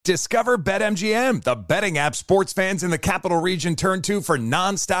Discover BetMGM, the betting app sports fans in the capital region turn to for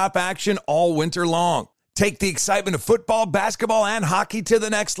nonstop action all winter long. Take the excitement of football, basketball, and hockey to the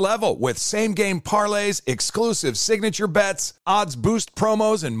next level with same-game parlays, exclusive signature bets, odds boost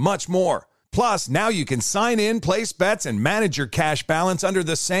promos, and much more. Plus, now you can sign in, place bets, and manage your cash balance under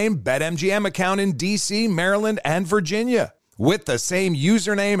the same BetMGM account in D.C., Maryland, and Virginia. With the same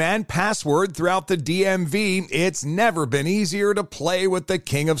username and password throughout the DMV, it's never been easier to play with the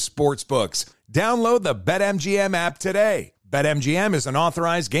king of sportsbooks. Download the BetMGM app today. BetMGM is an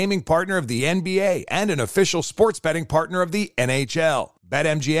authorized gaming partner of the NBA and an official sports betting partner of the NHL.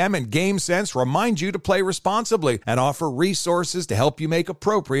 BetMGM and GameSense remind you to play responsibly and offer resources to help you make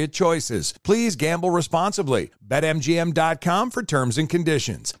appropriate choices. Please gamble responsibly. BetMGM.com for terms and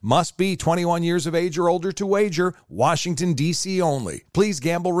conditions. Must be 21 years of age or older to wager. Washington, D.C. only. Please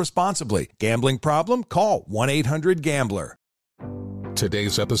gamble responsibly. Gambling problem? Call 1-800-GAMBLER.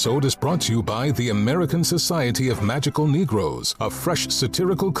 Today's episode is brought to you by the American Society of Magical Negroes, a fresh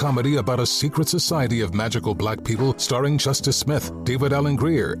satirical comedy about a secret society of magical black people starring Justice Smith, David Allen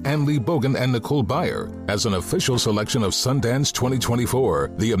Greer, Ann Lee Bogan, and Nicole Byer. As an official selection of Sundance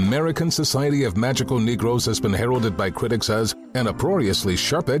 2024, the American Society of Magical Negroes has been heralded by critics as an uproariously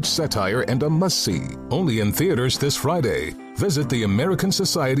sharp-edged satire and a must-see. Only in theaters this Friday. Visit the American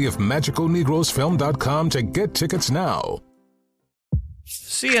Society of Magical Negroes Film.com to get tickets now.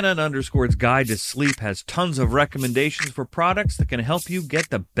 CNN_'s Guide to Sleep has tons of recommendations for products that can help you get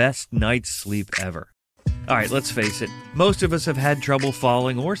the best night's sleep ever. All right, let's face it, most of us have had trouble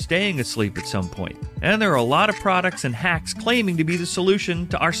falling or staying asleep at some point, and there are a lot of products and hacks claiming to be the solution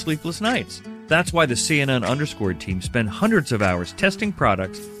to our sleepless nights. That's why the CNN_ team spend hundreds of hours testing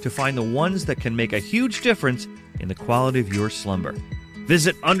products to find the ones that can make a huge difference in the quality of your slumber.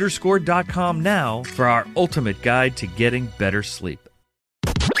 Visit underscore.com now for our ultimate guide to getting better sleep.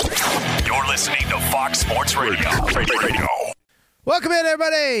 You're listening to Fox Sports Radio. Welcome in,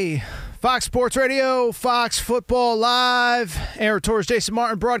 everybody. Fox Sports Radio, Fox Football Live. Aaron Torres, Jason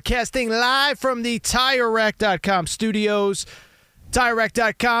Martin broadcasting live from the TireRack.com studios.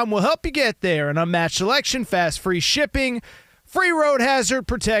 TireRack.com will help you get there. An unmatched selection, fast free shipping, free road hazard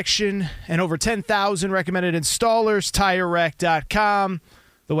protection, and over 10,000 recommended installers. TireRack.com,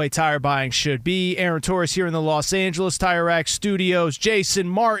 the way tire buying should be. Aaron Torres here in the Los Angeles Tire Rack studios. Jason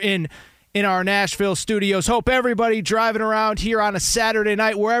Martin in our Nashville studios. Hope everybody driving around here on a Saturday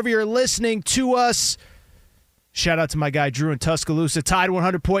night, wherever you're listening to us. Shout out to my guy Drew in Tuscaloosa, Tide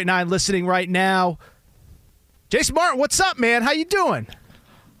 100.9, listening right now. Jason Martin, what's up, man? How you doing?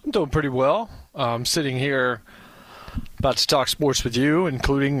 I'm doing pretty well. I'm sitting here about to talk sports with you,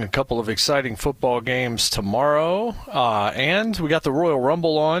 including a couple of exciting football games tomorrow, and we got the Royal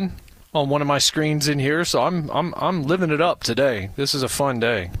Rumble on one of my screens in here, so I'm living it up today. This is a fun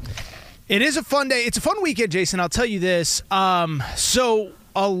day. It is a fun day. It's a fun weekend, Jason. I'll tell you this. So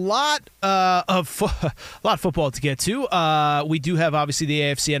a lot of football to get to. We do have obviously the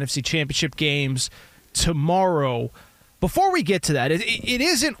AFC, NFC championship games tomorrow. Before we get to that, it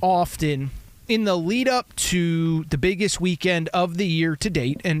isn't often in the lead up to the biggest weekend of the year to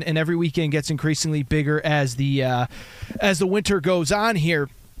date, and every weekend gets increasingly bigger as the winter goes on here.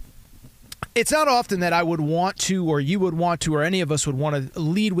 It's not often that I would want to, or you would want to, or any of us would want to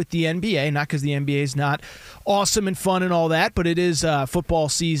lead with the NBA, not because the NBA is not awesome and fun and all that, but it is football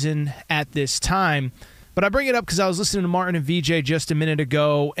season at this time. But I bring it up because I was listening to Martin and VJ just a minute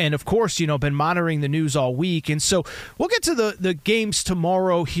ago, and of course, been monitoring the news all week. And so we'll get to the games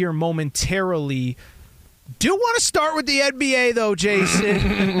tomorrow here momentarily. Do want to start with the NBA, though, Jason.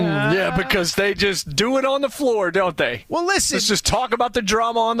 Yeah, because they just do it on the floor, don't they? Well, listen. Let's just talk about the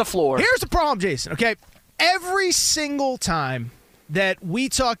drama on the floor. Here's the problem, Jason, okay? Every single time that we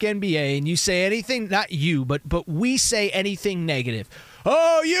talk NBA and you say anything, not you, but we say anything negative,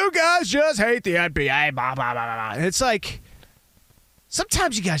 oh, you guys just hate the NBA, blah, blah, blah, blah. And it's like,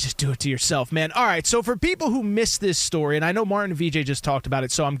 sometimes you guys just do it to yourself, man. All right, so for people who missed this story, and I know Martin and VJ just talked about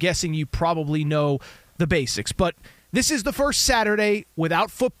it, so I'm guessing you probably know the basics, but this is the first Saturday without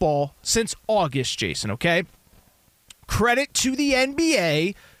football since August, Jason, okay? Credit to the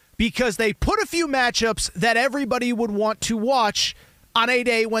NBA because they put a few matchups that everybody would want to watch on a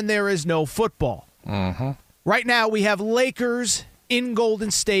day when there is no football. Mm-hmm. Right now we have Lakers in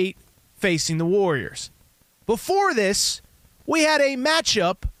Golden State facing the Warriors. Before this, we had a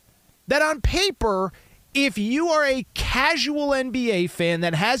matchup that on paper, if you are a casual NBA fan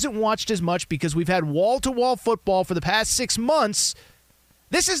that hasn't watched as much because we've had wall-to-wall football for the past 6 months,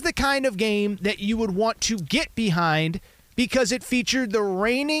 this is the kind of game that you would want to get behind because it featured the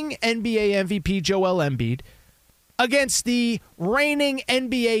reigning NBA MVP Joel Embiid against the reigning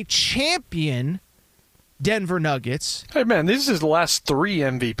NBA champion Denver Nuggets. Hey, man, this is the last 3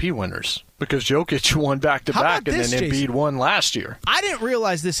 MVP winners because Jokic won back-to-back and then Embiid won last year. I didn't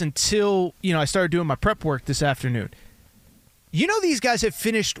realize this until, I started doing my prep work this afternoon. These guys have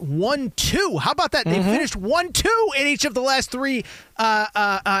finished 1-2. How about that? They finished 1-2 in each of the last 3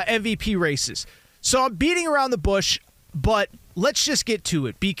 MVP races. So I'm beating around the bush, but let's just get to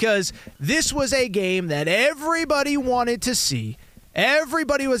it because this was a game that everybody wanted to see.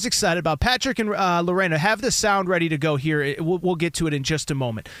 Everybody was excited about. Patrick and Lorena, have the sound ready to go here. We'll get to it in just a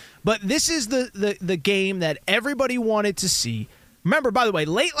moment. But this is the game that everybody wanted to see. Remember, by the way,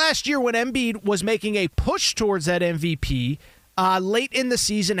 late last year when Embiid was making a push towards that MVP, late in the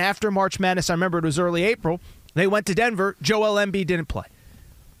season after March Madness, I remember it was early April, they went to Denver. Joel Embiid didn't play.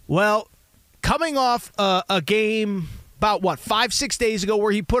 Well, coming off a game about, 5-6 days ago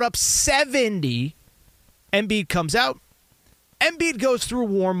where he put up 70, Embiid comes out. Embiid goes through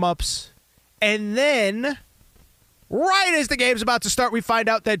warm-ups, and then right as the game's about to start, we find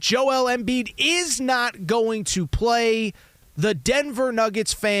out that Joel Embiid is not going to play. The Denver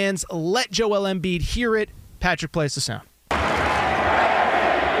Nuggets fans let Joel Embiid hear it. Patrick, plays the sound.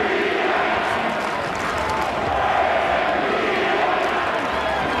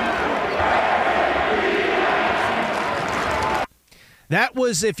 That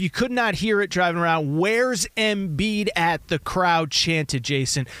was, if you could not hear it driving around, "Where's Embiid at?" the crowd chanted,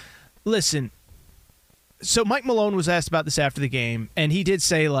 Jason. Listen, so Mike Malone was asked about this after the game, and he did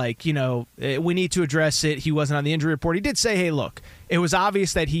say, we need to address it. He wasn't on the injury report. He did say, hey, look, it was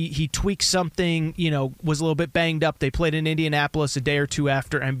obvious that he tweaked something, was a little bit banged up. They played in Indianapolis a day or two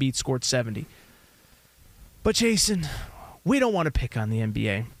after Embiid scored 70. But, Jason, we don't want to pick on the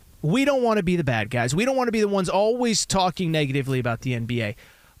NBA. We don't want to be the bad guys. We don't want to be the ones always talking negatively about the NBA.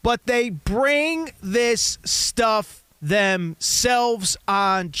 But they bring this stuff themselves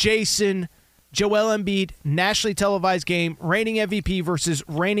on. Jason, Joel Embiid, nationally televised game, reigning MVP versus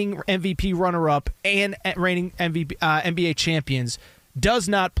reigning MVP runner-up and reigning NBA champions, does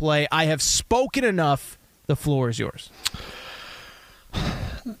not play. I have spoken enough. The floor is yours.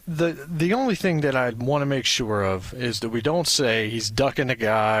 The only thing that I want to make sure of is that we don't say he's ducking a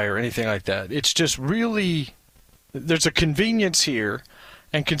guy or anything like that. It's just really there's a convenience here,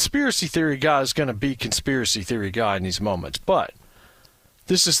 and conspiracy theory guy is going to be conspiracy theory guy in these moments. But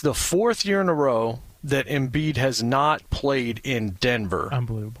this is the 4th year in a row that Embiid has not played in Denver.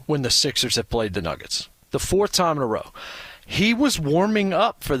 Unbelievable. When the Sixers have played the Nuggets. The 4th time in a row. He was warming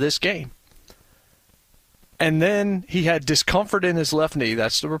up for this game. And then he had discomfort in his left knee.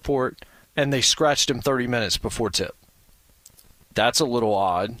 That's the report. And they scratched him 30 minutes before tip. That's a little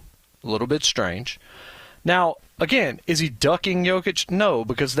odd, a little bit strange. Now, again, is he ducking Jokic? No,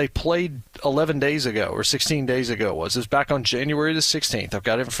 because they played 11 days ago or 16 days ago. It was back on January the 16th. I've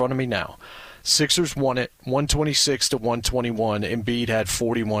got it in front of me now. Sixers won it 126-121. Embiid had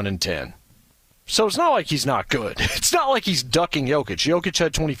 41 and 10. So it's not like he's not good. It's not like he's ducking Jokic. Jokic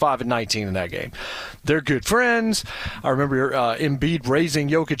had 25 and 19 in that game. They're good friends. I remember Embiid raising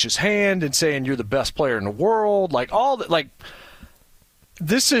Jokic's hand and saying, "You're the best player in the world."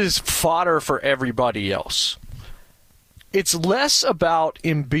 This is fodder for everybody else. It's less about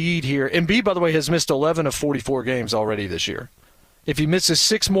Embiid here. Embiid, by the way, has missed 11 of 44 games already this year. If he misses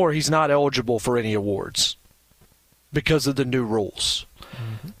 6 more, he's not eligible for any awards because of the new rules.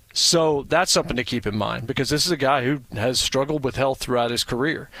 Mm-hmm. So that's something to keep in mind because this is a guy who has struggled with health throughout his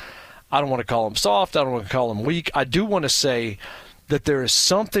career. I don't want to call him soft. I don't want to call him weak. I do want to say that there is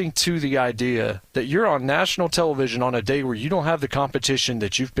something to the idea that you're on national television on a day where you don't have the competition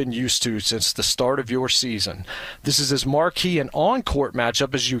that you've been used to since the start of your season. This is as marquee an on-court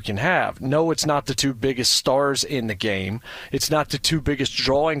matchup as you can have. No, it's not the 2 biggest stars in the game. It's not the 2 biggest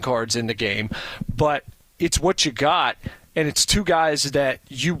drawing cards in the game, but it's what you got. And it's 2 guys that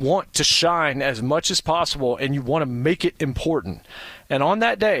you want to shine as much as possible, and you want to make it important. And on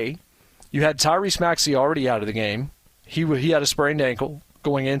that day, you had Tyrese Maxey already out of the game. He had a sprained ankle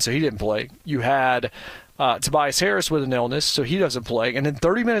going in, so he didn't play. You had Tobias Harris with an illness, so he doesn't play. And then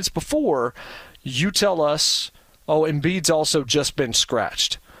 30 minutes before, you tell us, oh, Embiid's also just been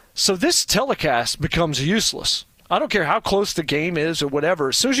scratched. So this telecast becomes useless. I don't care how close the game is or whatever.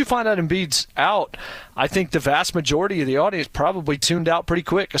 As soon as you find out Embiid's out, I think the vast majority of the audience probably tuned out pretty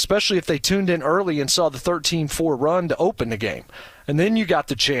quick, especially if they tuned in early and saw the 13-4 run to open the game. And then you got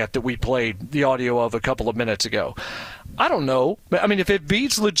the chant that we played the audio of a couple of minutes ago. I don't know. I mean, if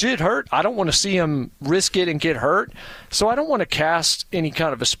Embiid's legit hurt, I don't want to see him risk it and get hurt. So I don't want to cast any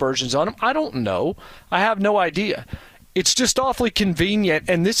kind of aspersions on him. I don't know. I have no idea. It's just awfully convenient,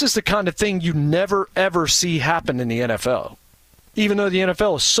 and this is the kind of thing you never, ever see happen in the NFL. Even though the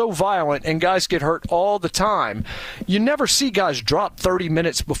NFL is so violent and guys get hurt all the time, you never see guys drop 30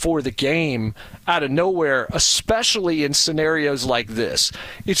 minutes before the game out of nowhere, especially in scenarios like this.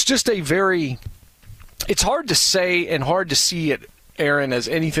 It's just it's hard to say and hard to see it, Aaron, as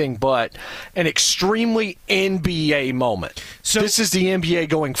anything but an extremely NBA moment. So this is the NBA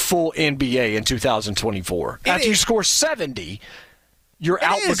going full NBA in 2024. After you score 70, you're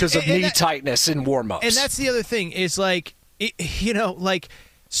out because of knee tightness in warm-ups. And that's the other thing is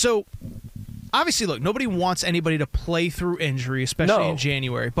so obviously, look, nobody wants anybody to play through injury, especially in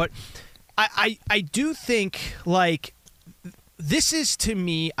January. But I do think, this is, to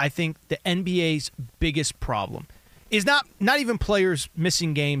me, I think the NBA's biggest problem is not even players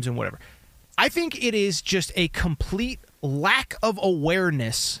missing games and whatever. I think it is just a complete lack of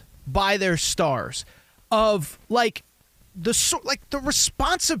awareness by their stars of, the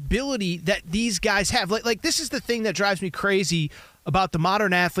responsibility that these guys have. Like this is the thing that drives me crazy about the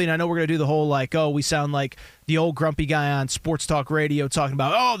modern athlete. And I know we're going to do the whole, we sound like the old grumpy guy on sports talk radio talking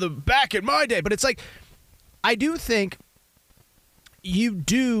about, the back in my day. But it's I do think you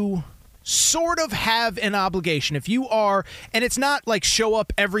do sort of have an obligation if you are, and it's not show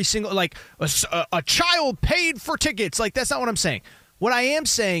up every single, a child paid for tickets. That's not what I'm saying. What I am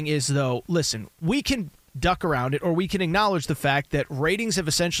saying is, though, listen, we can duck around it, or we can acknowledge the fact that ratings have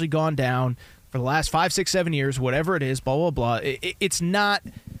essentially gone down for the last 5, 6, 7 years, whatever it is, blah, blah, blah. It's not,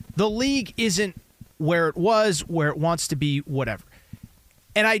 the league isn't where it was, where it wants to be, whatever.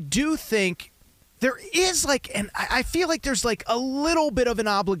 And I do think there is and I feel like there's a little bit of an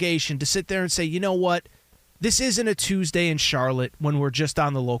obligation to sit there and say, you know what? This isn't a Tuesday in Charlotte when we're just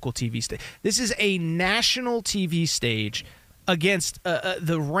on the local TV stage. This is a national TV stage against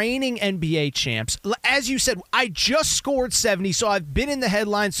the reigning NBA champs. As you said, I just scored 70, so I've been in the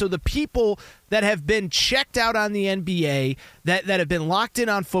headlines. So the people that have been checked out on the NBA, that have been locked in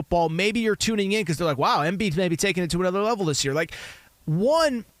on football, maybe you're tuning in because they're like, wow, Embiid's maybe taking it to another level this year.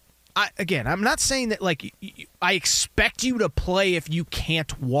 I'm not saying that I expect you to play if you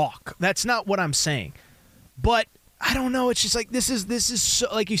can't walk. That's not what I'm saying. But I don't know. It's just this is so,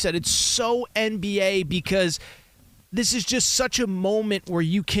 like you said, it's so NBA because this is just such a moment where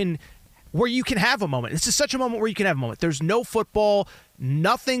you can have a moment. This is such a moment where you can have a moment. There's no football.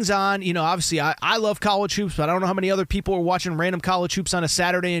 Nothing's on. Obviously, I love college hoops, but I don't know how many other people are watching random college hoops on a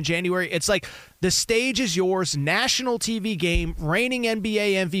Saturday in January. It's the stage is yours, national TV game, reigning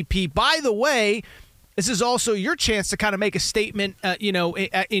NBA MVP. By the way, this is also your chance to kind of make a statement,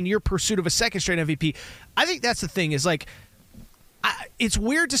 in your pursuit of a second straight MVP. I think that's the thing is it's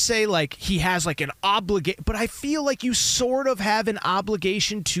weird to say he has an obligation, but I feel like you sort of have an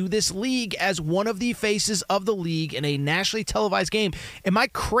obligation to this league as one of the faces of the league in a nationally televised game. Am I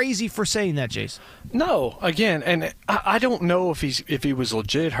crazy for saying that, Jason? No, again, and I don't know if he was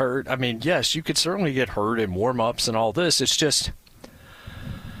legit hurt. I mean, yes, you could certainly get hurt in warm-ups and all this. It's just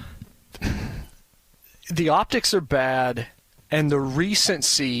the optics are bad. And the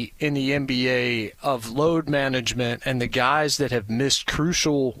recency in the NBA of load management and the guys that have missed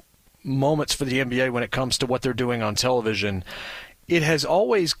crucial moments for the NBA when it comes to what they're doing on television, it has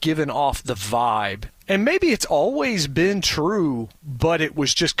always given off the vibe. And maybe it's always been true, but it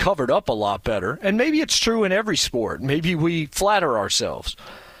was just covered up a lot better. And maybe it's true in every sport. Maybe we flatter ourselves.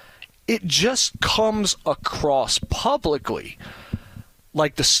 It just comes across publicly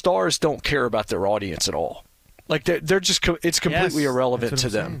like the stars don't care about their audience at all. They're just, it's completely irrelevant to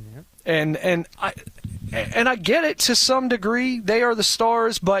them. Saying, yeah. And I get it to some degree. They are the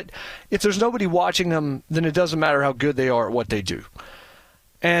stars, but if there's nobody watching them, then it doesn't matter how good they are at what they do.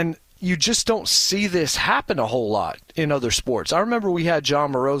 And you just don't see this happen a whole lot in other sports. I remember we had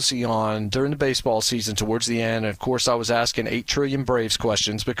John Morosi on during the baseball season towards the end, and of course I was asking 8 trillion Braves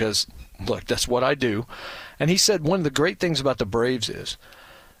questions because, look, that's what I do. And he said one of the great things about the Braves is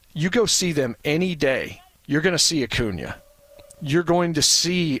you go see them any day, you're going to see Acuna. You're going to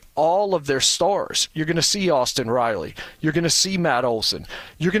see all of their stars. You're going to see Austin Riley. You're going to see Matt Olson.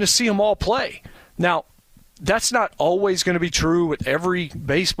 You're going to see them all play. Now, that's not always going to be true with every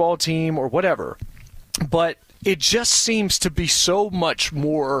baseball team or whatever, but it just seems to be so much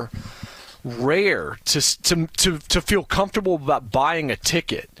more rare to feel comfortable about buying a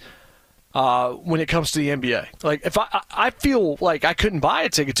ticket when it comes to the NBA. If I feel like I couldn't buy a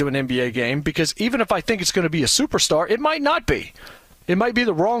ticket to an NBA game because even if I think it's going to be a superstar, it might not be. It might be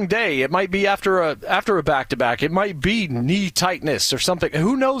the wrong day. It might be after a back-to-back. It might be knee tightness or something.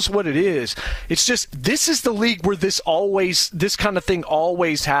 Who knows what it is? It's just this is the league where this kind of thing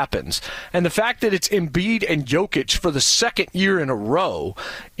always happens. And the fact that it's Embiid and Jokic for the second year in a row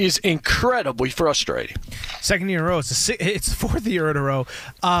is incredibly frustrating. Second year in a row. It's fourth year in a row.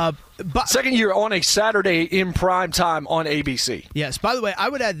 But second year on a Saturday in prime time on ABC. Yes. By the way, I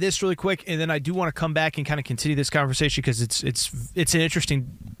would add this really quick, and then I do want to come back and kind of continue this conversation because it's an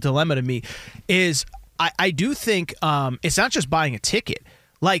interesting dilemma to me. Is I do think it's not just buying a ticket.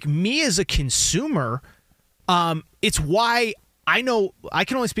 Like me as a consumer, it's why I know I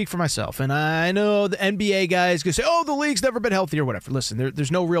can only speak for myself, and I know the NBA guys go say, "Oh, the league's never been healthy" or whatever. Listen,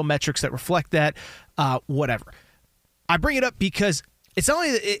 there's no real metrics that reflect that. Whatever. I bring it up because. It's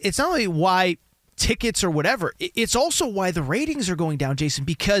not only why tickets or whatever. It's also why the ratings are going down, Jason.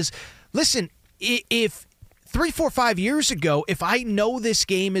 Because, listen, if 3, 4, 5 years ago, if I know this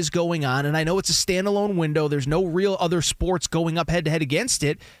game is going on and I know it's a standalone window, there's no real other sports going up head-to-head against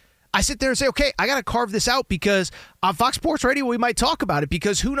it, I sit there and say, okay, I got to carve this out because on Fox Sports Radio we might talk about it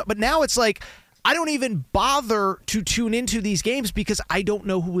because who knows? But now it's like I don't even bother to tune into these games because I don't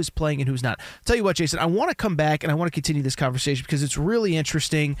know who is playing and who's not. I'll tell you what, Jason, I want to come back and I want to continue this conversation because it's really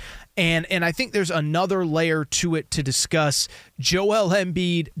interesting, and I think there's another layer to it to discuss. Joel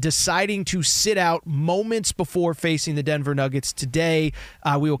Embiid deciding to sit out moments before facing the Denver Nuggets today.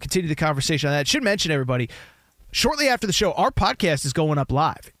 We will continue the conversation on that. Should mention, everybody, shortly after the show, our podcast is going up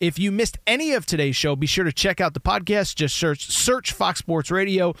live. If you missed any of today's show, be sure to check out the podcast. Just search Fox Sports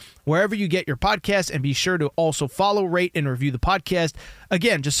Radio wherever you get your podcast, and be sure to also follow, rate, and review the podcast.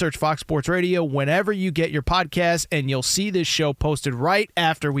 Again, just search Fox Sports Radio whenever you get your podcast, and you'll see this show posted right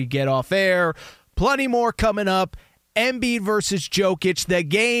after we get off air. Plenty more coming up. Embiid versus Jokic, the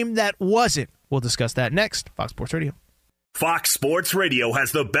game that wasn't. We'll discuss that next. Fox Sports Radio. Fox Sports Radio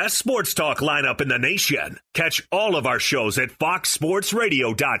has the best sports talk lineup in the nation. Catch all of our shows at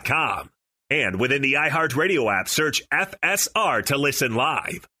foxsportsradio.com. And within the iHeartRadio app, search FSR to listen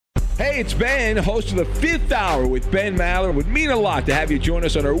live. Hey, it's Ben, host of the Fifth Hour with Ben Maller. It would mean a lot to have you join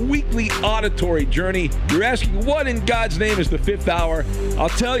us on our weekly auditory journey. You're asking, what in God's name is the Fifth Hour? I'll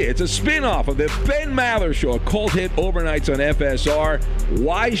tell you, it's a spin-off of the Ben Maller Show, a cult hit overnights on FSR.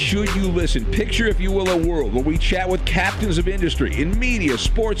 Why should you listen? Picture, if you will, a world where we chat with captains of industry in media,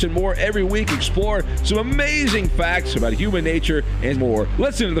 sports, and more every week. Explore some amazing facts about human nature and more.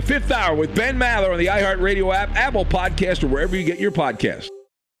 Listen to the Fifth Hour with Ben Maller on the iHeartRadio app, Apple Podcast, or wherever you get your podcasts.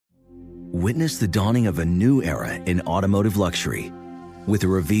 Witness the dawning of a new era in automotive luxury with a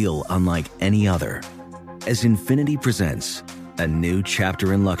reveal unlike any other as Infiniti presents a new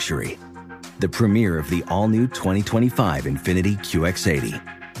chapter in luxury, the premiere of the all-new 2025 Infiniti QX80.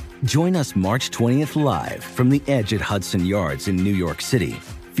 Join us March 20th live from the Edge at Hudson Yards in New York City,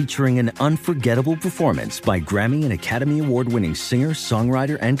 featuring an unforgettable performance by Grammy and Academy Award-winning singer,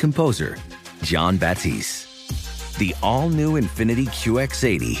 songwriter, and composer Jon Batiste. The all-new Infiniti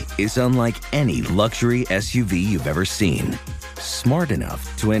QX80 is unlike any luxury SUV you've ever seen. Smart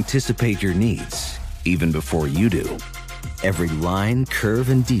enough to anticipate your needs, even before you do. Every line, curve,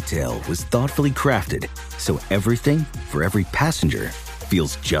 and detail was thoughtfully crafted, so everything for every passenger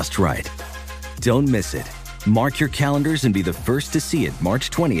feels just right. Don't miss it. Mark your calendars and be the first to see it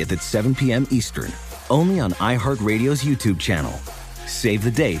March 20th at 7 p.m. Eastern, only on iHeartRadio's YouTube channel. Save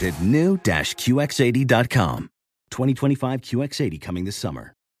the date at new-QX80.com. 2025 QX80 coming this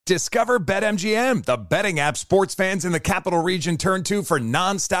summer. Discover BetMGM, the betting app sports fans in the capital region turn to for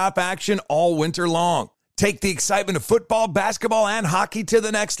nonstop action all winter long. Take the excitement of football, basketball, and hockey to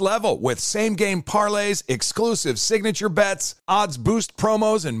the next level with same-game parlays, exclusive signature bets, odds boost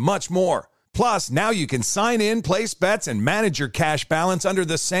promos, and much more. Plus, now you can sign in, place bets, and manage your cash balance under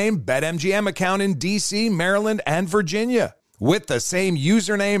the same BetMGM account in D.C., Maryland, and Virginia. With the same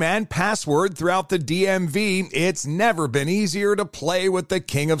username and password throughout the DMV, it's never been easier to play with the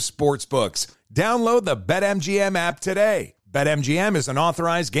king of sportsbooks. Download the BetMGM app today. BetMGM is an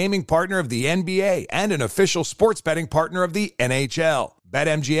authorized gaming partner of the NBA and an official sports betting partner of the NHL.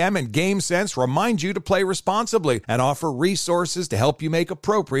 BetMGM and GameSense remind you to play responsibly and offer resources to help you make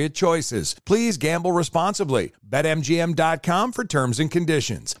appropriate choices. Please gamble responsibly. BetMGM.com for terms and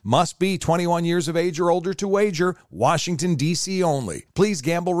conditions. Must be 21 years of age or older to wager. Washington, D.C. only. Please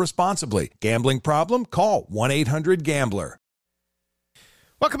gamble responsibly. Gambling problem? Call 1-800-GAMBLER.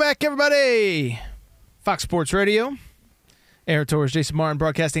 Welcome back, everybody. Fox Sports Radio. Aaron Torres, Jason Martin,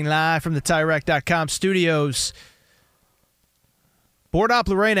 broadcasting live from the TireRack.com studios. Bordop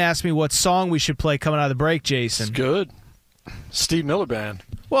Lorraine asked me what song we should play coming out of the break, Jason. It's good. Steve Miller Band.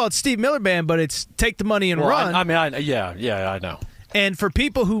 Well, it's Steve Miller Band, but it's Take the Money and Run. I know. And for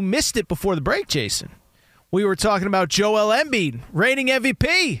people who missed it before the break, Jason, we were talking about Joel Embiid, reigning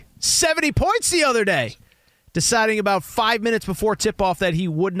MVP, 70 points the other day, deciding about 5 minutes before tip-off that he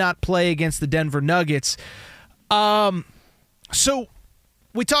would not play against the Denver Nuggets. So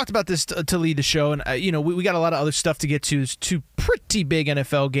we talked about this to lead the show, and we got a lot of other stuff to get to. There's two pretty big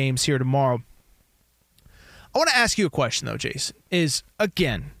NFL games here tomorrow. I want to ask you a question, though, Jason,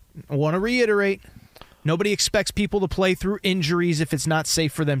 again, I want to reiterate, nobody expects people to play through injuries if it's not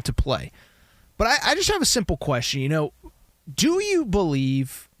safe for them to play. But I just have a simple question. Do you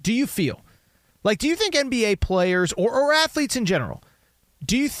feel, do you think NBA players or athletes in general,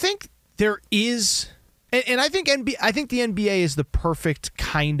 do you think there is, and I think the NBA is the perfect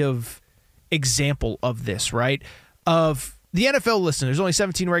kind of example of this, right? Of the NFL, listen, there's only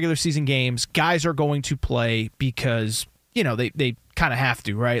 17 regular season games. Guys are going to play because, they kind of have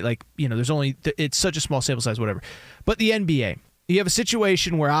to, right? It's such a small sample size, whatever. But the NBA, you have a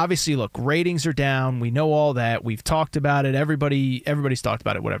situation where obviously, look, ratings are down. We know all that. We've talked about it. Everybody's talked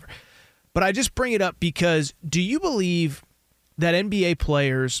about it, whatever. But I just bring it up because do you believe that NBA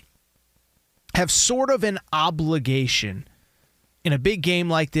players have sort of an obligation in a big game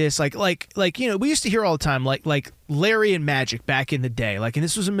like this? We used to hear all the time, like Larry and Magic back in the day. And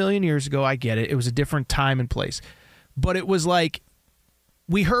this was a million years ago. I get it. It was a different time and place. But it was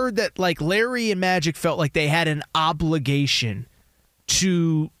we heard that Larry and Magic felt like they had an obligation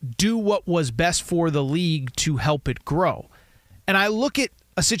to do what was best for the league to help it grow. And I look at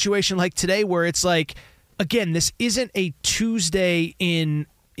a situation like today where it's again, this isn't a Tuesday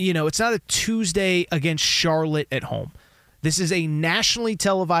it's not a Tuesday against Charlotte at home. This is a nationally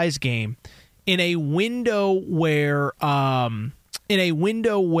televised game in a window where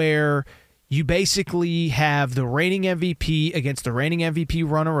you basically have the reigning MVP against the reigning MVP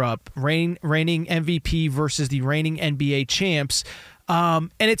runner-up, reigning MVP versus the reigning NBA champs.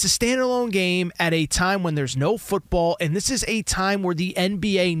 And it's a standalone game at a time when there's no football, and this is a time where the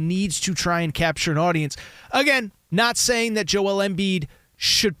NBA needs to try and capture an audience. Again, not saying that Joel Embiid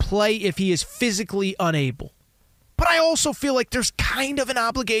should play if he is physically unable. But I also feel like there's kind of an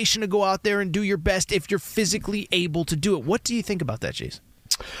obligation to go out there and do your best if you're physically able to do it. What do you think about that, Jason?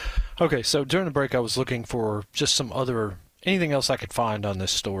 Okay, so during the break I was looking for just anything else I could find on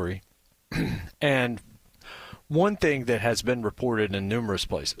this story. And one thing that has been reported in numerous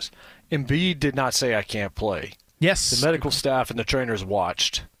places, Embiid did not say I can't play. Yes. The medical staff and the trainers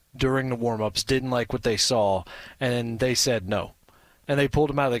watched during the warm-ups, didn't like what they saw, and they said no. And they pulled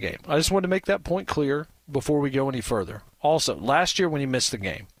him out of the game. I just wanted to make that point clear before we go any further. Also, last year when he missed the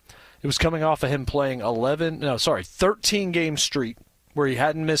game, it was coming off of him playing 13-game streak where he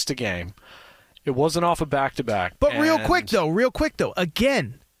hadn't missed a game. It wasn't off a back-to-back. But real quick though,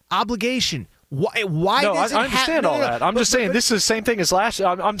 again, obligation. Why no, does I understand all that. I'm just saying this is the same thing as last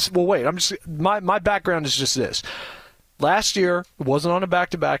year. My background is just this. Last year, it wasn't on a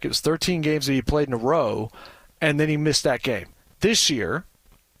back-to-back. It was 13 games that he played in a row, and then he missed that game. This year,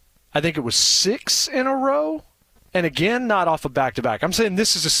 I think it was 6 in a row, and again, not off a back-to-back. I'm saying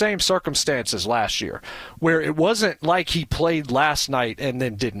this is the same circumstances last year, where it wasn't like he played last night and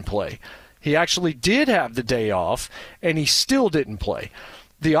then didn't play. He actually did have the day off, and he still didn't play.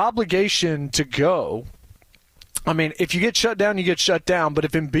 The obligation to go, I mean, if you get shut down, you get shut down, but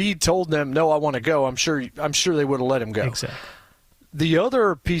if Embiid told them, no, I want to go, I'm sure they would have let him go. Exactly. The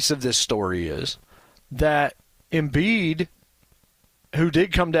other piece of this story is that Embiid, who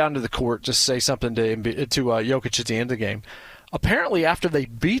did come down to the court to say something to Jokic at the end of the game, apparently after they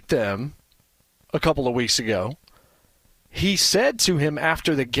beat them a couple of weeks ago, he said to him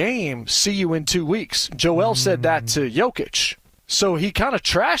after the game, see you in 2 weeks. Joel said that to Jokic. So he kind of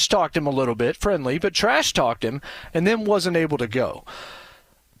trash-talked him a little bit, friendly, but trash-talked him, and then wasn't able to go.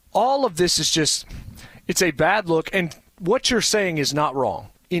 All of this is just, it's a bad look, and what you're saying is not wrong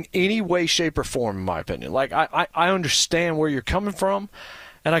in any way, shape, or form, in my opinion. I understand where you're coming from,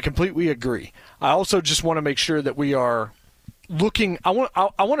 and I completely agree. I also just want to make sure that we are looking – I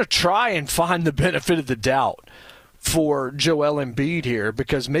want to try and find the benefit of the doubt for Joel Embiid here,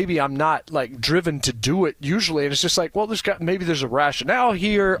 because maybe I'm not driven to do it usually, and it's just maybe there's a rationale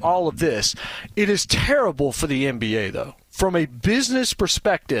here, all of this. It is terrible for the NBA, though. From a business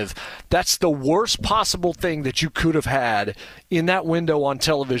perspective, that's the worst possible thing that you could have had in that window on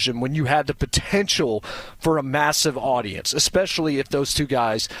television when you had the potential for a massive audience, especially if those two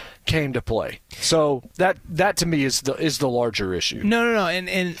guys came to play. So that to me is the larger issue. No,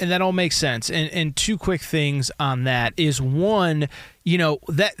 and that all makes sense. And two quick things on that is, one,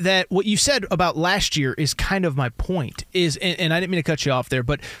 that what you said about last year is kind of my point. And I didn't mean to cut you off there,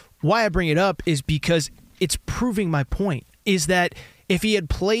 but why I bring it up is because it's proving my point. is that if he had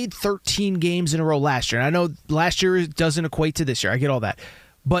played 13 games in a row last year, and I know last year doesn't equate to this year, I get all that,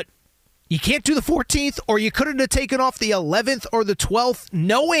 but you can't do the 14th, or you couldn't have taken off the 11th or the 12th,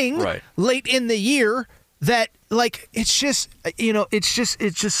 knowing late in the year that, like, it's just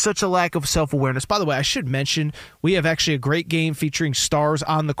such a lack of self-awareness. By the way, I should mention, we have actually a great game featuring stars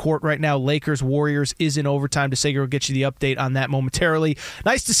on the court right now. Lakers-Warriors is in overtime. DeSager will get you the update on that momentarily.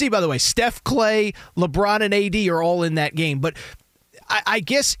 Nice to see, by the way, Steph, Clay, LeBron, and AD are all in that game. But I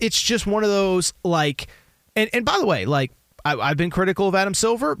guess it's just one of those, like, and by the way, like, I've been critical of Adam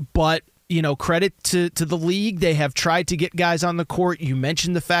Silver, but credit to the league. They have tried to get guys on the court. You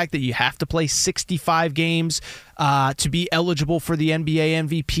mentioned the fact that you have to play 65 games to be eligible for the NBA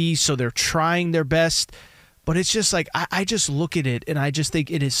MVP, so they're trying their best. But it's just like, I just look at it, and I just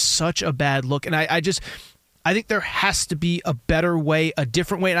think it is such a bad look. And I think there has to be a better way, a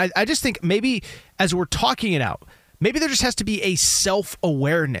different way. And I just think maybe as we're talking it out, maybe there just has to be a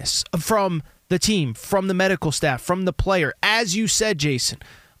self-awareness from the team, from the medical staff, from the player. As you said, Jason,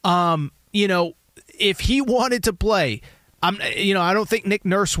 if he wanted to play, I don't think Nick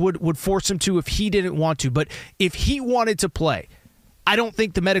Nurse would force him to if he didn't want to. But if he wanted to play, I don't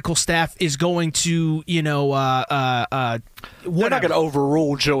think the medical staff is going to, they're not going to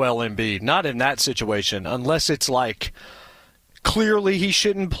overrule Joel Embiid. Not in that situation, unless it's like clearly he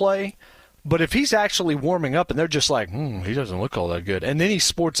shouldn't play. But if he's actually warming up and they're just like, he doesn't look all that good, and then he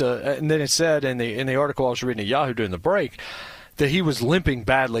sports and then it said in the article I was reading at Yahoo during the break that he was limping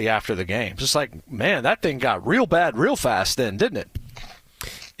badly after the game. Just like, man, that thing got real bad real fast then, didn't it?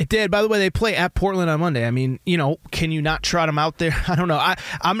 It did. By the way, they play at Portland on Monday. I mean, can you not trot him out there? I don't know. I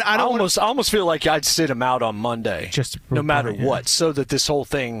almost feel like I'd sit him out on Monday, just no matter what, so that this whole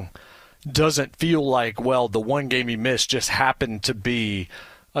thing doesn't feel like, well, the one game he missed just happened to be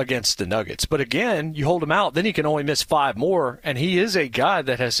against the Nuggets. But again, you hold him out, then he can only miss 5 more, and he is a guy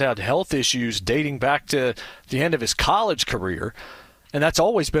that has had health issues dating back to the end of his college career, and that's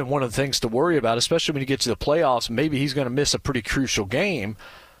always been one of the things to worry about, especially when you get to the playoffs. Maybe he's going to miss a pretty crucial game.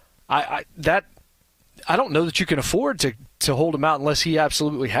 I don't know that you can afford to hold him out unless he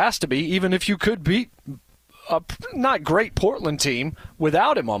absolutely has to be, even if you could beat a not great Portland team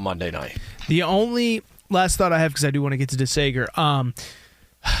without him on Monday night. The only last thought I have, because I do want to get to DeSager,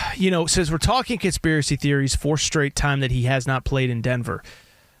 says we're talking conspiracy theories, 4th straight time that he has not played in Denver.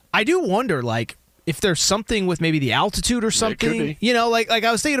 I do wonder, like, if there's something with maybe the altitude or something. Like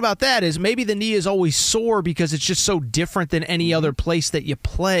I was thinking about that, is maybe the knee is always sore because it's just so different than any other place that you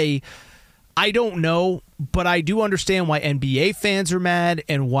play. I don't know, but I do understand why NBA fans are mad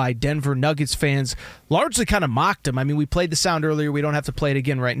and why Denver Nuggets fans largely kind of mocked him. I mean, we played the sound earlier. We don't have to play it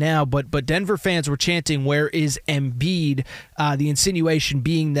again right now, but Denver fans were chanting, "Where is Embiid?" The insinuation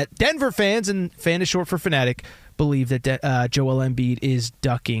being that Denver fans, and fan is short for fanatic, believe that Joel Embiid is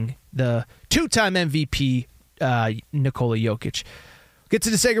ducking the 2-time MVP Nikola Jokic. Get to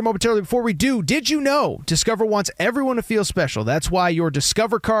DeSager momentarily. Before we do, did you know Discover wants everyone to feel special? That's why your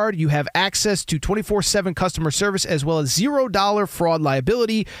Discover card, you have access to 24/7 customer service as well as $0 fraud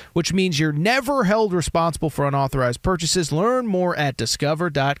liability, which means you're never held responsible for unauthorized purchases. Learn more at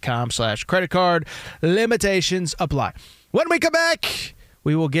discover.com/credit card. Limitations apply. When we come back,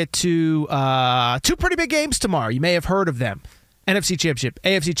 we will get to 2 pretty big games tomorrow. You may have heard of them. NFC Championship,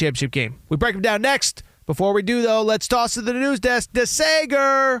 AFC Championship game. We break them down next. Before we do, though, let's toss to the news desk.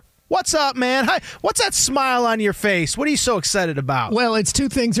 DeSager, what's up, man? Hi. What's that smile on your face? What are you so excited about? Well, it's 2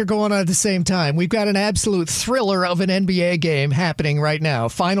 things are going on at the same time. We've got an absolute thriller of an NBA game happening right now.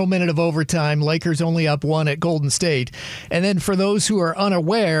 Final minute of overtime. Lakers only up 1 at Golden State. And then for those who are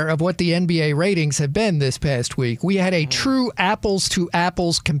unaware of what the NBA ratings have been this past week, we had a true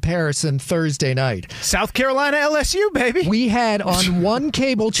apples-to-apples comparison Thursday night. South Carolina LSU, baby. We had on one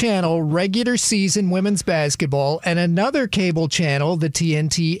cable channel regular season women's basketball and another cable channel, the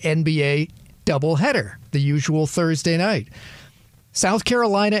TNT NBA doubleheader, the usual Thursday night. South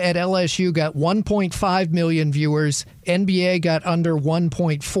Carolina at LSU got 1.5 million viewers. NBA got under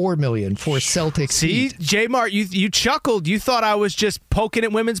 1.4 million for Celtics. See, J-Mart, you chuckled. You thought I was just poking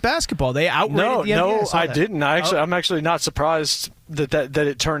at women's basketball. They outrated the NBA. No, I didn't. I'm actually not surprised that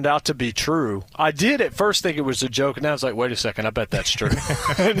it turned out to be true. I did at first think it was a joke, and then I was like, wait a second, I bet that's true.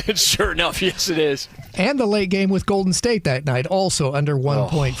 And it's sure enough, yes, it is. And the late game with Golden State that night, also under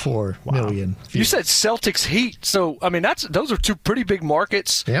 1.4 million. You said Celtics Heat, so I mean those are 2 pretty big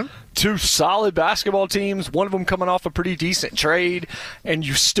markets. Yeah. two solid basketball teams, one of them coming off a pretty decent trade, and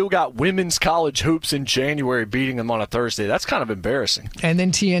you still got women's college hoops in January beating them on a Thursday. That's kind of embarrassing. And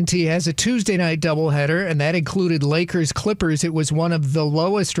then TNT has a Tuesday night doubleheader, and that included Lakers-Clippers. It was one of the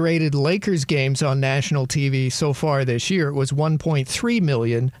lowest-rated Lakers games on national TV so far this year. It was 1.3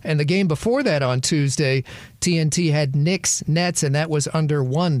 million. And the game before that on Tuesday, TNT had Knicks-Nets, and that was under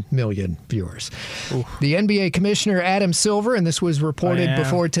 1 million viewers. Ooh. The NBA Commissioner Adam Silver, and this was reported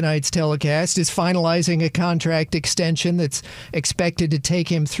before tonight's telecast, is finalizing a contract extension that's expected to take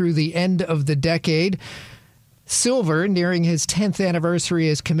him through the end of the decade. Silver, nearing his 10th anniversary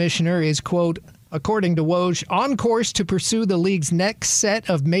as commissioner, is, quote, according to Woj, on course to pursue the league's next set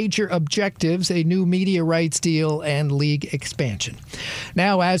of major objectives, a new media rights deal and league expansion.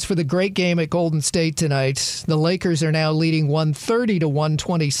 Now, as for the great game at Golden State tonight, the Lakers are now leading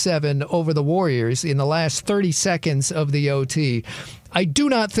 130-127 over the Warriors in the last 30 seconds of the OT. I do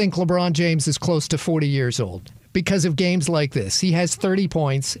not think LeBron James is close to 40 years old because of games like this. He has 30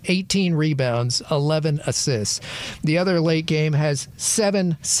 points, 18 rebounds, 11 assists. The other late game has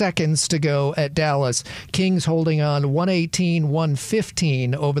 7 seconds to go at Dallas. Kings holding on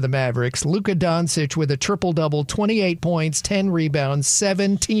 118-115 over the Mavericks. Luka Doncic with a triple-double, 28 points, 10 rebounds,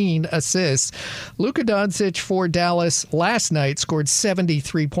 17 assists. Luka Doncic for Dallas last night scored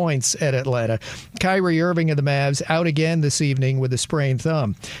 73 points at Atlanta. Kyrie Irving of the Mavs out again this evening with a sprained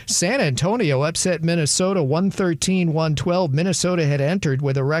thumb. San Antonio upset Minnesota 113-112. Minnesota had entered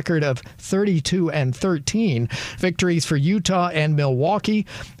with a record of 32-13. Victories for Utah and Milwaukee.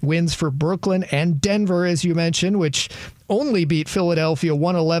 Wins for Brooklyn and Denver, as you mentioned, which only beat Philadelphia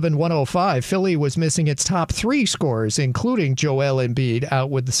 111-105. Philly was missing its top 3 scorers, including Joel Embiid, out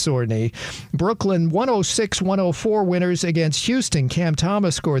with the sore knee. Brooklyn 106-104 winners against Houston. Cam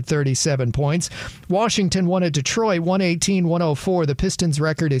Thomas scored 37 points. Washington won at Detroit 118-104. The Pistons'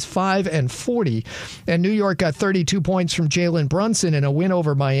 record is 5-40. And New York got 32 points from Jalen Brunson in a win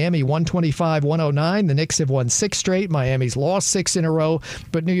over Miami 125-109. The Knicks have won 6 straight. Miami's lost 6 in a row.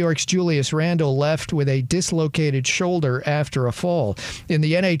 But New York's Julius Randle left with a dislocated shoulder after a fall. In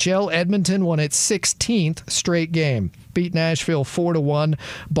the NHL, Edmonton won its 16th straight game. Beat Nashville 4-1.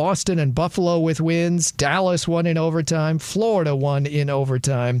 Boston and Buffalo with wins. Dallas won in overtime. Florida won in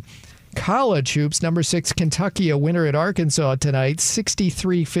overtime. College hoops, number 6 Kentucky, a winner at Arkansas tonight,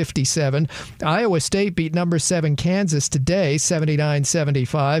 63-57. Iowa State beat number 7 Kansas today,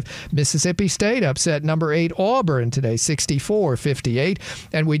 79-75. Mississippi State upset number 8 Auburn today, 64-58.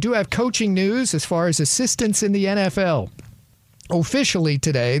 And we do have coaching news as far as assistants in the NFL. Officially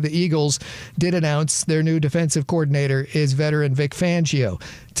today, the Eagles did announce their new defensive coordinator is veteran Vic Fangio.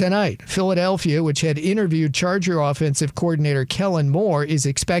 Tonight, Philadelphia, which had interviewed Charger offensive coordinator Kellen Moore, is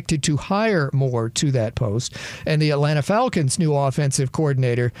expected to hire Moore to that post. And the Atlanta Falcons' new offensive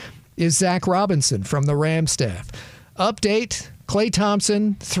coordinator is Zach Robinson from the Rams staff. Update, Klay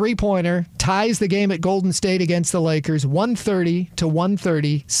Thompson, three-pointer, ties the game at Golden State against the Lakers,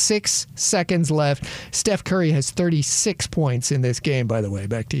 130-130, 6 seconds left. Steph Curry has 36 points in this game, by the way.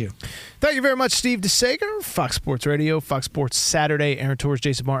 Back to you. Thank you very much, Steve DeSager. Fox Sports Radio, Fox Sports Saturday. Aaron Torres,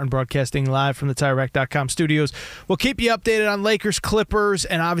 Jason Martin broadcasting live from the TireRack.com studios. We'll keep you updated on Lakers, Clippers,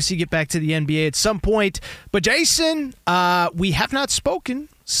 and obviously get back to the NBA at some point. But, Jason, we have not spoken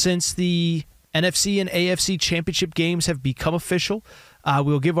since the NFC and AFC championship games have become official.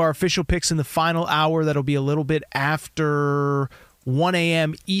 We'll give our official picks in the final hour. That'll be a little bit after 1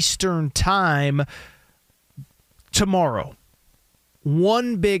 a.m. Eastern time tomorrow.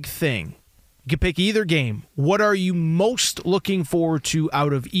 One big thing. You can pick either game. What are you most looking forward to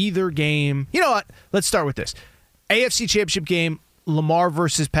out of either game? You know what? Let's start with this. AFC championship game, Lamar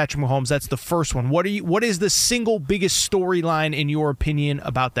versus Patrick Mahomes. That's the first one. What is the single biggest storyline, in your opinion,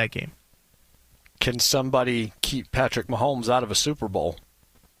 about that game? Can somebody keep Patrick Mahomes out of a Super Bowl?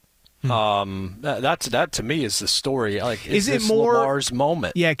 That to me is the story. Like, is it more Lamar's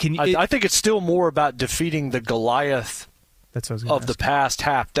moment? Yeah, I think it's still more about defeating the Goliath of the past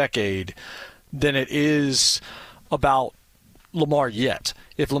half decade than it is about Lamar yet.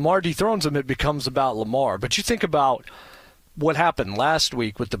 If Lamar dethrones him, it becomes about Lamar. But you think about what happened last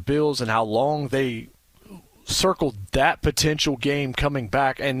week with the Bills and how long they circled that potential game coming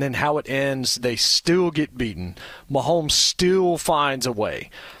back, and then how it ends. They still get beaten. Mahomes still finds a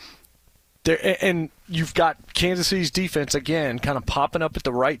way. And you've got Kansas City's defense, again, kind of popping up at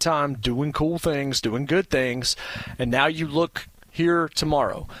the right time, doing cool things, doing good things. And now you look here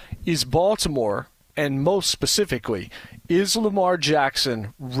tomorrow. Is Baltimore, and most specifically, is Lamar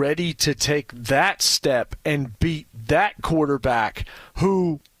Jackson ready to take that step and beat that quarterback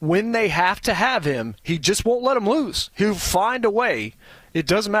who, when they have to have him, he just won't let him lose. He'll find a way. It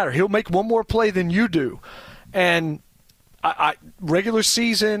doesn't matter. He'll make one more play than you do. And regular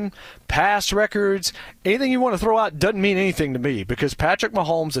season, past records, anything you want to throw out doesn't mean anything to me, because Patrick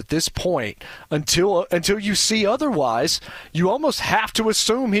Mahomes at this point, until you see otherwise, you almost have to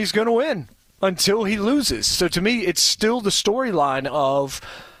assume he's going to win until he loses. So to me, it's still the storyline of,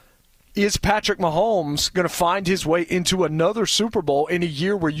 is Patrick Mahomes going to find his way into another Super Bowl in a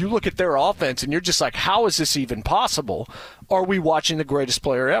year where you look at their offense and you're just like, how is this even possible? Are we watching the greatest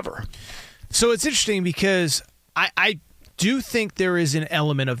player ever? So it's interesting because I do think there is an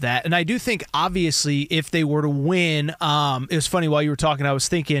element of that. And I do think, obviously, if they were to win, it was funny while you were talking, I was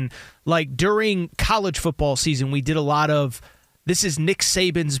thinking, like, during college football season, we did a lot of, this is Nick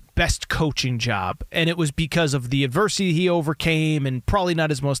Saban's best coaching job. And it was because of the adversity he overcame and probably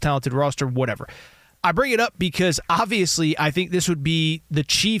not his most talented roster, whatever. I bring it up because, obviously, I think this would be the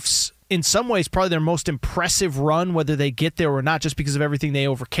Chiefs, in some ways, probably their most impressive run, whether they get there or not, just because of everything they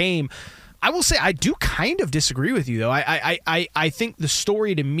overcame. I will say I do kind of disagree with you, though. I think the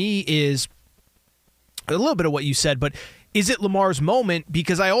story to me is a little bit of what you said, but is it Lamar's moment?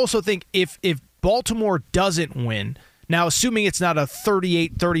 Because I also think if Baltimore doesn't win, now assuming it's not a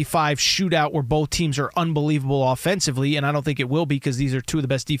 38-35 shootout where both teams are unbelievable offensively, and I don't think it will be because these are two of the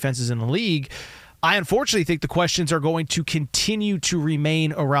best defenses in the league, I unfortunately think the questions are going to continue to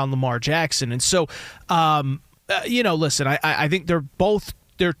remain around Lamar Jackson. And so, listen, I think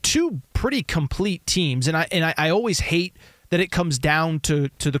they're two pretty complete teams, and I always hate that it comes down to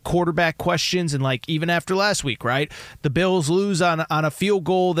the quarterback questions, and like even after last week, right? The Bills lose on a field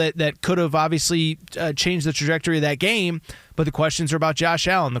goal that could have obviously changed the trajectory of that game, but the questions are about Josh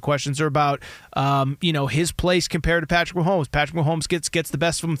Allen. The questions are about his place compared to Patrick Mahomes. Patrick Mahomes gets the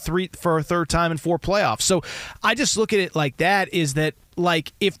best of them for a third time in 4 playoffs. So I just look at it like that, is that,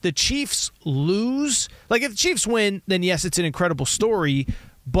 like, if the Chiefs lose, like if the Chiefs win, then yes, it's an incredible story.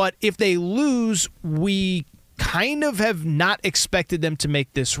 But if they lose, we kind of have not expected them to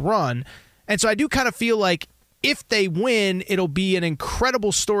make this run. And so I do kind of feel like if they win, it'll be an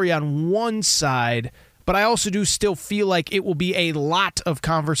incredible story on one side, but I also do still feel like it will be a lot of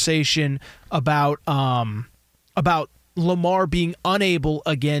conversation about Lamar being unable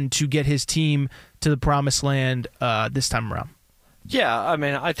again to get his team to the promised land this time around. Yeah, I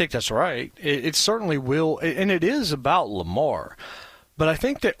mean, I think that's right. It certainly will, and it is about Lamar. But I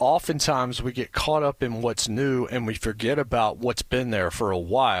think that oftentimes we get caught up in what's new and we forget about what's been there for a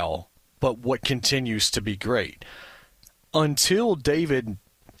while, but what continues to be great. Until David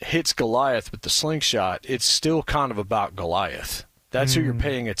hits Goliath with the slingshot, it's still kind of about Goliath. That's who you're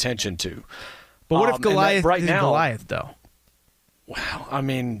paying attention to. But what if Goliath isn't Goliath, though? Well, I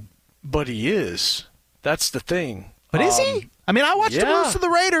mean, but he is. That's the thing. But is he? I mean, I watched him lose to the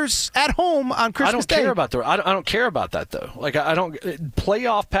Raiders at home on Christmas Day. I don't care about that, though. Like, I don't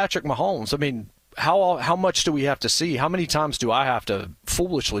playoff Patrick Mahomes. I mean, how much do we have to see? How many times do I have to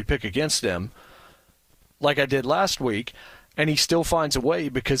foolishly pick against him, like I did last week? And he still finds a way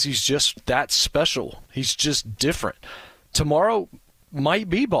because he's just that special. He's just different. Tomorrow might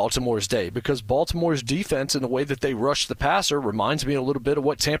be Baltimore's day because Baltimore's defense and the way that they rush the passer reminds me a little bit of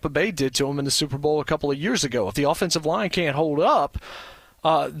what Tampa Bay did to him in the Super Bowl a couple of years ago. If the offensive line can't hold up,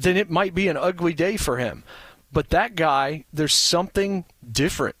 then it might be an ugly day for him. But that guy, there's something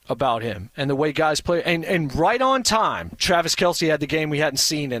different about him and the way guys play. And right on time, Travis Kelce had the game we hadn't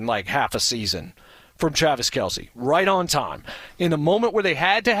seen in like half a season from Travis Kelce. Right on time. In the moment where they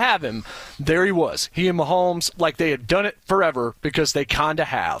had to have him, there he was. He and Mahomes, like they had done it forever because they kind of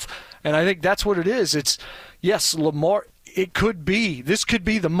have. And I think that's what it is. It's, yes, Lamar, this could be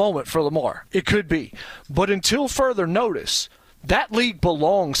the moment for Lamar. It could be. But until further notice, that league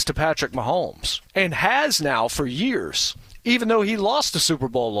belongs to Patrick Mahomes and has now for years, even though he lost the Super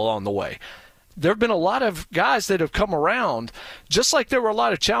Bowl along the way. There have been a lot of guys that have come around, just like there were a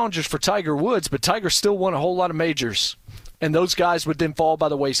lot of challengers for Tiger Woods, but Tiger still won a whole lot of majors, and those guys would then fall by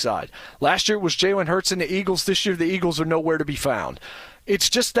the wayside. Last year it was Jalen Hurts and the Eagles. This year the Eagles are nowhere to be found.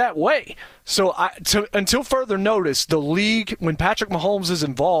 It's just that way. So until further notice, the league, when Patrick Mahomes is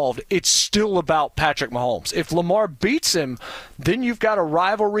involved, it's still about Patrick Mahomes. If Lamar beats him, then you've got a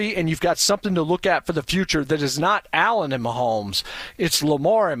rivalry and you've got something to look at for the future that is not Allen and Mahomes. It's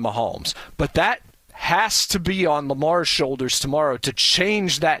Lamar and Mahomes. But that has to be on Lamar's shoulders tomorrow to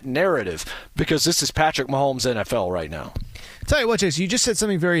change that narrative because this is Patrick Mahomes' NFL right now. Tell you what, Chase, you just said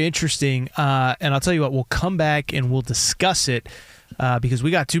something very interesting, and I'll tell you what, we'll come back and we'll discuss it. Because we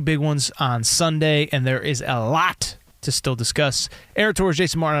got 2 big ones on Sunday, and there is a lot to still discuss. Aaron Torres,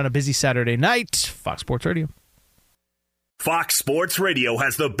 Jason Martin on a busy Saturday night. Fox Sports Radio. Fox Sports Radio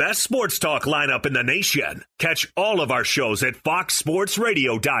has the best sports talk lineup in the nation. Catch all of our shows at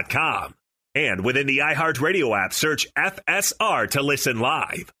foxsportsradio.com. And within the iHeartRadio app, search FSR to listen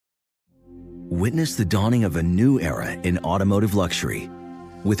live. Witness the dawning of a new era in automotive luxury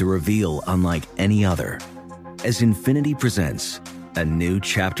with a reveal unlike any other as Infiniti presents a new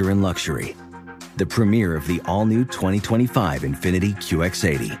chapter in luxury, the premiere of the all-new 2025 Infiniti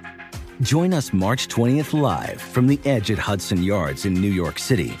QX80. Join us March 20th live from the Edge at Hudson Yards in New York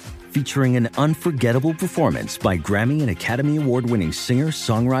City, featuring an unforgettable performance by Grammy and Academy Award-winning singer,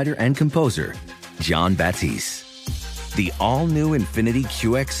 songwriter, and composer, Jon Batiste. The all-new Infiniti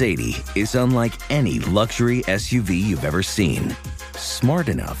QX80 is unlike any luxury SUV you've ever seen. Smart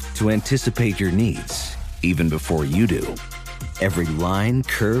enough to anticipate your needs, even before you do. Every line,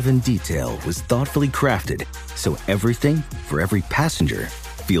 curve, and detail was thoughtfully crafted, so everything for every passenger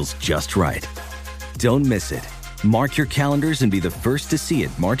feels just right. Don't miss it. Mark your calendars and be the first to see it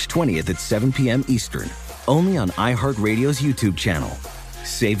March 20th at 7 p.m. Eastern, only on iHeartRadio's YouTube channel.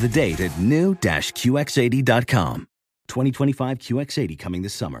 Save the date at new-QX80.com. 2025 QX80 coming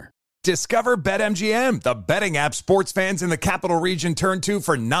this summer. Discover BetMGM, the betting app sports fans in the capital region turn to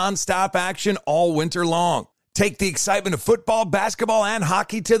for nonstop action all winter long. Take the excitement of football, basketball, and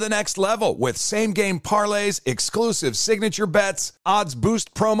hockey to the next level with same-game parlays, exclusive signature bets, odds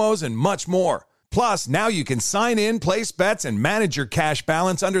boost promos, and much more. Plus, now you can sign in, place bets, and manage your cash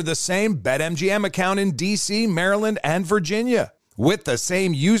balance under the same BetMGM account in D.C., Maryland, and Virginia. With the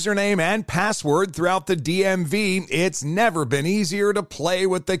same username and password throughout the DMV, it's never been easier to play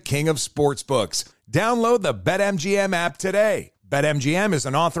with the king of sportsbooks. Download the BetMGM app today. BetMGM is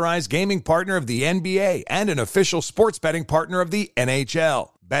an authorized gaming partner of the NBA and an official sports betting partner of the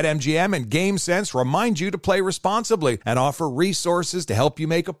NHL. BetMGM and GameSense remind you to play responsibly and offer resources to help you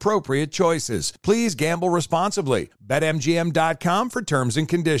make appropriate choices. Please gamble responsibly. BetMGM.com for terms and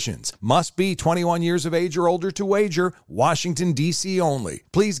conditions. Must be 21 years of age or older to wager. Washington, D.C. only.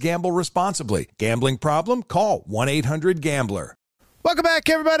 Please gamble responsibly. Gambling problem? Call 1-800-GAMBLER. Welcome back,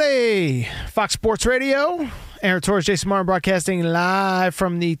 everybody. Fox Sports Radio. Aaron Torres, Jason Martin broadcasting live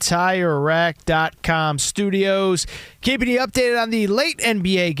from the TireRack.com studios. Keeping you updated on the late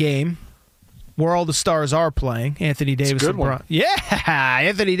NBA game where all the stars are playing. Anthony Davis, LeBron. Yeah,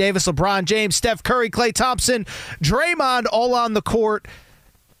 Anthony Davis, LeBron James, Steph Curry, Klay Thompson, Draymond all on the court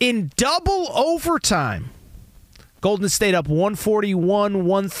in double overtime. Golden State up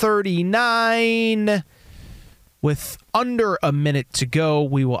 141-139. With under a minute to go,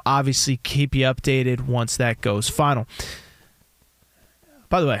 we will obviously keep you updated once that goes final.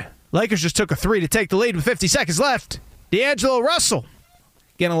 By the way, Lakers just took a three to take the lead with 50 seconds left. D'Angelo Russell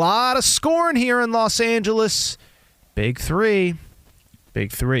getting a lot of scoring here in Los Angeles. Big three.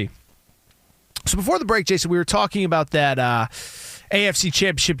 Big three. So before the break, Jason, we were talking about that AFC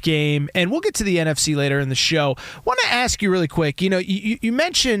Championship game, and we'll get to the NFC later in the show. I want to ask you really quick, you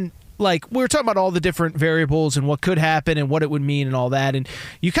mentioned, like, we were talking about all the different variables and what could happen and what it would mean and all that, and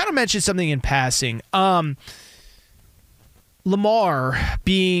you kind of mentioned something in passing. Lamar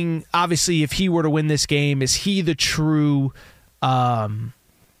being, obviously, if he were to win this game, is he the true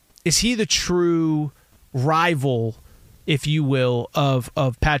rival, if you will, of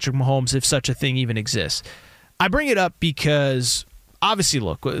Patrick Mahomes, if such a thing even exists? I bring it up because, obviously,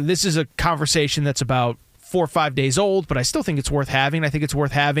 look, this is a conversation that's about 4 or 5 days old, but I still think it's worth having. I think it's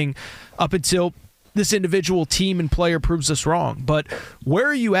worth having up until this individual team and player proves us wrong. But where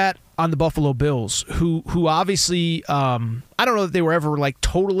are you at on the Buffalo Bills, who obviously, I don't know that they were ever like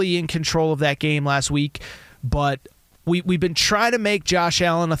totally in control of that game last week, but we've been trying to make Josh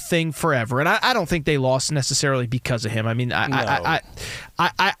Allen a thing forever, and I don't think they lost necessarily because of him. I mean,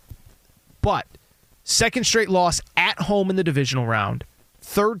 but second straight loss at home in the divisional round.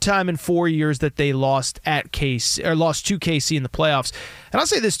 Third time in 4 years that they lost at KC, or lost to KC in the playoffs. And I'll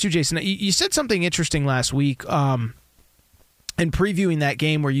say this too, Jason. You said something interesting last week in previewing that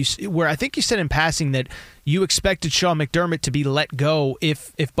game where I think you said in passing that you expected Sean McDermott to be let go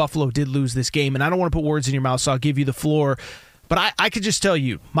if Buffalo did lose this game. And I don't want to put words in your mouth, so I'll give you the floor. But I could just tell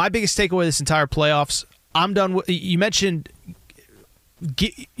you, my biggest takeaway this entire playoffs, I'm done with. You mentioned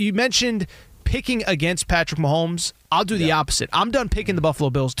picking against Patrick Mahomes. I'll do the opposite. I'm done picking the Buffalo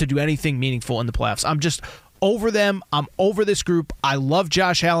Bills to do anything meaningful in the playoffs. I'm just over them. I'm over this group. I love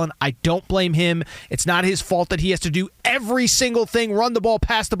Josh Allen. I don't blame him. It's not his fault that he has to do every single thing, run the ball,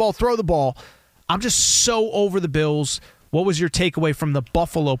 pass the ball, throw the ball. I'm just so over the Bills. What was your takeaway from the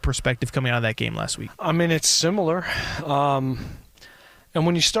Buffalo perspective coming out of that game last week? I mean, it's similar. And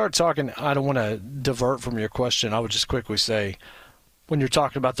when you start talking, I don't want to divert from your question. I would just quickly say, when you're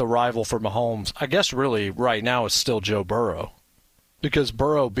talking about the rival for Mahomes, I guess really right now it's still Joe Burrow, because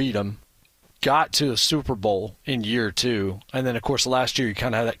Burrow beat him, got to a Super Bowl in year 2, and then, of course, last year you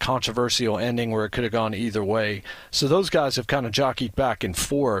kind of had that controversial ending where it could have gone either way. So those guys have kind of jockeyed back and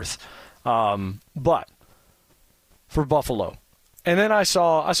forth. But for Buffalo, and then I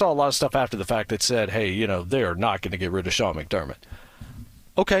saw a lot of stuff after the fact that said, hey, they're not going to get rid of Sean McDermott.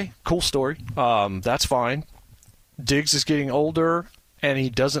 Okay, cool story. That's fine. Diggs is getting older, and he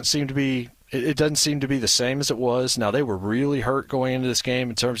doesn't seem to be – it doesn't seem to be the same as it was. Now, they were really hurt going into this game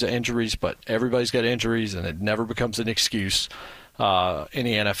in terms of injuries, but everybody's got injuries, and it never becomes an excuse in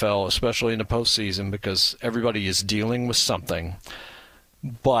the NFL, especially in the postseason, because everybody is dealing with something.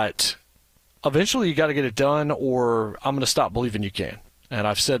 But eventually you got to get it done, or I'm going to stop believing you can. And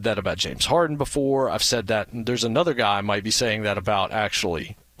I've said that about James Harden before. I've said that, and there's another guy I might be saying that about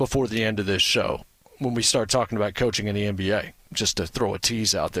actually before the end of this show when we start talking about coaching in the NBA, just to throw a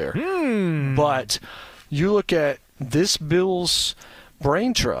tease out there. But you look at this Bills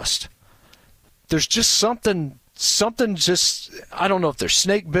brain trust, there's just something just, I don't know if they're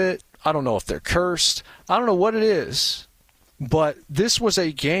snake bit, I don't know if they're cursed, I don't know what it is, but this was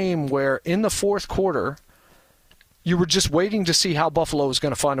a game where in the fourth quarter, you were just waiting to see how Buffalo was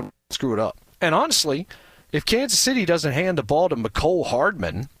going to find a screw it up. And honestly, if Kansas City doesn't hand the ball to McCole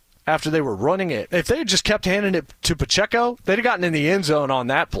Hardman after they were running it, if they had just kept handing it to Pacheco, they'd have gotten in the end zone on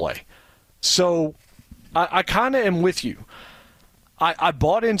that play. So I kind of am with you. I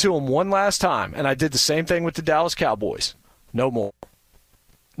bought into them one last time, and I did the same thing with the Dallas Cowboys. No more.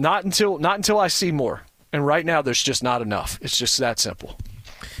 Not until I see more. And right now, there's just not enough. It's just that simple.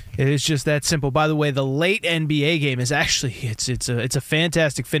 It is just that simple. By the way, the late NBA game is actually it's a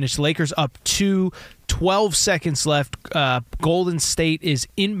fantastic finish. Lakers up 2, 12 seconds left. Golden State is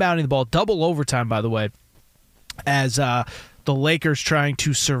inbounding the ball, double overtime, by the way, as the Lakers trying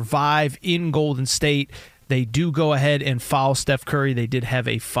to survive in Golden State. They do go ahead and foul Steph Curry. They did have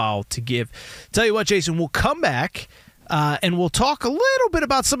a foul to give. Tell you what, Jason, we'll come back and we'll talk a little bit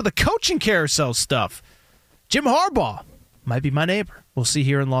about some of the coaching carousel stuff. Jim Harbaugh might be my neighbor. We'll see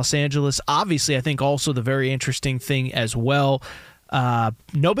here in Los Angeles. Obviously, I think also the very interesting thing as well,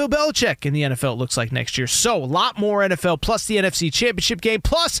 no Bill Belichick in the NFL, it looks like, next year. So a lot more NFL, plus the NFC Championship game,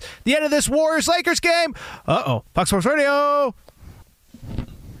 plus the end of this Warriors-Lakers game. Fox Sports Radio.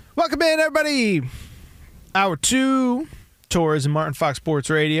 Welcome in, everybody. Hour 2, Torres and Martin, Fox Sports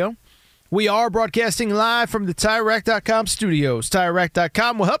Radio. We are broadcasting live from the TireRack.com studios.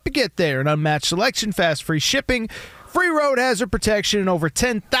 TireRack.com will help you get there. An unmatched selection, fast free shipping, free road hazard protection, and over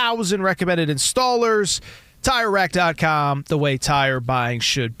 10,000 recommended installers. TireRack.com, the way tire buying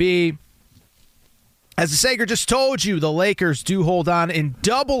should be. As the Sager just told you, the Lakers do hold on in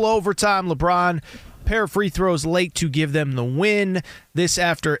double overtime. LeBron, pair of free throws late to give them the win. This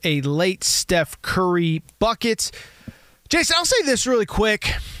after a late Steph Curry bucket. Jason, I'll say this really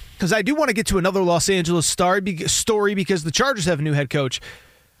quick, because I do want to get to another Los Angeles story because the Chargers have a new head coach.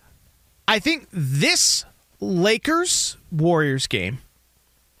 I think this Lakers-Warriors game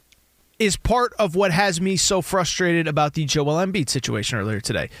is part of what has me so frustrated about the Joel Embiid situation earlier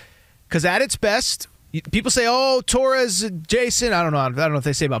today. Because at its best, people say, oh, Torres, Jason, I don't know if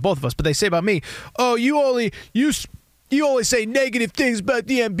they say about both of us, but they say about me, oh, you only say negative things about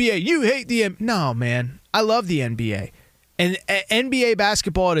the NBA. You hate the NBA. No, man, I love the NBA. And NBA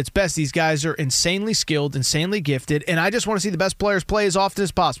basketball at its best, these guys are insanely skilled, insanely gifted, and I just want to see the best players play as often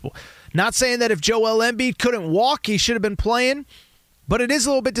as possible. Not saying that if Joel Embiid couldn't walk, he should have been playing, but it is a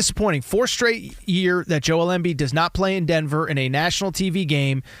little bit disappointing. 4th straight year that Joel Embiid does not play in Denver in a national TV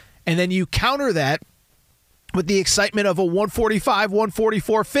game, and then you counter that with the excitement of a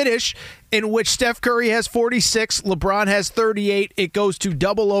 145-144 finish in which Steph Curry has 46, LeBron has 38. It goes to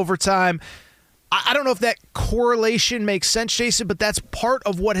double overtime. I don't know if that correlation makes sense, Jason, but that's part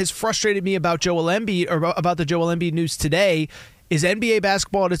of what has frustrated me about Joel Embiid, or about the Joel Embiid news today, is NBA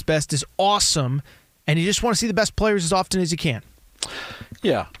basketball at its best is awesome, and you just want to see the best players as often as you can.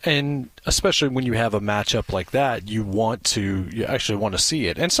 Yeah, and especially when you have a matchup like that, you actually want to see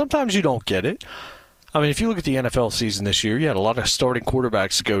it. And sometimes you don't get it. I mean, if you look at the NFL season this year, you had a lot of starting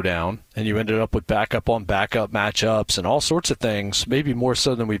quarterbacks go down, and you ended up with backup on backup matchups and all sorts of things, maybe more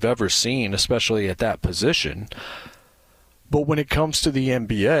so than we've ever seen, especially at that position. But when it comes to the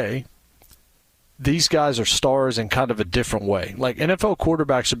NBA, these guys are stars in kind of a different way. Like, NFL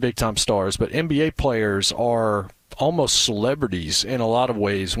quarterbacks are big-time stars, but NBA players are almost celebrities in a lot of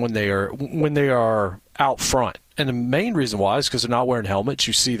ways when they are out front. And the main reason why is because they're not wearing helmets.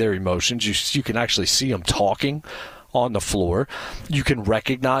 You see their emotions. You can actually see them talking on the floor. You can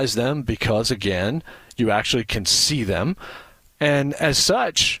recognize them because, again, you actually can see them. And as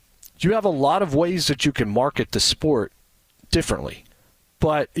such, you have a lot of ways that you can market the sport differently.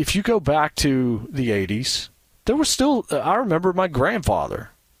 But if you go back to the 80s, there was still, I remember my grandfather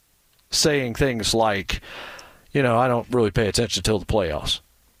saying things like, I don't really pay attention till the playoffs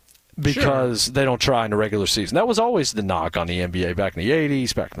because they don't try in the regular season. That was always the knock on the NBA back in the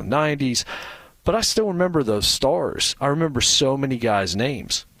 80s, back in the 90s. But I still remember those stars. I remember so many guys'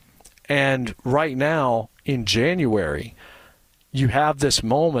 names. And right now, in January, you have this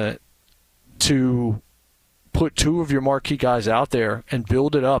moment to put two of your marquee guys out there and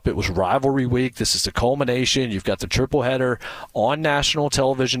build it up. It was rivalry week. This is the culmination. You've got the triple header on national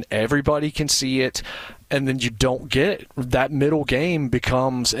television. Everybody can see it. And then you don't get it. That middle game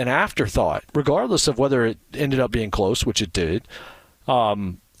becomes an afterthought, regardless of whether it ended up being close, which it did.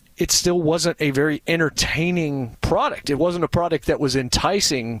 It still wasn't a very entertaining product. It wasn't a product that was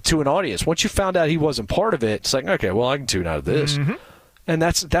enticing to an audience. Once you found out he wasn't part of it, it's like, okay, well, I can tune out of this. Mm-hmm. And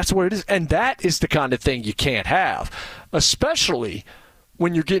that's what it is. And that is the kind of thing you can't have, especially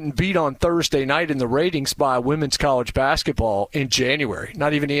when you're getting beat on Thursday night in the ratings by women's college basketball in January,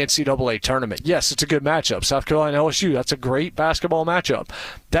 not even the NCAA tournament. Yes, it's a good matchup. South Carolina, LSU, that's a great basketball matchup.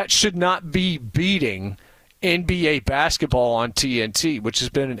 That should not be beating NBA basketball on TNT, which has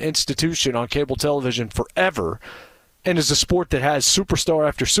been an institution on cable television forever and is a sport that has superstar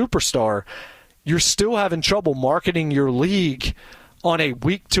after superstar. You're still having trouble marketing your league on a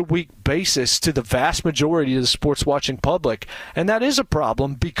week-to-week basis to the vast majority of the sports-watching public. And that is a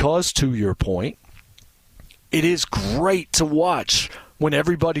problem because, to your point, it is great to watch when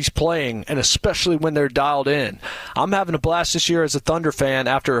everybody's playing, and especially when they're dialed in. I'm having a blast this year as a Thunder fan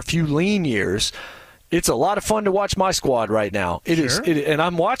after a few lean years. It's a lot of fun to watch my squad right now. It is, and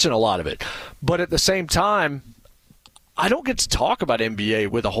I'm watching a lot of it. But at the same time, I don't get to talk about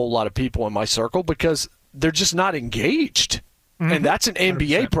NBA with a whole lot of people in my circle because they're just not engaged. Mm-hmm. And that's an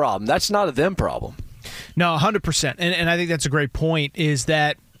NBA 100%. Problem. That's not a them problem. No, 100%. And I think that's a great point, is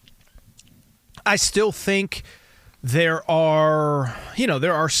that I still think there are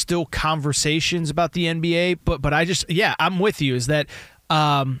still conversations about the NBA, but I'm with you, is that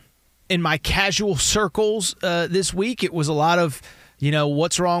in my casual circles this week, it was a lot of,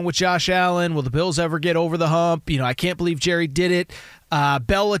 what's wrong with Josh Allen? Will the Bills ever get over the hump? I can't believe Jerry did it.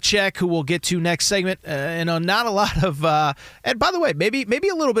 Belichick, who we'll get to next segment, not a lot of. And by the way, maybe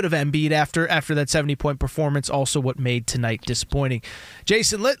a little bit of Embiid after that 70-point performance. Also, what made tonight disappointing.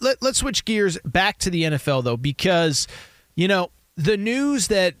 Jason, let's switch gears back to the NFL though, because the news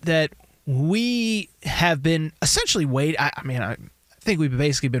that we have been essentially waiting. I think we've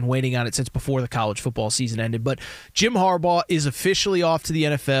basically been waiting on it since before the college football season ended. But Jim Harbaugh is officially off to the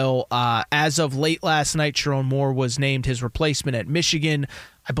NFL. As of late last night, Sharon Moore was named his replacement at Michigan.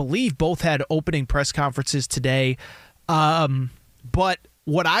 I believe both had opening press conferences today. But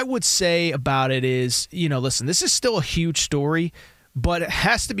what I would say about it is, listen, this is still a huge story, but it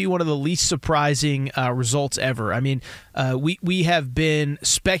has to be one of the least surprising results ever. I mean, we have been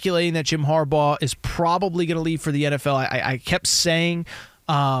speculating that Jim Harbaugh is probably going to leave for the NFL. I kept saying,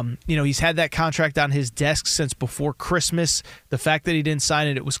 he's had that contract on his desk since before Christmas. The fact that he didn't sign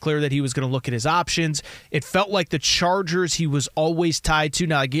it, it was clear that he was going to look at his options. It felt like the Chargers he was always tied to.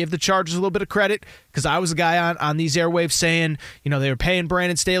 Now, I gave the Chargers a little bit of credit because I was a guy on these airwaves saying, they were paying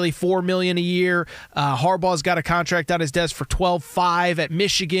Brandon Staley $4 million a year. Harbaugh's got a contract on his desk for $12.5 at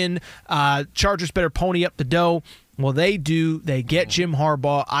Michigan. Chargers better pony up the dough. Well, they do. They get Jim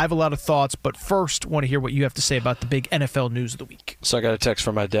Harbaugh. I have a lot of thoughts, but first, want to hear what you have to say about the big NFL news of the week. So I got a text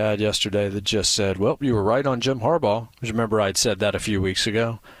from my dad yesterday that just said, well, you were right on Jim Harbaugh. Remember I'd said that a few weeks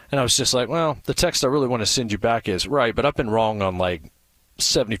ago? And I was just like, well, the text I really want to send you back is, right, but I've been wrong on like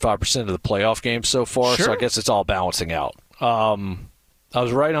 75% of the playoff games so far, so I guess it's all balancing out. I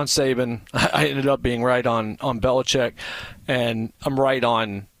was right on Saban. I ended up being right on Belichick, and I'm right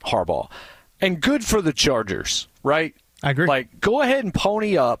on Harbaugh. And good for the Chargers, right? I agree. Like, go ahead and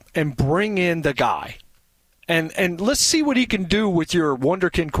pony up and bring in the guy. And let's see what he can do with your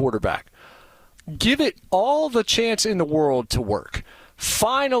wonderkind quarterback. Give it all the chance in the world to work.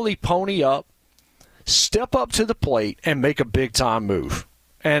 Finally pony up, step up to the plate, and make a big-time move.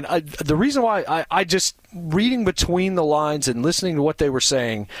 And the reason why I just, reading between the lines and listening to what they were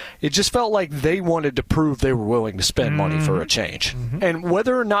saying, it just felt like they wanted to prove they were willing to spend money for a change. Mm-hmm. And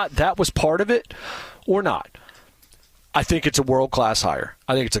whether or not that was part of it or not, I think it's a world-class hire.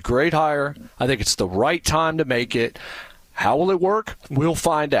 I think it's a great hire. I think it's the right time to make it. How will it work? We'll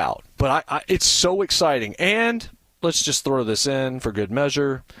find out. But it's so exciting. And let's just throw this in for good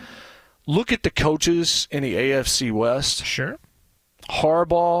measure. Look at the coaches in the AFC West. Sure.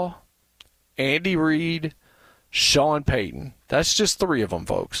 Harbaugh, Andy Reid, Sean Payton. That's just 3 of them,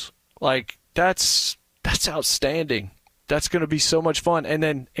 folks. Like, that's outstanding. That's going to be so much fun. And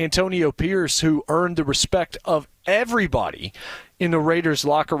then Antonio Pierce, who earned the respect of everybody in the Raiders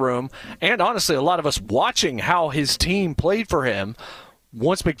locker room, and honestly, a lot of us watching how his team played for him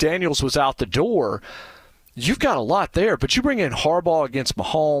once McDaniels was out the door. You've got a lot there, but you bring in Harbaugh against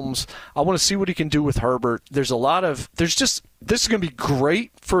Mahomes. I want to see what he can do with Herbert. This is going to be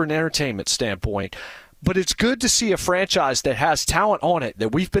great for an entertainment standpoint, but it's good to see a franchise that has talent on it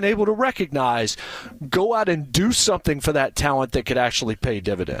that we've been able to recognize go out and do something for that talent that could actually pay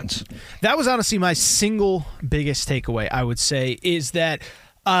dividends. That was honestly my single biggest takeaway, I would say, is that,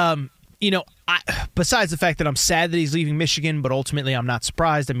 besides the fact that I'm sad that he's leaving Michigan, but ultimately I'm not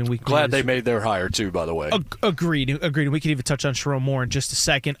surprised. I mean, glad they made their hire too, by the way. Agreed. We can even touch on Sharon more in just a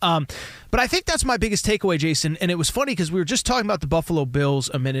second. But I think that's my biggest takeaway, Jason. And it was funny because we were just talking about the Buffalo Bills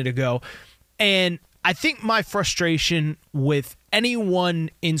a minute ago, and I think my frustration with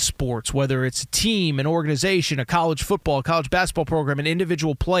anyone in sports, whether it's a team, an organization, a college football, a college basketball program, an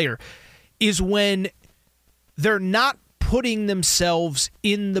individual player, is when they're not putting themselves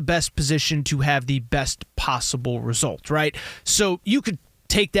in the best position to have the best possible result, right? So you could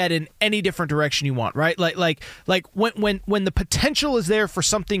take that in any different direction you want, right? Like when the potential is there for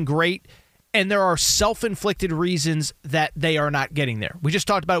something great and there are self-inflicted reasons that they are not getting there. We just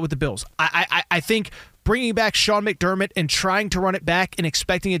talked about it with the Bills. I think bringing back Sean McDermott and trying to run it back and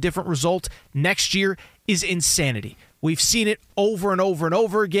expecting a different result next year is insanity. We've seen it over and over and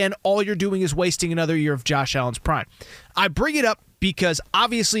over again. All you're doing is wasting another year of Josh Allen's prime. I bring it up because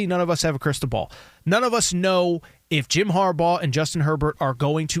obviously none of us have a crystal ball. None of us know if Jim Harbaugh and Justin Herbert are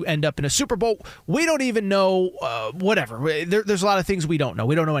going to end up in a Super Bowl. We don't even know whatever. There's a lot of things we don't know.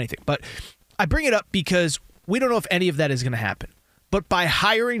 We don't know anything. But I bring it up because we don't know if any of that is going to happen. But by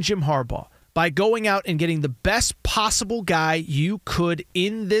hiring Jim Harbaugh, by going out and getting the best possible guy you could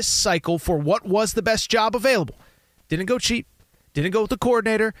in this cycle for what was the best job available, didn't go cheap, didn't go with the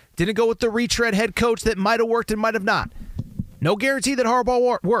coordinator, didn't go with the retread head coach that might have worked and might have not. No guarantee that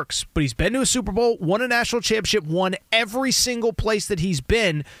Harbaugh works, but he's been to a Super Bowl, won a national championship, won every single place that he's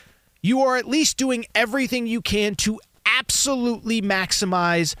been. You are at least doing everything you can to absolutely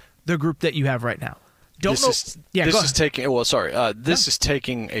maximize the group that you have right now. This is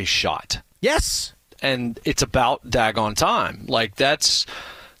taking a shot. Yes. And it's about daggone time. Like, that's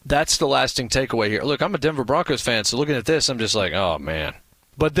the lasting takeaway here. Look, I'm a Denver Broncos fan, so looking at this, I'm just like, oh, man.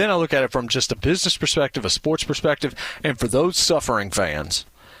 But then I look at it from just a business perspective, a sports perspective, and for those suffering fans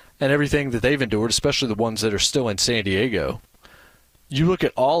and everything that they've endured, especially the ones that are still in San Diego, you look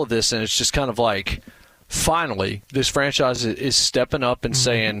at all of this, and it's just kind of like, finally, this franchise is stepping up and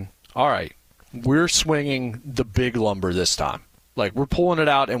saying, all right, we're swinging the big lumber this time. Like, we're pulling it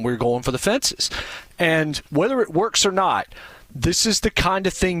out, and we're going for the fences. And whether it works or not, this is the kind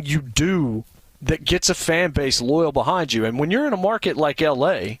of thing you do that gets a fan base loyal behind you. And when you're in a market like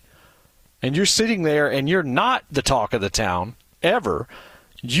L.A., and you're sitting there and you're not the talk of the town ever,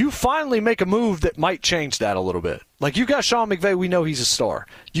 you finally make a move that might change that a little bit. Like, you got Sean McVay, we know he's a star.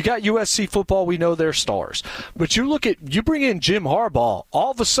 You got USC football, we know they're stars. But you bring in Jim Harbaugh,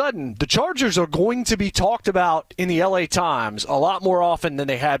 all of a sudden, the Chargers are going to be talked about in the LA Times a lot more often than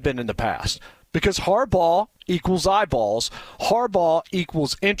they had been in the past. Because Harbaugh equals eyeballs, Harbaugh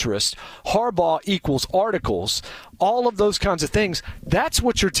equals interest, Harbaugh equals articles, all of those kinds of things. That's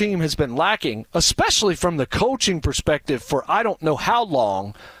what your team has been lacking, especially from the coaching perspective for I don't know how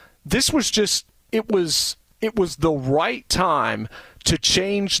long. This was just, it was the right time to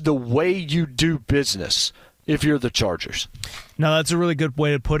change the way you do business if you're the Chargers. No, that's a really good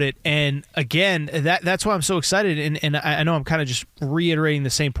way to put it. And again, that's why I'm so excited. And I know I'm kind of just reiterating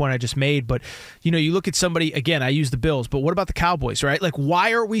the same point I just made, but you look at somebody, again, I use the Bills, but what about the Cowboys, right? Like,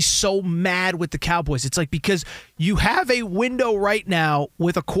 why are we so mad with the Cowboys? It's like, because you have a window right now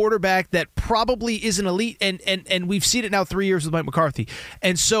with a quarterback that probably isn't elite, and we've seen it now 3 years with Mike McCarthy.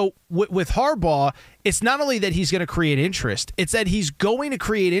 And so with Harbaugh, it's not only that he's going to create interest, it's that he's going to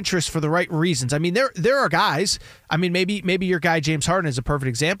create interest for the right reasons. I mean, there are guys, I mean, maybe your guy James Harden is a perfect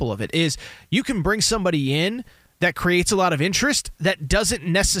example of it, is you can bring somebody in that creates a lot of interest that doesn't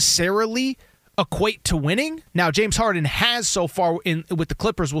necessarily equate to winning. Now, James Harden has so far with the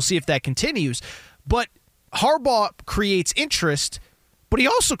Clippers. We'll see if that continues. But Harbaugh creates interest, but he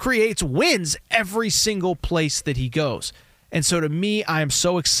also creates wins every single place that he goes. And so to me, I am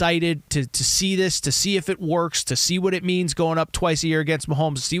so excited to see this, to see if it works, to see what it means going up twice a year against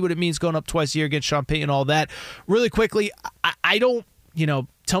Mahomes, to see what it means going up twice a year against Sean Payton, all that. Really quickly, I don't,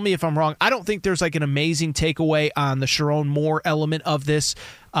 tell me if I'm wrong, I don't think there's like an amazing takeaway on the Sharon Moore element of this.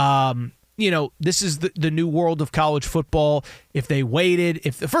 this is the new world of college football. If they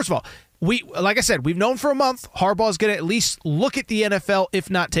waited, first of all, like I said, we've known for a month Harbaugh's going to at least look at the NFL, if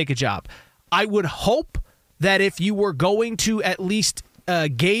not take a job. I would hope that if you were going to at least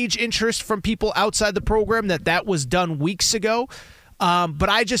gauge interest from people outside the program, that was done weeks ago. But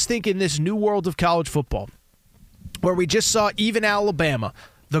I just think in this new world of college football, where we just saw even Alabama,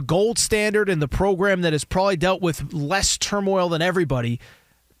 the gold standard and the program that has probably dealt with less turmoil than everybody,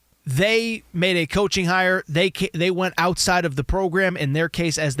 they made a coaching hire. They went outside of the program, in their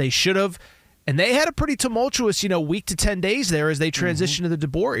case, as they should have. And they had a pretty tumultuous, week to 10 days there as they transitioned to the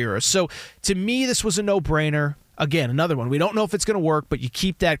DeBoer era. So to me, this was a no-brainer. Again, another one. We don't know if it's going to work, but you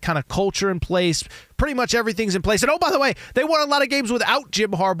keep that kind of culture in place. Pretty much everything's in place. And, by the way, they won a lot of games without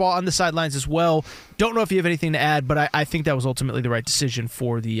Jim Harbaugh on the sidelines as well. Don't know if you have anything to add, but I think that was ultimately the right decision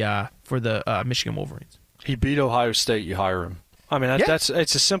for the Michigan Wolverines. He beat Ohio State. You hire him. I mean, it's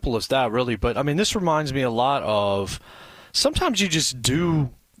as simple as that, really. But, I mean, this reminds me a lot of sometimes you just do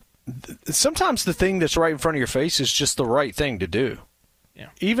 – sometimes the thing that's right in front of your face is just the right thing to do. Yeah.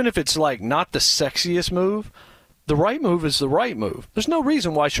 Even if it's like not the sexiest move, the right move is the right move. There's no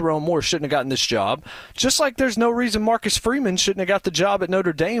reason why Sherrone Moore shouldn't have gotten this job, just like there's no reason Marcus Freeman shouldn't have got the job at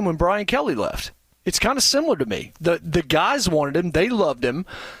Notre Dame when Brian Kelly left. It's kind of similar to me. The guys wanted him. They loved him.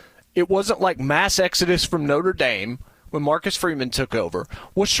 It wasn't like mass exodus from Notre Dame when Marcus Freeman took over.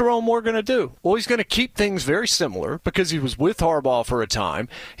 What's Sherrone Moore going to do? Well, he's going to keep things very similar because he was with Harbaugh for a time.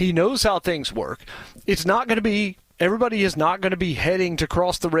 He knows how things work. It's not going to be – everybody is not going to be heading to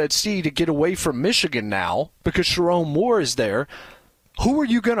cross the Red Sea to get away from Michigan now because Sherrone Moore is there. Who are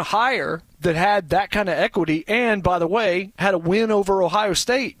you going to hire that had that kind of equity and, by the way, had a win over Ohio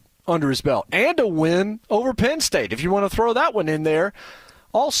State under his belt and a win over Penn State, if you want to throw that one in there?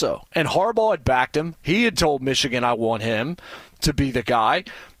 Also, and Harbaugh had backed him. He had told Michigan, I want him to be the guy.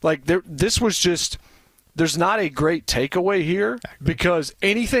 Like, this was just, there's not a great takeaway here because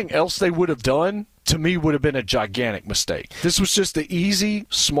anything else they would have done, to me, would have been a gigantic mistake. This was just the easy,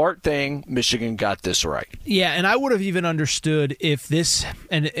 smart thing. Michigan got this right. Yeah, and I would have even understood if this,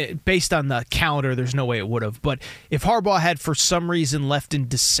 and based on the calendar, there's no way it would have, but if Harbaugh had for some reason left in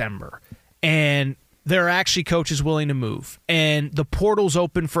December and there are actually coaches willing to move, and the portal's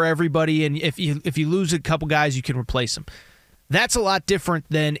open for everybody, and if you lose a couple guys, you can replace them. That's a lot different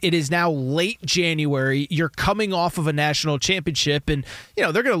than it is now late January. You're coming off of a national championship, and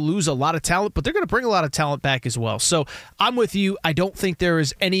they're going to lose a lot of talent, but they're going to bring a lot of talent back as well. So I'm with you. I don't think there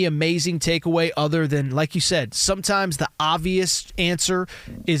is any amazing takeaway other than, like you said, sometimes the obvious answer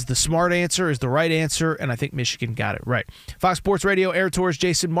is the smart answer, is the right answer, and I think Michigan got it right. Fox Sports Radio, Air Torres,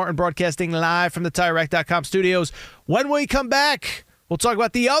 Jason Martin broadcasting live from the TireRack.com studios. When we come back, we'll talk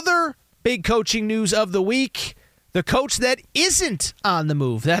about the other big coaching news of the week. The coach that isn't on the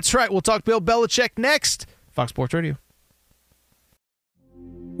move. That's right. We'll talk Bill Belichick next. Fox Sports Radio.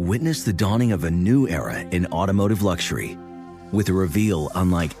 Witness the dawning of a new era in automotive luxury with a reveal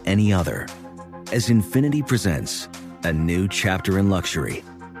unlike any other as Infiniti presents a new chapter in luxury,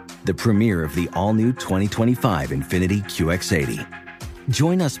 the premiere of the all-new 2025 Infiniti QX80.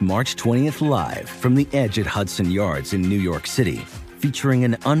 Join us March 20th live from the Edge at Hudson Yards in New York City, featuring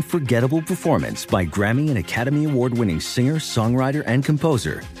an unforgettable performance by Grammy and Academy Award-winning singer, songwriter, and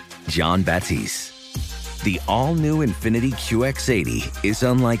composer, Jon Batiste. The all-new Infiniti QX80 is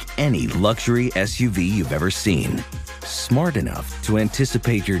unlike any luxury SUV you've ever seen. Smart enough to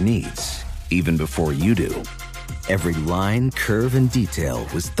anticipate your needs, even before you do. Every line, curve, and detail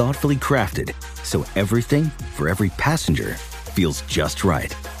was thoughtfully crafted, so everything for every passenger feels just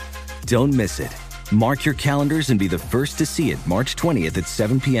right. Don't miss it. Mark your calendars and be the first to see it March 20th at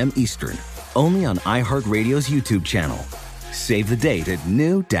 7 p.m. Eastern, only on iHeartRadio's YouTube channel. Save the date at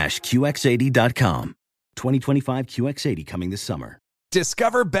new-QX80.com. 2025 QX80 coming this summer.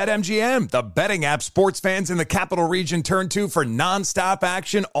 Discover BetMGM, the betting app sports fans in the capital region turn to for nonstop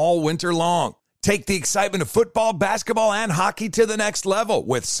action all winter long. Take the excitement of football, basketball, and hockey to the next level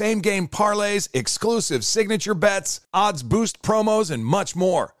with same-game parlays, exclusive signature bets, odds boost promos, and much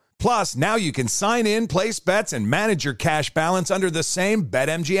more. Plus, now you can sign in, place bets, and manage your cash balance under the same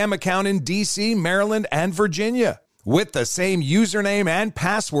BetMGM account in D.C., Maryland, and Virginia. With the same username and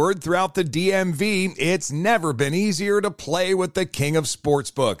password throughout the DMV, it's never been easier to play with the king of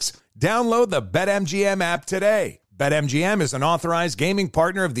sportsbooks. Download the BetMGM app today. BetMGM is an authorized gaming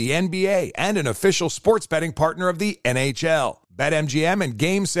partner of the NBA and an official sports betting partner of the NHL. BetMGM and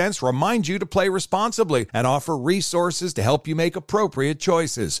GameSense remind you to play responsibly and offer resources to help you make appropriate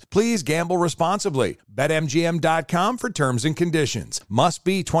choices. Please gamble responsibly. BetMGM.com for terms and conditions. Must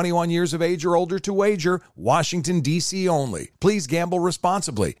be 21 years of age or older to wager. Washington, D.C. only. Please gamble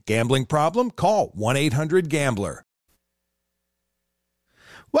responsibly. Gambling problem? Call 1-800-GAMBLER.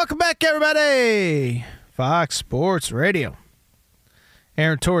 Welcome back, everybody. Fox Sports Radio.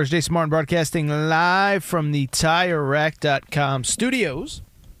 Aaron Torres, Jason Martin broadcasting live from the TireRack.com studios.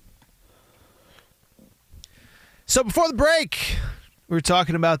 So before the break, we were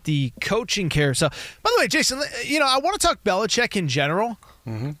talking about the coaching carousel. By the way, Jason, I want to talk Belichick in general.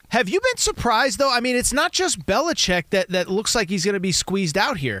 Mm-hmm. Have you been surprised, though? I mean, it's not just Belichick that looks like he's going to be squeezed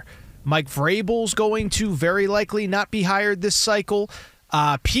out here. Mike Vrabel's going to very likely not be hired this cycle.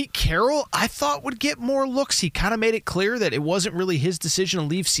 Pete Carroll, I thought, would get more looks. He kind of made it clear that it wasn't really his decision to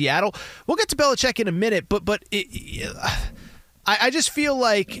leave Seattle. We'll get to Belichick in a minute, but I just feel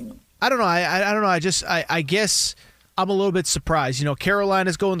like, I don't know. I guess I'm a little bit surprised.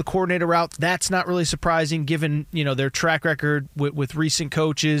 Carolina's going the coordinator route. That's not really surprising given, their track record with recent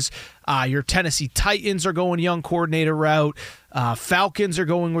coaches. Your Tennessee Titans are going young coordinator route. Falcons are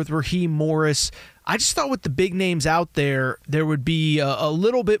going with Raheem Morris. I just thought with the big names out there would be a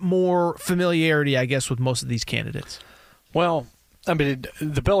little bit more familiarity, I guess, with most of these candidates. Well, I mean,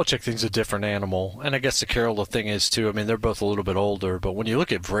 the Belichick thing's a different animal, and I guess the Carroll thing is too. I mean, they're both a little bit older, but when you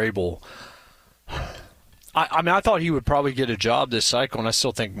look at Vrabel, I thought he would probably get a job this cycle, and I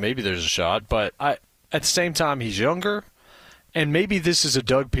still think maybe there's a shot, but at the same time, he's younger, and maybe this is a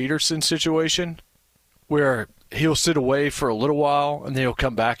Doug Peterson situation where he'll sit away for a little while, and then he'll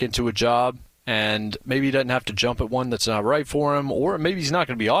come back into a job. And maybe he doesn't have to jump at one that's not right for him, or maybe he's not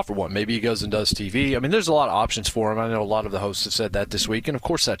going to be offered one. Maybe he goes and does TV. I mean, there's a lot of options for him. I know a lot of the hosts have said that this week, and of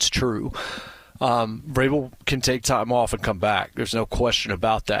course that's true. Vrabel can take time off and come back. There's no question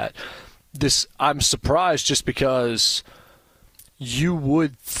about that. I'm surprised just because you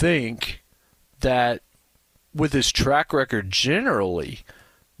would think that with his track record generally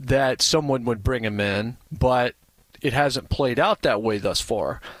that someone would bring him in, but it hasn't played out that way thus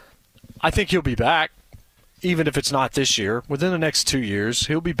far. I think he'll be back, even if it's not this year. Within the next 2 years,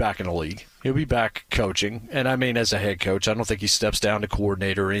 he'll be back in the league. He'll be back coaching. And I mean, as a head coach, I don't think he steps down to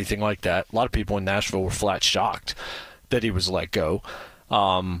coordinator or anything like that. A lot of people in Nashville were flat shocked that he was let go.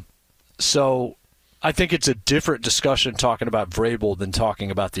 So I think it's a different discussion talking about Vrabel than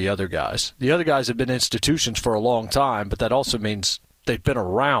talking about the other guys. The other guys have been institutions for a long time, but that also means they've been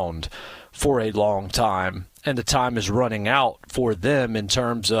around for a long time, and the time is running out for them in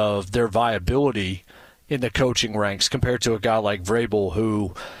terms of their viability in the coaching ranks compared to a guy like Vrabel,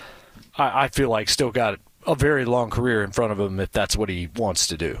 who I feel like still got a very long career in front of him if that's what he wants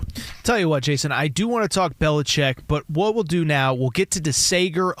to do. Tell you what, Jason, I do want to talk Belichick, but what we'll do now, we'll get to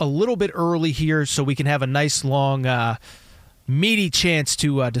DeSager a little bit early here so we can have a nice long meaty chance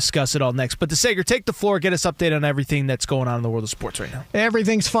to discuss it all next. But DeSager, take the floor, get us updated on everything that's going on in the world of sports right now.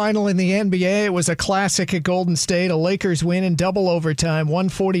 Everything's final in the NBA. It was a classic at Golden State. A Lakers win in double overtime,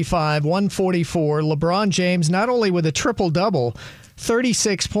 145-144. LeBron James not only with a triple-double,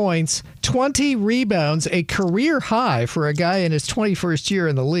 36 points, 20 rebounds, a career high for a guy in his 21st year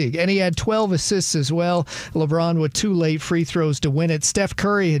in the league. And he had 12 assists as well. LeBron with 2 late free throws to win it. Steph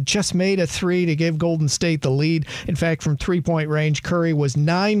Curry had just made a 3 to give Golden State the lead. In fact, from three-point range, Curry was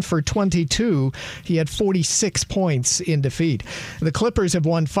 9 for 22. He had 46 points in defeat. The Clippers have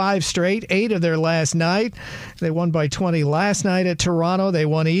won 5 straight, 8 of their last night. They won by 20 last night at Toronto. They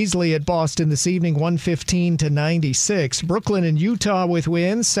won easily at Boston this evening, 115-96. Brooklyn and Utah with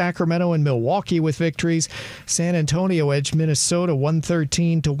wins. Sacramento and Milwaukee with victories. San Antonio edged Minnesota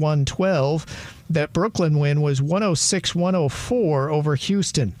 113-112. That Brooklyn win was 106-104 over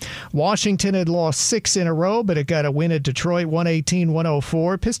Houston. Washington had lost 6 in a row, but it got a win at Detroit,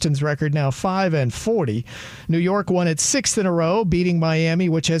 118-104. Pistons record now 5-40. New York won its 6th in a row, beating Miami,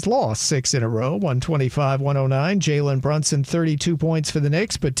 which has lost 6 in a row, 125-109. Jalen Brunson, 32 points for the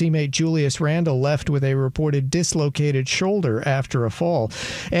Knicks, but teammate Julius Randle left with a reported dislocated shoulder after a fall.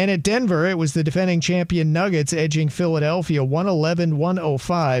 And at Denver, it was the defending champion Nuggets edging Philadelphia,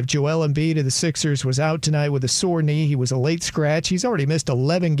 111-105. Joel Embiid of the Sixers was out tonight with a sore knee. He was a late scratch. He's already missed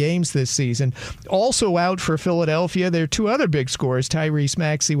 11 games this season. Also out for Philadelphia, there are 2 other big scorers, Tyrese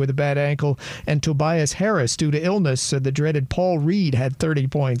Maxey with a bad ankle and Tobias Harris due to illness. The dreaded Paul Reed had 30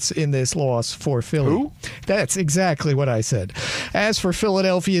 points in this loss for Philly. Who? That's exactly what I said. As for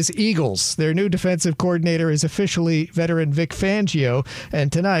Philadelphia's Eagles, their new defensive coordinator is officially veteran Vic Fangio,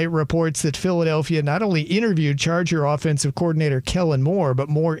 and tonight reports that Philadelphia not only interviewed Charger offensive coordinator Kellen Moore, but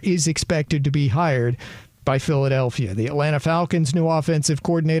Moore is expected to be hired by Philadelphia. The Atlanta Falcons' new offensive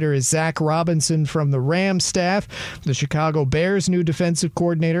coordinator is Zach Robinson from the Rams staff. The Chicago Bears' new defensive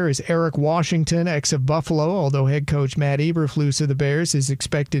coordinator is Eric Washington, ex of Buffalo, although head coach Matt Eberflus of the Bears is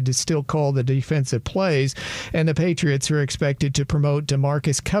expected to still call the defensive plays. And the Patriots are expected to promote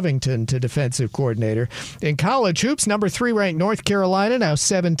DeMarcus Covington to defensive coordinator. In college hoops, number 3 ranked North Carolina, now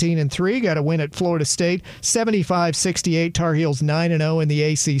 17-3, got a win at Florida State, 75-68. Tar Heels 9-0 in the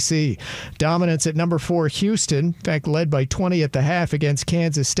ACC. Dominance at number 4 Houston, in fact led by 20 at the half against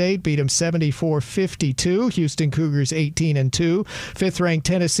Kansas State, beat them 74-52. Houston Cougars 18-2. 5th-ranked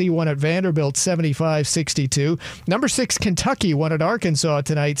Tennessee won at Vanderbilt 75-62. Number 6 Kentucky won at Arkansas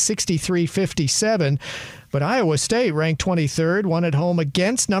tonight 63-57. But Iowa State, ranked 23rd, won at home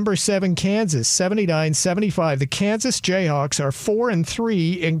against number 7 Kansas, 79-75. The Kansas Jayhawks are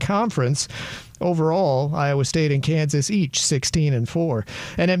 4-3 in conference. Overall, Iowa State and Kansas each 16-4.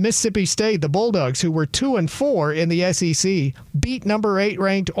 And at Mississippi State, the Bulldogs, who were 2-4 in the SEC, beat number 8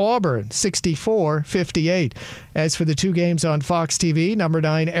 ranked Auburn 64-58. As for the 2 games on Fox TV, number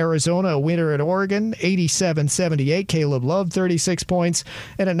 9 Arizona, a winner at Oregon 87-78. Caleb Love 36 points.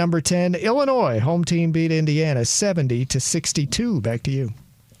 And at number 10 Illinois, home team beat Indiana 70-62. Back to you.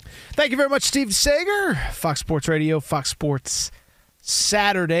 Thank you very much, Steve Sager. Fox Sports Radio, Fox Sports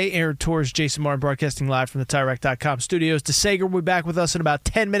Saturday. Aaron Torres, Jason Martin, broadcasting live from the TireRack.com studios. DeSager will be back with us in about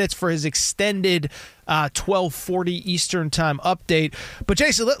 10 minutes for his extended 12:40 Eastern Time update. But,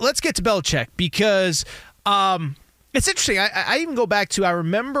 Jason, let's get to Belichick because it's interesting. I even go back to, I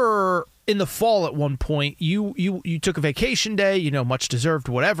remember in the fall at one point, you took a vacation day, much deserved,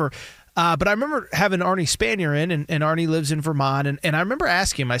 whatever. But I remember having Arnie Spanier in, and Arnie lives in Vermont, and I remember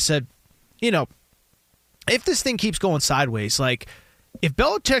asking him, I said, if this thing keeps going sideways, like, if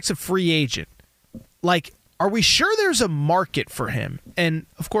Belichick's a free agent, like, are we sure there's a market for him? And,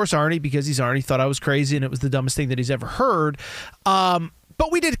 of course, Arnie, because he's Arnie, thought I was crazy and it was the dumbest thing that he's ever heard.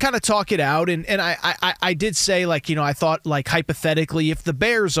 But we did kind of talk it out, and I did say, like, I thought, like, hypothetically, if the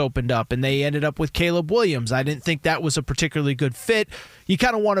Bears opened up and they ended up with Caleb Williams, I didn't think that was a particularly good fit. You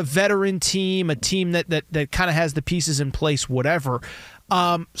kind of want a veteran team, a team that kind of has the pieces in place, whatever.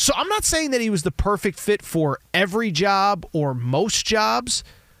 So I'm not saying that he was the perfect fit for every job or most jobs,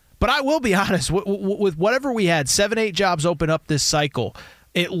 but I will be honest, with whatever we had, 7-8 jobs open up this cycle,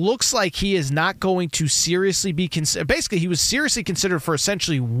 it looks like he is not going to seriously be considered. Basically, he was seriously considered for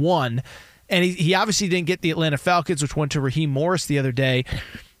essentially one, and he obviously didn't get the Atlanta Falcons, which went to Raheem Morris the other day.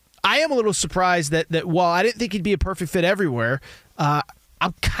 I am a little surprised that while I didn't think he'd be a perfect fit everywhere,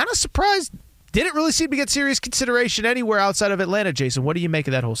 I'm kind of surprised didn't really seem to get serious consideration anywhere outside of Atlanta. Jason, what do you make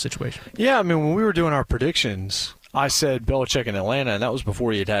of that whole situation? Yeah, I mean, when we were doing our predictions, I said Belichick in Atlanta, and that was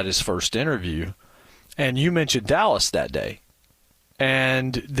before he had his first interview. And you mentioned Dallas that day.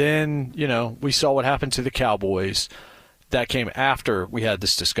 And then, we saw what happened to the Cowboys. That came after we had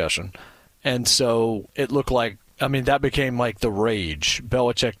this discussion. And so it looked like, that became like the rage,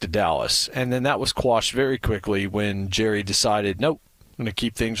 Belichick to Dallas. And then that was quashed very quickly when Jerry decided, nope, I'm going to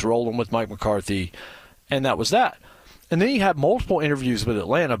keep things rolling with Mike McCarthy. And that was that. And then he had multiple interviews with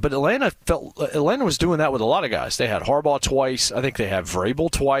Atlanta, but Atlanta was doing that with a lot of guys. They had Harbaugh twice. I think they had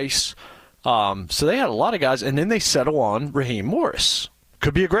Vrabel twice. So they had a lot of guys, and then they settle on Raheem Morris.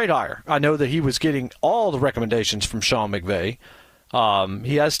 Could be a great hire. I know that he was getting all the recommendations from Sean McVay.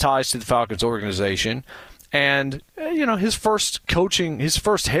 He has ties to the Falcons organization. And, his first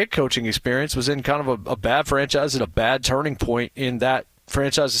head coaching experience was in kind of a bad franchise at a bad turning point in that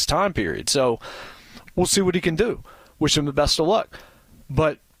franchise's time period. So we'll see what he can do. Wish him the best of luck.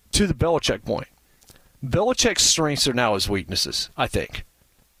 But to the Belichick point, Belichick's strengths are now his weaknesses, I think.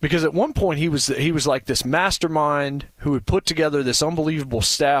 Because at one point he was like this mastermind who had put together this unbelievable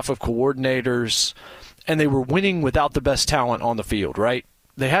staff of coordinators, and they were winning without the best talent on the field, right?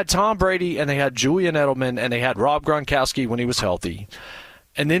 They had Tom Brady, and they had Julian Edelman, and they had Rob Gronkowski when he was healthy.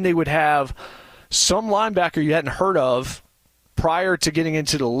 And then they would have some linebacker you hadn't heard of prior to getting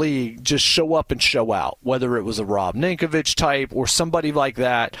into the league just show up and show out, whether it was a Rob Ninkovich type or somebody like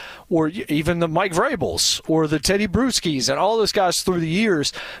that, or even the Mike Vrabels or the Teddy Bruschi's and all those guys through the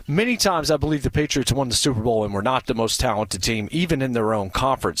years. Many times I believe the Patriots won the Super Bowl and were not the most talented team, even in their own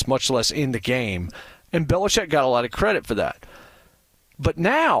conference, much less in the game. And Belichick got a lot of credit for that. But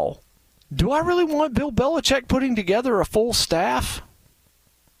now, do I really want Bill Belichick putting together a full staff?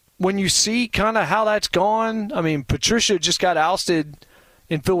 When you see kind of how that's gone, I mean, Patricia just got ousted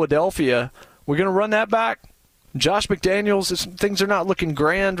in Philadelphia. We're going to run that back. Josh McDaniels, things are not looking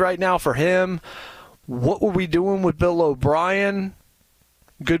grand right now for him. What were we doing with Bill O'Brien?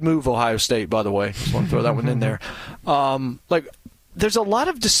 Good move, Ohio State, by the way. Just want to throw that one in there. there's a lot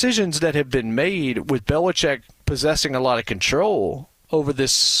of decisions that have been made with Belichick possessing a lot of control over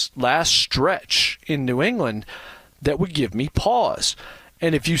this last stretch in New England that would give me pause.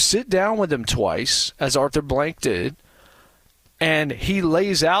 And if you sit down with him twice, as Arthur Blank did, and he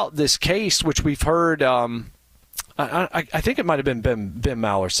lays out this case, which we've heard, I think it might have been Ben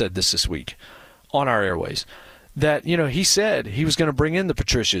Maller said this week on our airways, that, he said he was going to bring in the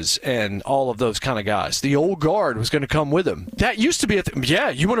Patricias and all of those kind of guys. The old guard was going to come with him. That used to be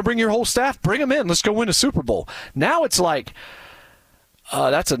you want to bring your whole staff? Bring them in. Let's go win a Super Bowl. Now it's like,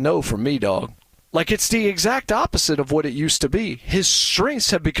 that's a no from me, dog. Like, it's the exact opposite of what it used to be. His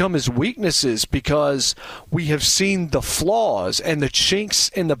strengths have become his weaknesses because we have seen the flaws and the chinks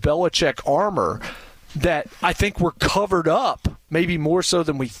in the Belichick armor that I think were covered up, maybe more so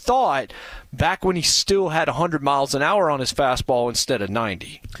than we thought, back when he still had 100 miles an hour on his fastball instead of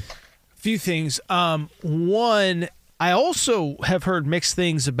 90. A few things. One, I also have heard mixed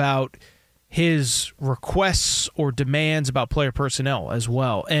things about his requests or demands about player personnel as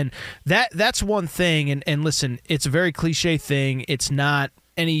well. And that's one thing. And listen, it's a very cliche thing. It's not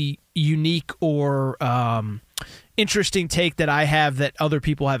any unique or interesting take that I have that other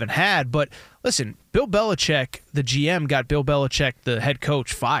people haven't had. But listen, Bill Belichick, the GM, got Bill Belichick, the head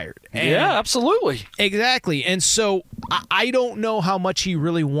coach, fired. And yeah, absolutely. Exactly. And so I don't know how much he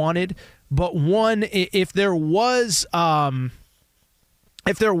really wanted. But one, if there was a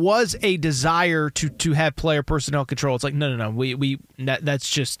desire to have player personnel control, it's like no. That's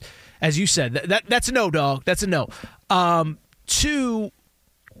just, as you said, that's a no, dog. That's a no. Two,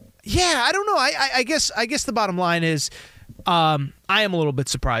 yeah, I don't know. I guess the bottom line is, I am a little bit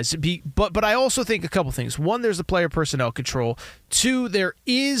surprised. But I also think a couple things. One, there's the player personnel control. Two, there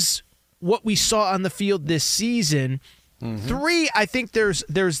is what we saw on the field this season. Mm-hmm. Three, I think there's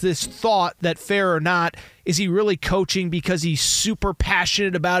this thought that, fair or not, is he really coaching because he's super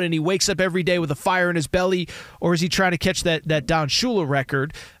passionate about it and he wakes up every day with a fire in his belly, or is he trying to catch that Don Shula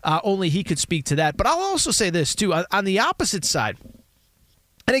record? Only he could speak to that. But I'll also say this, too. On the opposite side,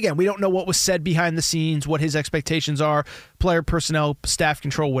 and again, we don't know what was said behind the scenes, what his expectations are, player personnel, staff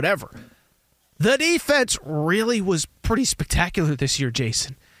control, whatever. The defense really was pretty spectacular this year,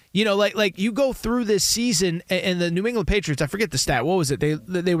 Jason. Like you go through this season, and the New England Patriots, I forget the stat. What was it?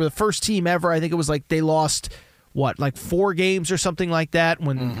 They were the first team ever. I think it was like they lost, 4 games or something like that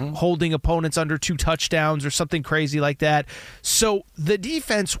when holding opponents under 2 touchdowns or something crazy like that. So the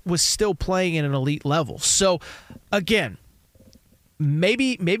defense was still playing at an elite level. So, again,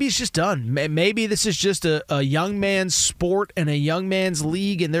 maybe it's just done. Maybe this is just a young man's sport and a young man's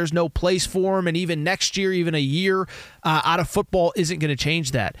league, and there's no place for him. And even next year, even a year out of football isn't going to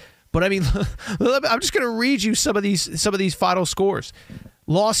change that. But I mean, I'm just going to read you some of these final scores.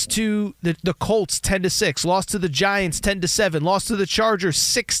 Lost to the Colts 10-6. Lost to the Giants 10-7. Lost to the Chargers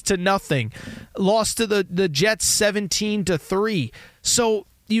 6-0. Lost to the Jets 17-3. So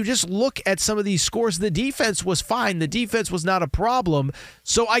you just look at some of these scores. The defense was fine. The defense was not a problem.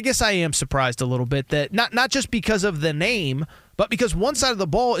 So I guess I am surprised a little bit that not just because of the name, but because one side of the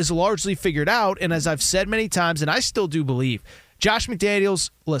ball is largely figured out. And as I've said many times, and I still do believe, Josh McDaniels,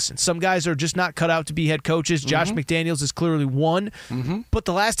 listen, some guys are just not cut out to be head coaches. Josh McDaniels is clearly one. But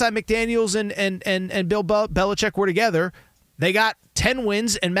the last time McDaniels and Bill Belichick were together, they got 10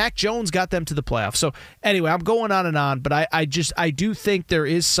 wins, and Mac Jones got them to the playoffs. So anyway, I'm going on, but I do think there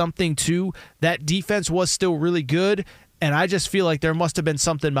is something to that. Defense was still really good, and I just feel like there must have been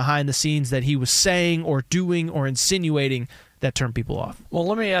something behind the scenes that he was saying or doing or insinuating that turned people off. Well,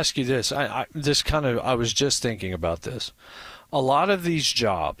 let me ask you this. I was just thinking about this. A lot of these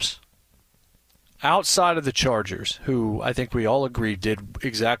jobs outside of the Chargers, who I think we all agree did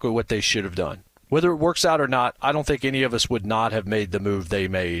exactly what they should have done. Whether it works out or not, I don't think any of us would not have made the move they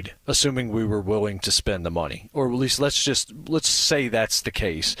made, assuming we were willing to spend the money. Or at least let's say that's the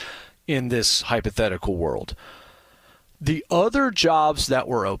case in this hypothetical world. The other jobs that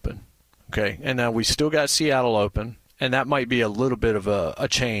were open, okay, and now we still got Seattle open, and that might be a little bit of a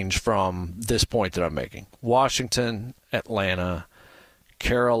change from this point that I'm making. Washington, Atlanta,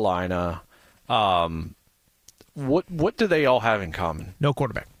 Carolina, what do they all have in common? No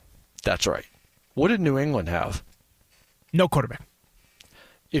quarterback. That's right. What did New England have? No quarterback.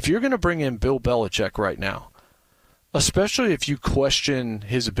 If you're going to bring in Bill Belichick right now, especially if you question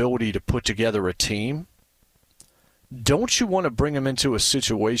his ability to put together a team, don't you want to bring him into a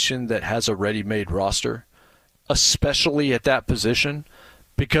situation that has a ready-made roster, especially at that position?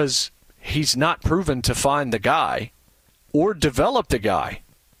 Because he's not proven to find the guy or develop the guy.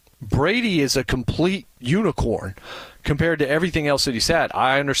 Brady is a complete unicorn compared to everything else that he's had.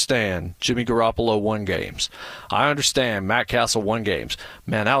 I understand Jimmy Garoppolo won games. I understand Matt Castle won games.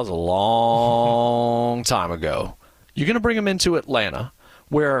 Man, that was a long time ago. You're going to bring him into Atlanta,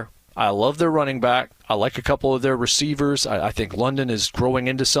 where I love their running back. I like a couple of their receivers. I think London is growing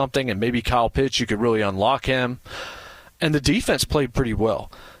into something, and maybe Kyle Pitts, you could really unlock him. And the defense played pretty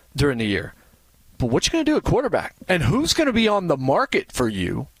well during the year. But what you going to do at quarterback? And who's going to be on the market for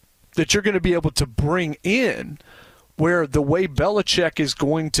you that you're going to be able to bring in where the way Belichick is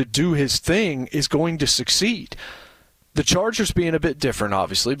going to do his thing is going to succeed? The Chargers being a bit different,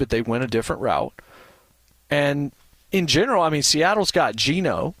 obviously, but they went a different route. And in general, I mean, Seattle's got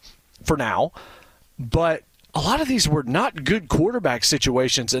Geno for now, but a lot of these were not good quarterback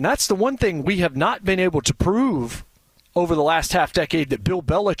situations, and that's the one thing we have not been able to prove over the last half decade that Bill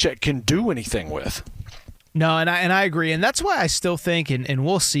Belichick can do anything with. No, and I agree, and that's why I still think, and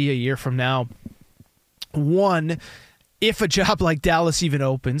we'll see a year from now, one, if a job like Dallas even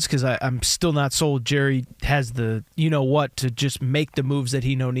opens, because I'm still not sold Jerry has the you-know-what to just make the moves that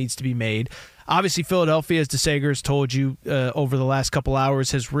he needs to be made. Obviously, Philadelphia, as DeSager has told you over the last couple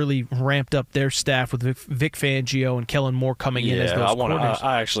hours, has really ramped up their staff with Vic Fangio and Kellen Moore coming in as those coordinators.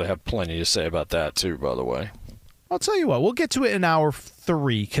 I actually have plenty to say about that, too, by the way. I'll tell you what, we'll get to it in hour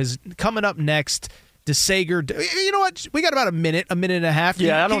 3, because coming up next, DeSager, you know what? We got about a minute and a half.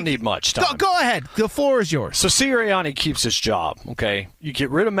 Yeah, I don't need much time. Go ahead. The floor is yours. So Sirianni keeps his job, okay? You get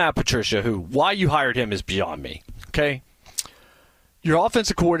rid of Matt Patricia, who, why you hired him is beyond me, okay? Your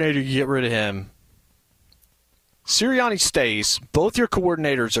offensive coordinator, you get rid of him. Sirianni stays. Both your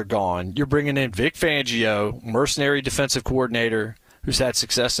coordinators are gone. You're bringing in Vic Fangio, mercenary defensive coordinator who's had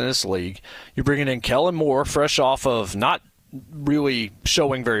success in this league. You're bringing in Kellen Moore, fresh off of not really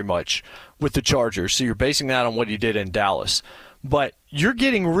showing very much with the Chargers. So you're basing that on what he did in Dallas. But you're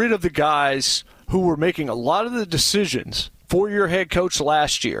getting rid of the guys who were making a lot of the decisions for your head coach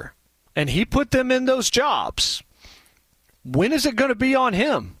last year. And he put them in those jobs. When is it going to be on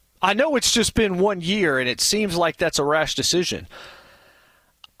him? I know it's just been 1 year, and it seems like that's a rash decision.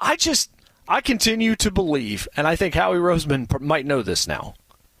 I continue to believe, and I think Howie Roseman might know this now,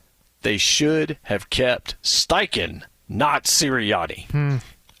 they should have kept Steichen, not Sirianni,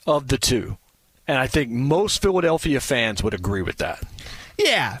 of the two. And I think most Philadelphia fans would agree with that.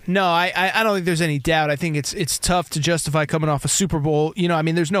 Yeah, no, I don't think there's any doubt. I think it's tough to justify coming off a Super Bowl.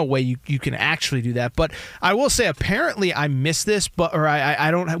 There's no way you can actually do that. But I will say, apparently, I missed this,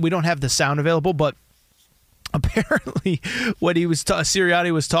 we don't have the sound available, but apparently when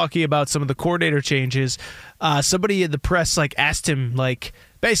Sirianni was talking about some of the coordinator changes, somebody in the press asked him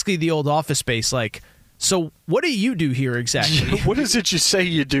basically the old Office Space, so what do you do here exactly? What is it you say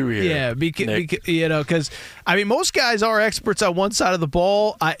you do here? Yeah, because most guys are experts on one side of the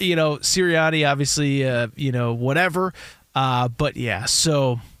ball. Sirianni obviously, whatever. But yeah,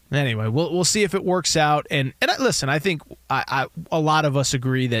 so anyway, we'll see if it works out. And listen, I think a lot of us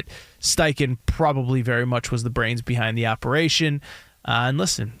agree that Steichen probably very much was the brains behind the operation. And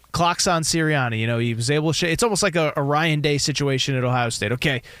listen, clock's on Sirianni. He was able to it's almost like a Ryan Day situation at Ohio State.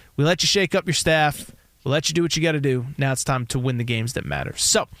 Okay, we let you shake up your staff. We'll let you do what you got to do. Now it's time to win the games that matter.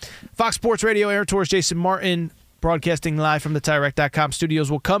 So, Fox Sports Radio, Aaron Torres, Jason Martin, broadcasting live from the TireRack.com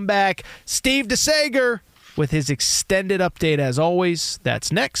studios. We'll come back. Steve DeSager with his extended update as always.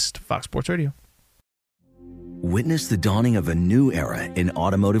 That's next. Fox Sports Radio. Witness the dawning of a new era in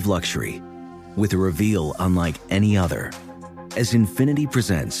automotive luxury with a reveal unlike any other as Infiniti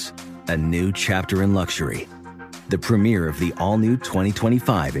presents a new chapter in luxury, the premiere of the all-new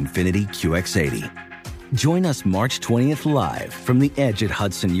 2025 Infiniti QX80. Join us March 20th live from the Edge at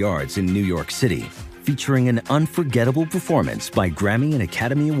Hudson Yards in New York City, featuring an unforgettable performance by Grammy and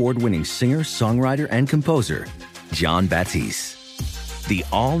Academy Award-winning singer, songwriter, and composer, Jon Batiste. The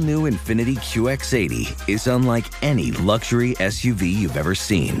all-new Infiniti QX80 is unlike any luxury SUV you've ever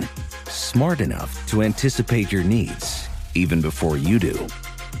seen. Smart enough to anticipate your needs, even before you do.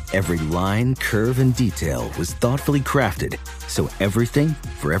 Every line, curve, and detail was thoughtfully crafted, so everything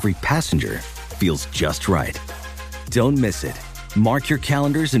for every passenger feels just right. Don't miss it. Mark your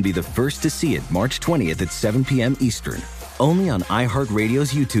calendars and be the first to see it March 20th at 7 p.m. Eastern, only on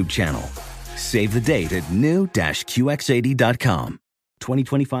iHeartRadio's YouTube channel. Save the date at new-QX80.com.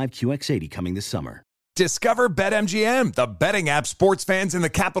 2025 QX80 coming this summer. Discover BetMGM, the betting app sports fans in the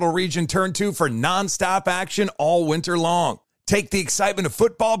capital region turn to for nonstop action all winter long. Take the excitement of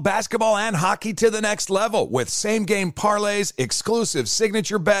football, basketball, and hockey to the next level with same-game parlays, exclusive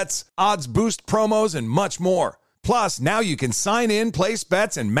signature bets, odds boost promos, and much more. Plus, now you can sign in, place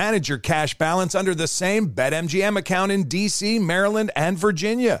bets, and manage your cash balance under the same BetMGM account in D.C., Maryland, and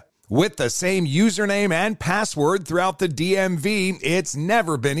Virginia. With the same username and password throughout the DMV, it's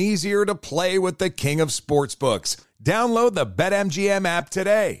never been easier to play with the king of sportsbooks. Download the BetMGM app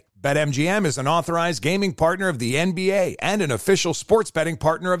today. BetMGM is an authorized gaming partner of the NBA and an official sports betting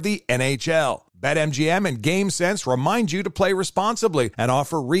partner of the NHL. BetMGM and GameSense remind you to play responsibly and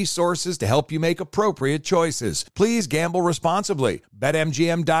offer resources to help you make appropriate choices. Please gamble responsibly.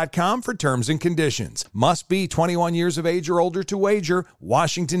 BetMGM.com for terms and conditions. Must be 21 years of age or older to wager.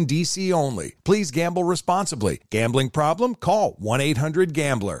 Washington, D.C. only. Please gamble responsibly. Gambling problem? Call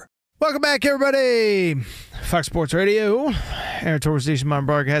 1-800-GAMBLER. Welcome back, everybody. Fox Sports Radio. Aaron Torres, Jason Martin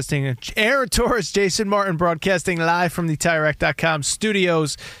broadcasting. Aaron Torres, Jason Martin broadcasting live from the TireRack.com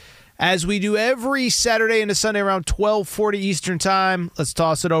studios. As we do every Saturday into Sunday around 12:40 Eastern Time, let's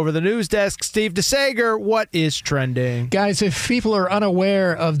toss it over the news desk. Steve DeSager, what is trending? Guys, if people are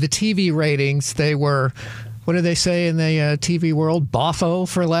unaware of the TV ratings, they were, what do they say in the TV world? Boffo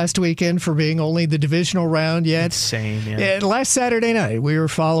for last weekend for being only the divisional round yet. Insane, yeah. Last Saturday night, we were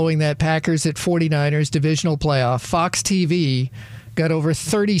following that Packers at 49ers divisional playoff. Fox TV got over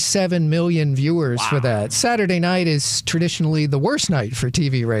 37 million viewers for that. Saturday night is traditionally the worst night for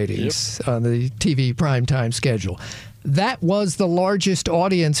TV ratings on the TV primetime schedule. That was the largest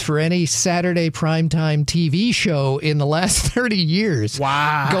audience for any Saturday primetime TV show in the last 30 years.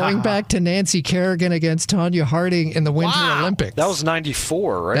 Wow. Going back to Nancy Kerrigan against Tonya Harding in the Winter Olympics. That was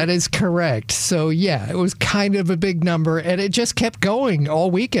 94, right? That is correct. So, yeah, it was kind of a big number, and it just kept going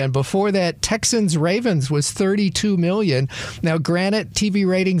all weekend. Before that, Texans-Ravens was 32 million. Now, granted, TV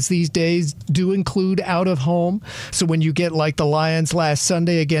ratings these days do include out-of-home. So when you get like the Lions last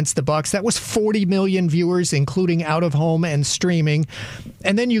Sunday against the Bucs, that was 40 million viewers, including out-of-home and streaming.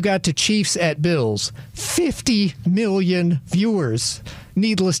 And then you got to Chiefs at Bills, 50 million viewers.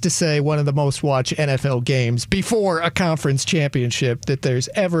 Needless to say, one of the most watched NFL games before a conference championship that there's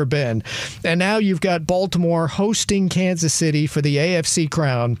ever been. And now you've got Baltimore hosting Kansas City for the AFC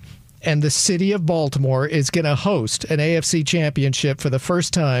crown. And the city of Baltimore is going to host an AFC championship for the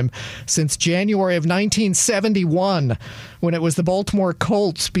first time since January of 1971, when it was the Baltimore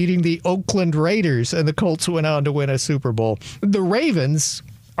Colts beating the Oakland Raiders, and the Colts went on to win a Super Bowl. The Ravens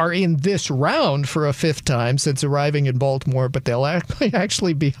are in this round for a fifth time since arriving in Baltimore, but they'll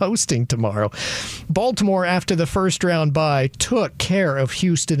actually be hosting tomorrow. Baltimore, after the first round bye, took care of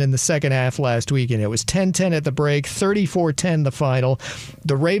Houston in the second half last weekend. It was 10-10 at the break, 34-10 the final.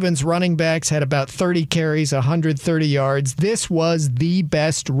 The Ravens running backs had about 30 carries, 130 yards. This was the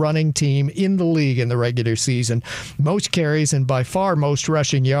best running team in the league in the regular season. Most carries and by far most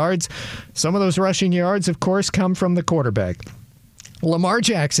rushing yards. Some of those rushing yards, of course, come from the quarterback. Lamar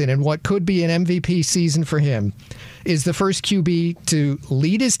Jackson, in what could be an MVP season for him, is the first QB to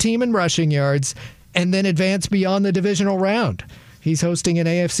lead his team in rushing yards and then advance beyond the divisional round. He's hosting an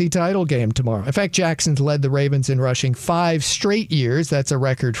AFC title game tomorrow. In fact, Jackson's led the Ravens in rushing 5 straight years. That's a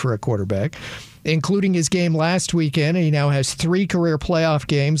record for a quarterback, including his game last weekend. He now has 3 career playoff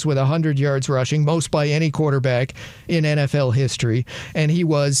games with 100 yards rushing, most by any quarterback in NFL history. And he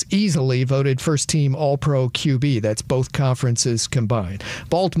was easily voted first-team All-Pro QB. That's both conferences combined.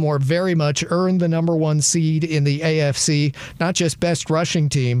 Baltimore very much earned the number 1 seed in the AFC, not just best rushing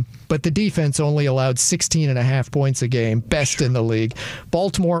team, but the defense only allowed 16.5 points a game, best in the league.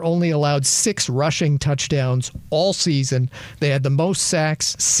 Baltimore only allowed 6 rushing touchdowns all season. They had the most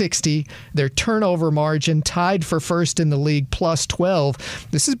sacks, 60. Their turnover margin tied for first in the league, plus 12.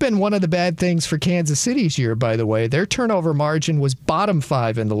 This has been one of the bad things for Kansas City's year, by the way. Their turnover margin was bottom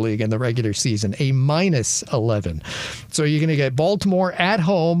 5 in the league in the regular season, a minus 11. So you're going to get Baltimore at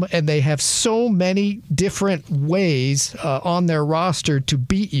home, and they have so many different ways on their roster to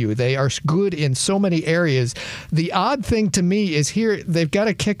beat you. They are good in so many areas. The odd thing to me is here, they've got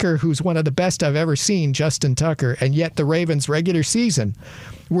a kicker who's one of the best I've ever seen, Justin Tucker, and yet the Ravens regular season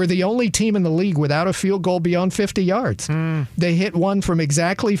were the only team in the league without a field goal beyond 50 yards. They hit one from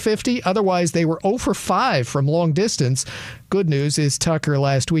exactly 50. Otherwise, they were 0 for 5 from long distance. Good news is Tucker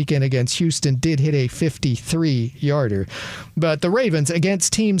last weekend against Houston did hit a 53-yarder. But the Ravens,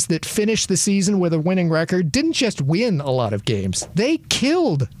 against teams that finished the season with a winning record, didn't just win a lot of games. They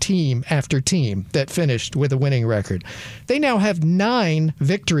killed team after team that finished with a winning record. They now have 9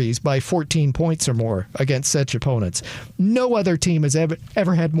 victories by 14 points or more against such opponents. No other team has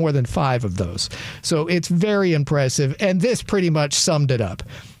ever had more than 5 of those. So it's very impressive, and this pretty much summed it up.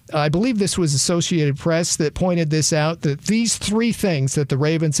 I believe this was Associated Press that pointed this out, that these 3 things that the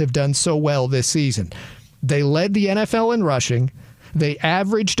Ravens have done so well this season. They led the NFL in rushing, they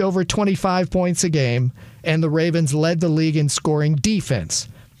averaged over 25 points a game, and the Ravens led the league in scoring defense.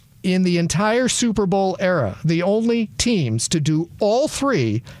 In the entire Super Bowl era, the only teams to do all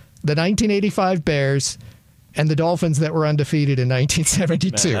 3 the 1985 Bears, and the Dolphins that were undefeated in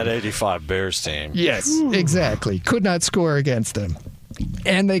 1972. Man, that 85 Bears team. Yes, exactly. Could not score against them.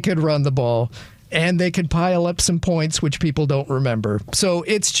 And they could run the ball. And they could pile up some points, which people don't remember. So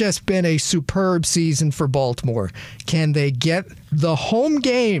it's just been a superb season for Baltimore. Can they get the home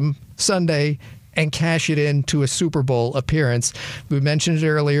game Sunday and cash it into a Super Bowl appearance? We mentioned it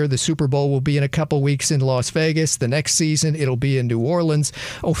earlier. The Super Bowl will be in a couple weeks in Las Vegas. The next season, it'll be in New Orleans.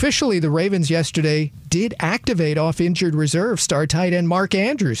 Officially, the Ravens yesterday did activate off injured reserve star tight end Mark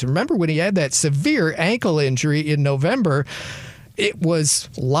Andrews. Remember when he had that severe ankle injury in November? It was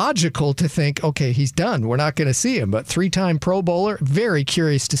logical to think, okay, he's done. We're not going to see him. But three-time Pro Bowler, very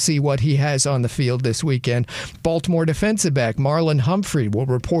curious to see what he has on the field this weekend. Baltimore defensive back Marlon Humphrey will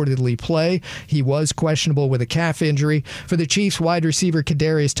reportedly play. He was questionable with a calf injury. For the Chiefs, wide receiver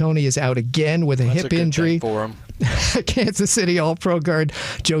Kadarius Toney is out again with a hip injury. For him. Kansas City All-Pro guard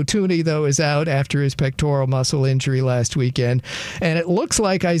Joe Thuney, though, is out after his pectoral muscle injury last weekend. And it looks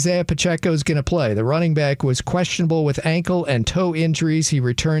like Isaiah Pacheco is going to play. The running back was questionable with ankle and toe injuries. He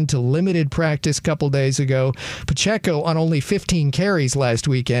returned to limited practice a couple days ago. Pacheco, on only 15 carries last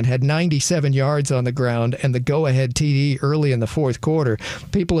weekend, had 97 yards on the ground and the go-ahead TD early in the fourth quarter.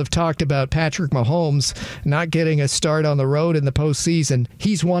 People have talked about Patrick Mahomes not getting a start on the road in the postseason.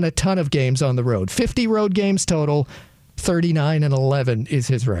 He's won a ton of games on the road. 50 road games total. 39-11 is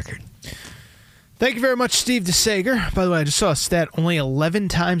his record. Thank you very much, Steve DeSager. By the way, I just saw a stat. Only 11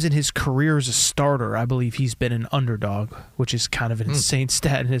 times in his career as a starter, I believe he's been an underdog, which is kind of an insane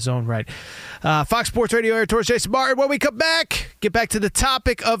stat in his own right. Fox Sports Radio, Eric Torres, Jason Martin. When we come back, get back to the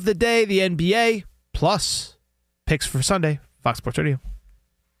topic of the day, the NBA, plus picks for Sunday. Fox Sports Radio.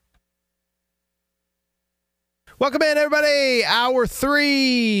 Welcome in, everybody. Hour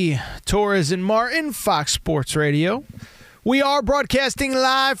 3, Torres and Martin, Fox Sports Radio. We are broadcasting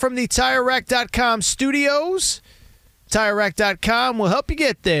live from the TireRack.com studios. TireRack.com will help you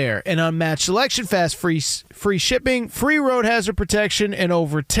get there. An unmatched selection, fast free shipping, free road hazard protection, and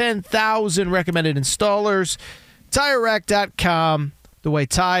over 10,000 recommended installers. TireRack.com, the way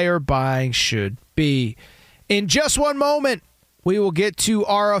tire buying should be. In just one moment, we will get to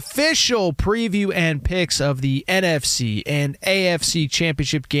our official preview and picks of the NFC and AFC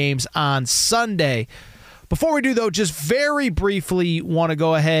championship games on Sunday. Before we do, though, just very briefly want to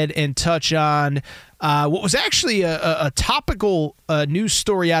go ahead and touch on what was actually a topical news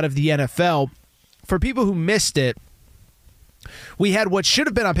story out of the NFL. For people who missed it, we had what should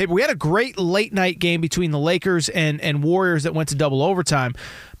have been on paper. We had a great late-night game between the Lakers and Warriors that went to double overtime.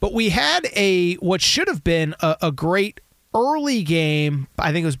 But we had what should have been a great early game.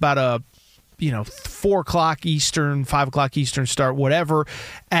 I think it was about a 4 o'clock Eastern, 5 o'clock Eastern start, whatever,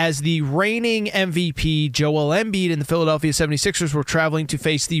 as the reigning MVP Joel Embiid and the Philadelphia 76ers were traveling to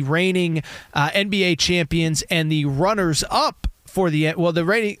face the reigning NBA champions and the runners-up for the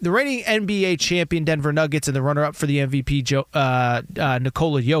reigning NBA champion Denver Nuggets and the runner-up for the MVP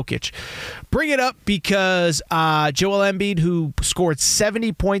Nikola Jokic. Bring it up because Joel Embiid, who scored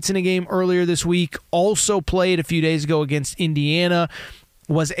 70 points in a game earlier this week, also played a few days ago against Indiana,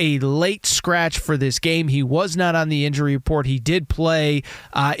 was a late scratch for this game. He was not on the injury report. He did play.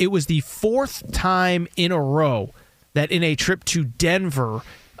 It was the 4th time in a row that in a trip to Denver,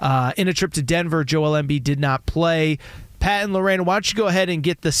 Joel Embiid did not play. Pat and Lorena, why don't you go ahead and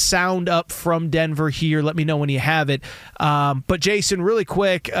get the sound up from Denver here? Let me know when you have it. But Jason, really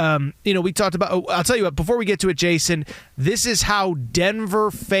quick, we talked about. I'll tell you what. Before we get to it, Jason, this is how Denver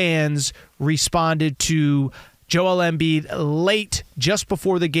fans responded to Joel Embiid late, just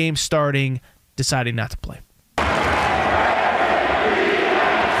before the game starting, deciding not to play.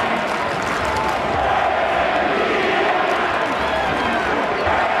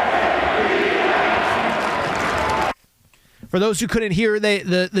 For those who couldn't hear,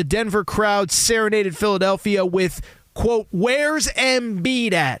 the Denver crowd serenaded Philadelphia with, quote, "Where's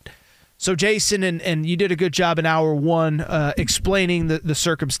Embiid at?" So, Jason, and you did a good job in hour 1 explaining the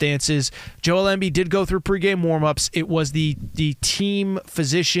circumstances. Joel Embiid did go through pregame warmups. It was the team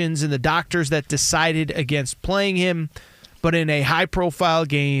physicians and the doctors that decided against playing him. But in a high-profile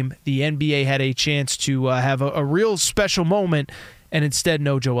game, the NBA had a chance to have a real special moment, and instead,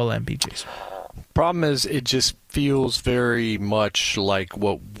 no Joel Embiid, Jason. Problem is, it just feels very much like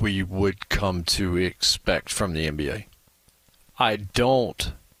what we would come to expect from the NBA. I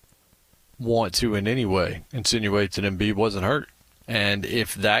don't want to in any way insinuate that Embiid wasn't hurt. And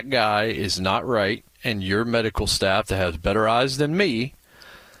if that guy is not right and your medical staff that has better eyes than me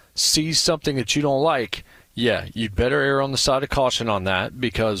sees something that you don't like, Yeah, you'd better err on the side of caution on that,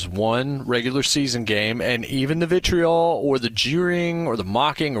 because one regular season game, and even the vitriol or the jeering or the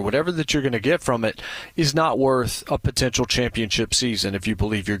mocking or whatever that you're going to get from it, is not worth a potential championship season if you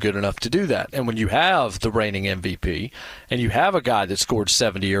believe you're good enough to do that. And when you have the reigning MVP and you have a guy that scored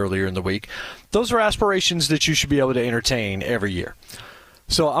 70 earlier in the week, those are aspirations that you should be able to entertain every year.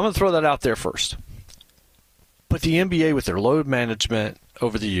 So I'm going to throw that out there first. But the NBA, with their load management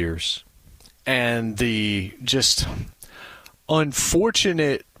over the years and the just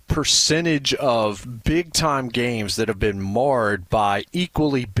unfortunate percentage of big-time games that have been marred by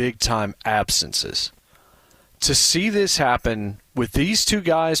equally big-time absences, to see this happen with these two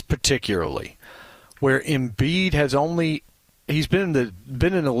guys particularly, where Embiid has he's been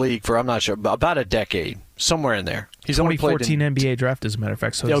in the league for, I'm not sure, about a decade, somewhere in there. He's only played 2014 NBA draft, as a matter of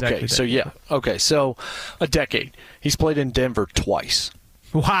fact. So so a decade. He's played in Denver twice.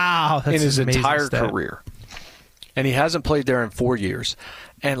 Wow, that's in his entire stat. career. And he hasn't played there in 4 years.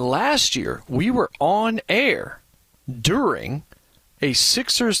 And last year, we were on air during a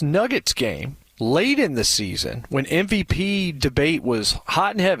Sixers-Nuggets game late in the season when MVP debate was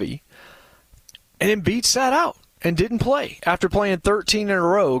hot and heavy, and Embiid sat out and didn't play after playing 13 in a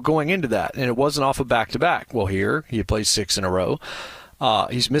row going into that, and it wasn't off a back-to-back. Well, here, he played 6 in a row.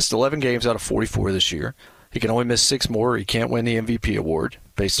 He's missed 11 games out of 44 this year. He can only miss 6 more. He can't win the MVP award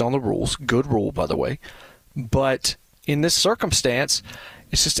based on the rules. Good rule, by the way. But in this circumstance,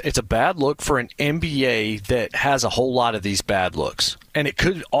 it's a bad look for an NBA that has a whole lot of these bad looks. And it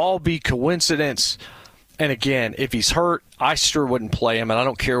could all be coincidence. And again, if he's hurt, I sure wouldn't play him, and I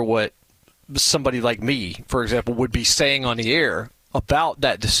don't care what somebody like me, for example, would be saying on the air about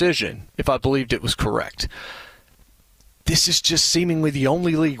that decision if I believed it was correct. This is just seemingly the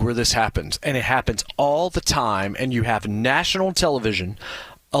only league where this happens, and it happens all the time, and you have national television,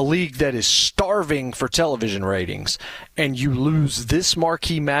 a league that is starving for television ratings, and you lose this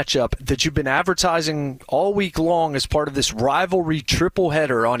marquee matchup that you've been advertising all week long as part of this rivalry triple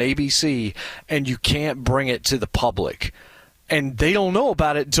header on ABC, and you can't bring it to the public. And they don't know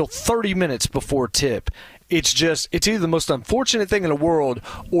about it until 30 minutes before tip. It's either the most unfortunate thing in the world,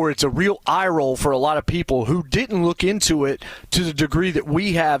 or it's a real eye roll for a lot of people who didn't look into it to the degree that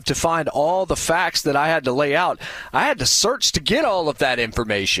we have to find all the facts that I had to lay out. I had to search to get all of that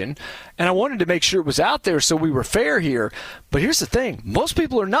information, and I wanted to make sure it was out there so we were fair here. But here's the thing. Most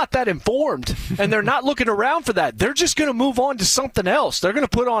people are not that informed, and they're not looking around for that. They're just going to move on to something else. They're going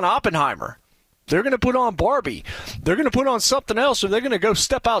to put on Oppenheimer. They're going to put on Barbie. They're going to put on something else, or they're going to go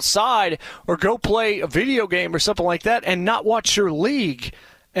step outside or go play a video game or something like that and not watch your league.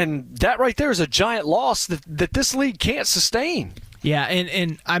 And that right there is a giant loss that this league can't sustain. Yeah,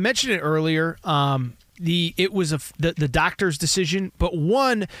 and I mentioned it earlier. It was the doctor's decision, but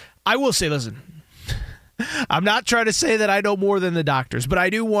one, I will say, listen, I'm not trying to say that I know more than the doctors, but I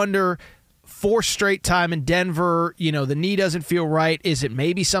do wonder, 4 straight time in Denver, the knee doesn't feel right. Is it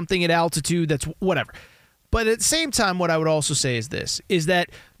maybe something at altitude? That's whatever. But at the same time, what I would also say is this, is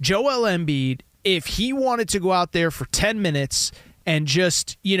that Joel Embiid, if he wanted to go out there for 10 minutes and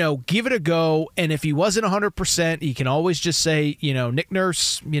just, give it a go, and if he wasn't 100%, he can always just say, Nick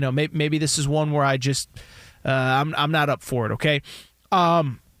Nurse, maybe this is one where I just, I'm not up for it, okay?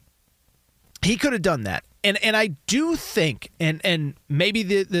 He could have done that. And I do think, and maybe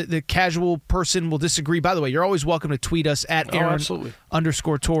the casual person will disagree. By the way, you're always welcome to tweet us at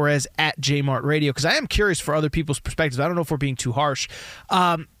Aaron_Torres at JMart Radio, because I am curious for other people's perspectives. I don't know if we're being too harsh.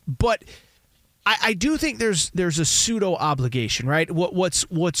 But I do think there's a pseudo obligation, right?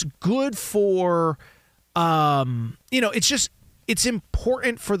 What's good for, it's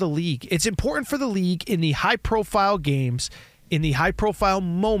important for the league. It's important for the league in the high profile games, in the high profile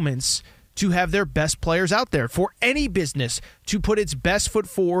moments, to have their best players out there, for any business to put its best foot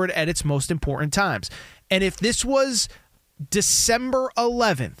forward at its most important times. And if this was December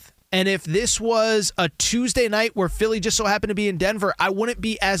 11th, and if this was a Tuesday night where Philly just so happened to be in Denver, I wouldn't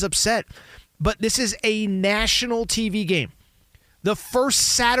be as upset. But this is a national TV game. The first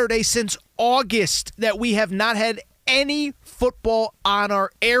Saturday since August that we have not had any football on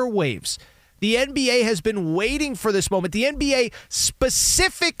our airwaves. The NBA has been waiting for this moment. The NBA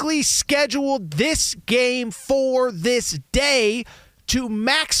specifically scheduled this game for this day to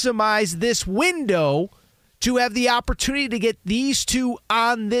maximize this window, to have the opportunity to get these two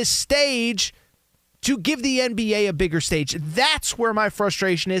on this stage, to give the NBA a bigger stage. That's where my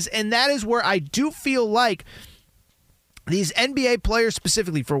frustration is, and that is where I do feel like these NBA players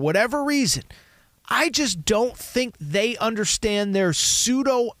specifically, for whatever reason, I just don't think they understand their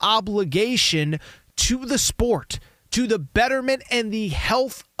pseudo obligation to the sport, to the betterment and the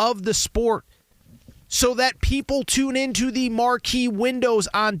health of the sport. so that people tune into the marquee windows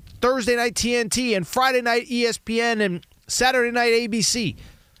on Thursday night TNT and Friday night ESPN and Saturday night ABC.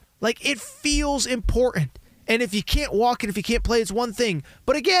 Like, it feels important. And if you can't walk and if you can't play, it's one thing.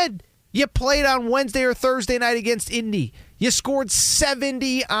 But again, you played on Wednesday or Thursday night against Indy. You scored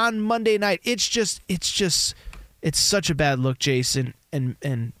 70 on Monday night. It's such a bad look, Jason.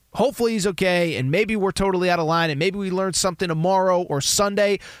 And hopefully he's okay, and maybe we're totally out of line, and maybe we learn something tomorrow or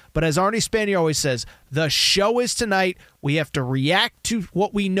Sunday. But as Arnie Spanier always says, the show is tonight. We have to react to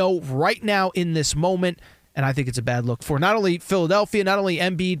what we know right now in this moment, and I think it's a bad look for not only Philadelphia, not only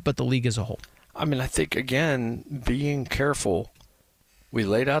Embiid, but the league as a whole. I mean, I think, again, being careful. We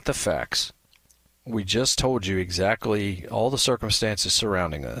laid out the facts. We just told you exactly all the circumstances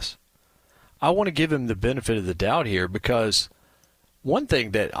surrounding this. I want to give him the benefit of the doubt here, because one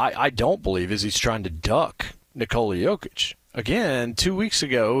thing that I don't believe is he's trying to duck Nikola Jokic. Again, 2 weeks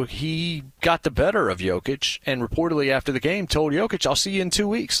ago, he got the better of Jokic and reportedly after the game told Jokic, I'll see you in 2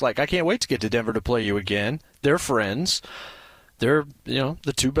 weeks. Like, I can't wait to get to Denver to play you again. They're friends. They're,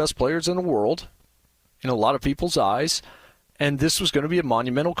 the two best players in the world in a lot of people's eyes. And this was going to be a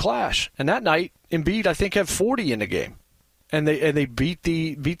monumental clash. And that night, Embiid, I think, had 40 in the game. And they beat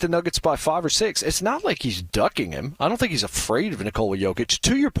the Nuggets by 5 or 6. It's not like he's ducking him. I don't think he's afraid of Nikola Jokic.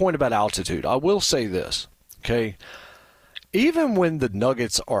 To your point about altitude, I will say this, okay? Even when the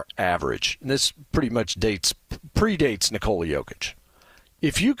Nuggets are average, and this pretty much predates Nikola Jokic.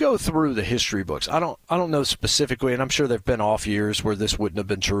 If you go through the history books, I don't know specifically, and I'm sure there have been off years where this wouldn't have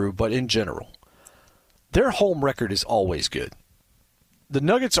been true, but in general, their home record is always good. The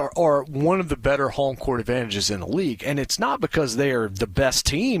Nuggets are one of the better home court advantages in the league, and it's not because they are the best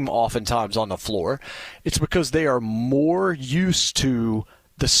team oftentimes on the floor. It's because they are more used to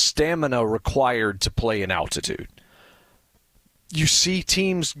the stamina required to play in altitude. You see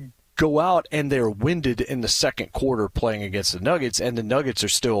teams go out and they're winded in the second quarter playing against the Nuggets, and the Nuggets are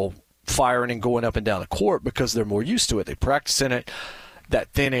still firing and going up and down the court because they're more used to it. They practice in it. That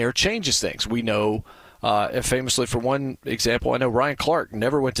thin air changes things. We know, famously, for one example, I know Ryan Clark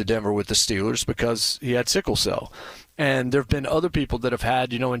never went to Denver with the Steelers because he had sickle cell. And there have been other people that have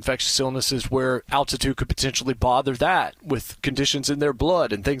had, infectious illnesses where altitude could potentially bother that with conditions in their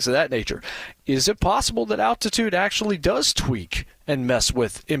blood and things of that nature. Is it possible that altitude actually does tweak and mess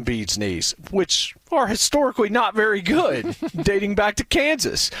with Embiid's knees, which are historically not very good, dating back to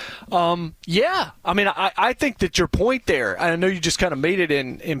Kansas? Yeah. I mean, I think that your point there, and I know you just kind of made it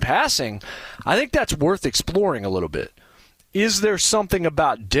in passing, I think that's worth exploring a little bit. Is there something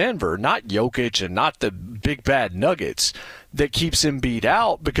about Denver, not Jokic and not the big bad Nuggets, that keeps Embiid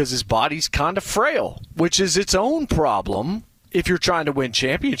out because his body's kind of frail, which is its own problem if you're trying to win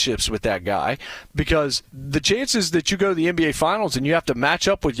championships with that guy, because the chances that you go to the NBA Finals and you have to match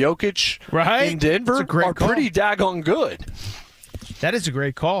up with Jokic in Denver are pretty daggone good. That is a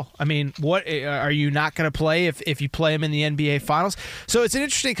great call. I mean, what are you not going to play if you play him in the NBA Finals? So it's an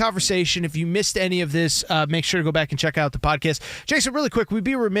interesting conversation. If you missed any of this, make sure to go back and check out the podcast. Jason, really quick, we'd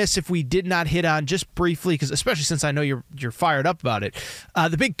be remiss if we did not hit on just briefly, because especially since I know you're fired up about it,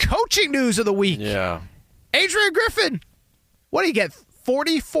 the big coaching news of the week. Yeah, Adrian Griffin. What do you get?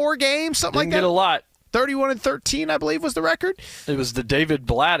 44 games, something like that. Didn't get a lot. 31-13, I believe, was the record. It was the David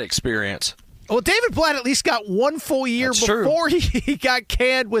Blatt experience. Well, David Blatt at least got one full year before he got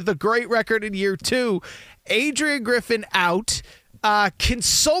canned with a great record in year 2. Adrian Griffin out.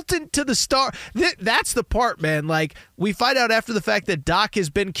 Consultant to the star. That's the part, man. Like, we find out after the fact that Doc has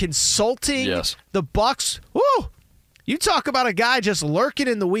been consulting the Bucs. Woo! You talk about a guy just lurking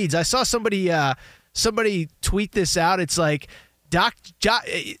in the weeds. I saw somebody tweet this out. It's like,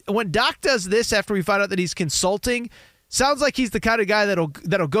 when Doc does this after we find out that he's consulting, sounds like he's the kind of guy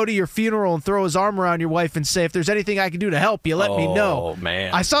that'll go to your funeral and throw his arm around your wife and say, if there's anything I can do to help you, let me know. Oh,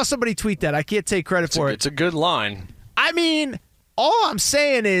 man. I saw somebody tweet that. I can't take credit for it. It's a good line. I mean, all I'm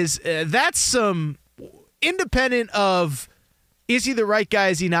saying is that's some independent of, is he the right guy,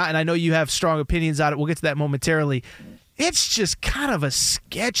 is he not? And I know you have strong opinions on it. We'll get to that momentarily. It's just kind of a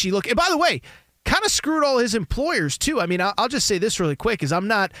sketchy look. And by the way, kind of screwed all his employers, too. I mean, I'll just say this really quick, is I'm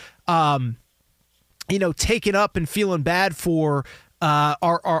not taken up and feeling bad for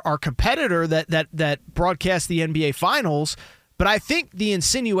our competitor that broadcast the NBA Finals. But I think the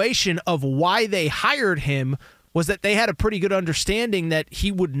insinuation of why they hired him was that they had a pretty good understanding that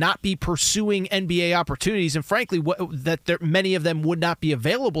he would not be pursuing NBA opportunities, and frankly, many of them would not be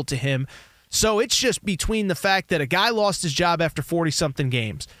available to him. So it's just between the fact that a guy lost his job after 40-something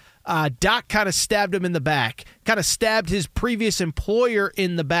games. Doc kind of stabbed him in the back, kind of stabbed his previous employer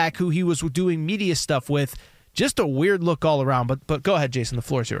in the back who he was doing media stuff with. just a weird look all around. But go ahead, Jason. The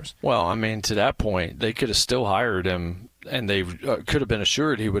floor is yours. Well, I mean, to that point, they could have still hired him, and they could have been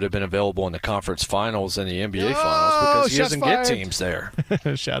assured he would have been available in the conference finals and the NBA finals because he doesn't get teams there.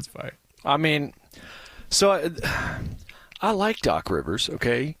 Shots fired. I mean, so I like Doc Rivers,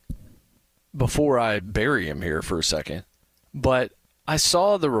 okay, before I bury him here for a second. But I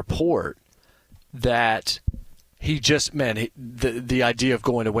saw the report that he just, the idea of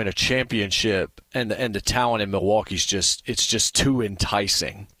going to win a championship and the talent in Milwaukee's it's just too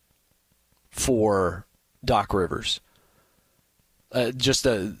enticing for Doc Rivers.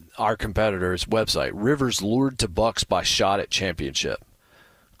 Our competitor's website, Rivers lured to Bucks by shot at championship.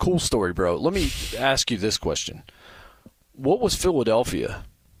 Cool story, bro. Let me ask you this question. What was Philadelphia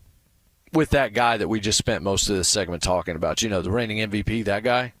with that guy that we just spent most of this segment talking about? You know, the reigning MVP, that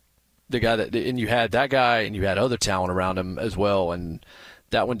guy? The guy and you had that guy and you had other talent around him as well, and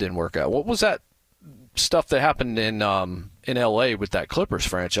that one didn't work out. What was that stuff that happened in LA with that Clippers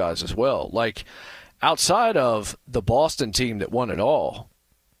franchise as well? Like, outside of the Boston team that won it all,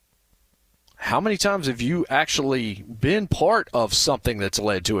 how many times have you actually been part of something that's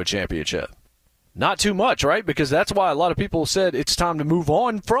led to a championship? Not too much, right? Because that's why a lot of people said it's time to move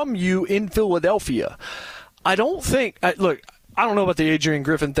on from you in Philadelphia. I don't know about the Adrian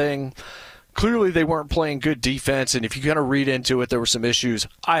Griffin thing. Clearly they weren't playing good defense, and if you kind of read into it, there were some issues.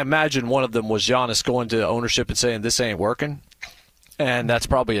 I imagine one of them was Giannis going to ownership and saying, this ain't working. And that's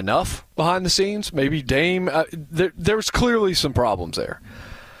probably enough behind the scenes. Maybe Dame. There's clearly some problems there.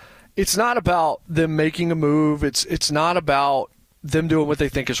 It's not about them making a move. It's not about them doing what they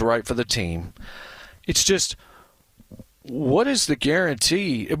think is right for the team. It's just, what is the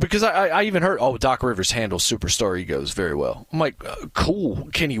guarantee? Because I even heard, Doc Rivers handles superstar egos very well. I'm like, cool.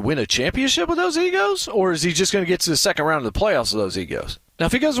 Can he win a championship with those egos? Or is he just going to get to the second round of the playoffs with those egos? Now,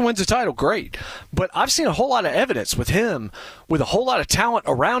 if he goes and wins the title, great. But I've seen a whole lot of evidence with him, with a whole lot of talent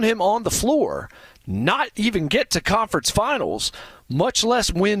around him on the floor, not even get to conference finals, much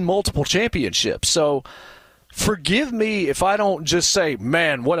less win multiple championships. So forgive me if I don't just say,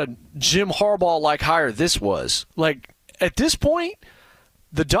 man, what a Jim Harbaugh-like hire this was. Like, at this point,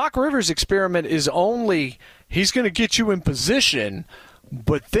 the Doc Rivers experiment is only he's going to get you in position,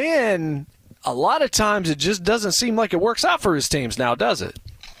 but then a lot of times it just doesn't seem like it works out for his teams now, does it?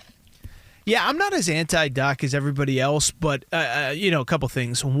 Yeah, I'm not as anti-Doc as everybody else, but, a couple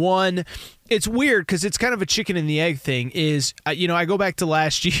things. One, it's weird because it's kind of a chicken and the egg thing is, I go back to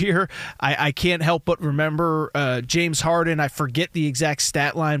last year. I can't help but remember James Harden. I forget the exact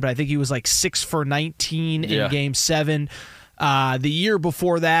stat line, but I think he was like 6 for 19 in Game 7. The year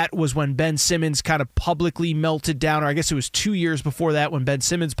before that was when Ben Simmons kind of publicly melted down, or I guess it was 2 years before that when Ben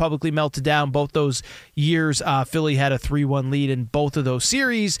Simmons publicly melted down. Both those years, Philly had a 3-1 lead in both of those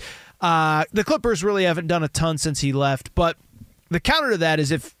series. The Clippers really haven't done a ton since he left, but the counter to that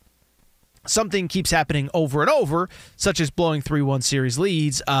is if something keeps happening over and over, such as blowing 3-1 series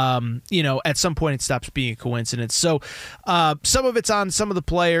leads, at some point it stops being a coincidence. So some of it's on some of the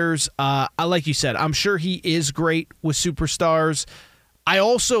players. Like you said, I'm sure he is great with superstars. I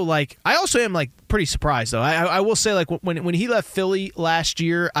also am pretty surprised though. I will say, like, when he left Philly last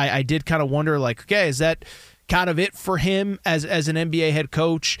year, I did kind of wonder, like, okay, is that kind of it for him as an NBA head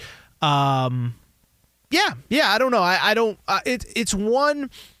coach? I don't know. It's one.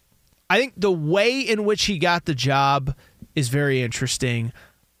 I think the way in which he got the job is very interesting,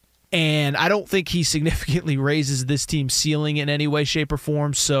 and I don't think he significantly raises this team's ceiling in any way, shape, or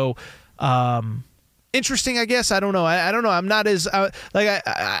form. So, interesting, I guess. I don't know. I don't know. I'm not as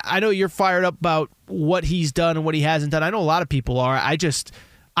I know you're fired up about what he's done and what he hasn't done. I know a lot of people are. I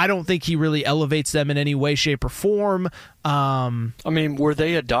don't think he really elevates them in any way, shape, or form. I mean, were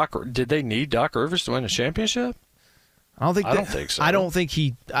they did they need Doc Rivers to win a championship? I don't think so. I don't think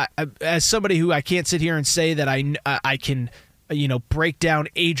he. As somebody who I can't sit here and say that I can, break down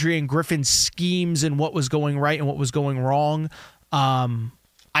Adrian Griffin's schemes and what was going right and what was going wrong.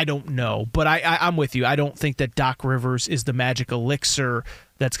 I don't know, but I'm with you. I don't think that Doc Rivers is the magic elixir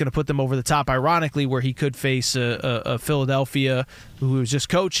that's going to put them over the top, ironically, where he could face a Philadelphia who was just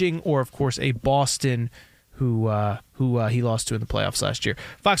coaching, or, of course, a Boston who he lost to in the playoffs last year.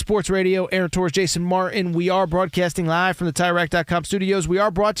 Fox Sports Radio, Aaron Torres, Jason Martin. We are broadcasting live from the TireRack.com studios. We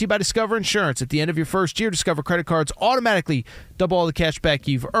are brought to you by Discover Insurance. At the end of your first year, Discover credit cards automatically double all the cash back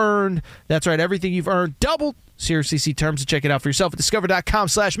you've earned. That's right, everything you've earned doubled. Seriously, see terms and check it out for yourself at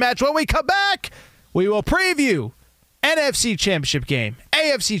discover.com/match. When we come back, we will preview NFC Championship game,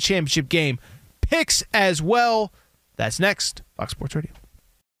 AFC Championship game, picks as well. That's next. Fox Sports Radio.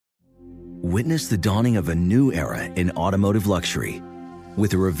 Witness the dawning of a new era in automotive luxury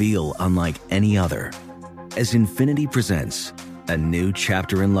with a reveal unlike any other as Infiniti presents a new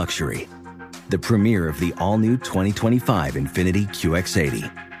chapter in luxury, the premiere of the all-new 2025 Infiniti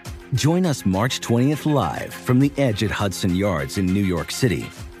QX80. Join us March 20th live from the Edge at Hudson Yards in New York City,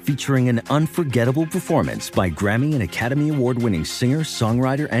 featuring an unforgettable performance by Grammy and Academy Award-winning singer,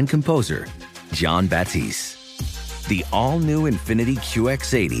 songwriter, and composer, Jon Batiste. The all-new Infiniti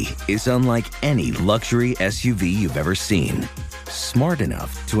QX80 is unlike any luxury SUV you've ever seen. Smart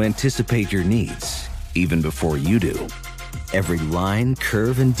enough to anticipate your needs, even before you do. Every line,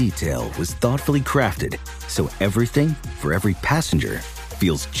 curve, and detail was thoughtfully crafted, so everything for every passenger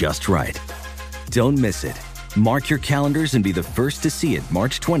feels just right. Don't miss it. Mark your calendars and be the first to see it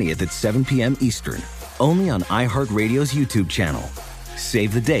March 20th at 7 p.m. Eastern, only on iHeartRadio's YouTube channel.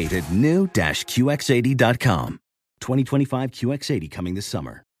 Save the date at new-QX80.com. 2025 QX80 coming this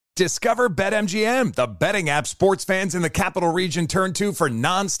summer. Discover BetMGM, the betting app sports fans in the capital region turn to for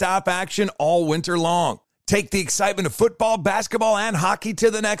nonstop action all winter long. Take the excitement of football, basketball, and hockey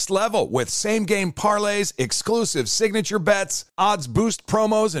to the next level with same-game parlays, exclusive signature bets, odds boost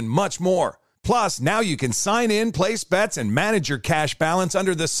promos, and much more. Plus, now you can sign in, place bets, and manage your cash balance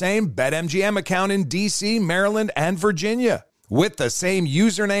under the same BetMGM account in D.C., Maryland, and Virginia. With the same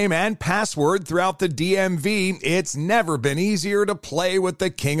username and password throughout the DMV, it's never been easier to play with the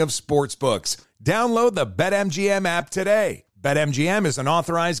king of sportsbooks. Download the BetMGM app today. BetMGM is an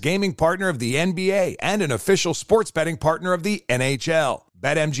authorized gaming partner of the NBA and an official sports betting partner of the NHL.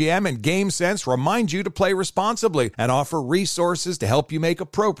 BetMGM and GameSense remind you to play responsibly and offer resources to help you make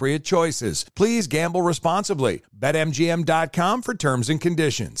appropriate choices. Please gamble responsibly. BetMGM.com for terms and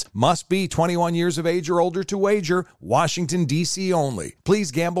conditions. Must be 21 years of age or older to wager. Washington, D.C. only.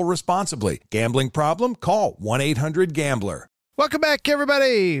 Please gamble responsibly. Gambling problem? Call 1-800-GAMBLER. Welcome back,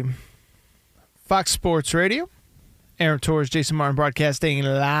 everybody. Fox Sports Radio. Aaron Torres, Jason Martin broadcasting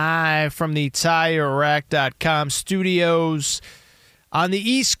live from the TireRack.com studios. On the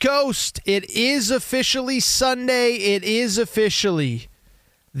East Coast, it is officially Sunday. It is officially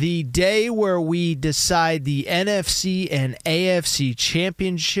the day where we decide the NFC and AFC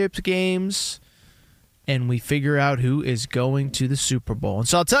championship games, and we figure out who is going to the Super Bowl. And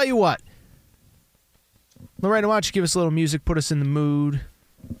so I'll tell you what. Lorena, why don't you give us a little music, put us in the mood.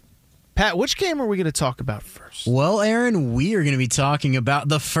 Pat, which game are we going to talk about first? Well, Aaron, we are going to be talking about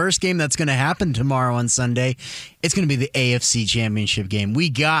the first game that's going to happen tomorrow on Sunday. It's going to be the AFC Championship game. We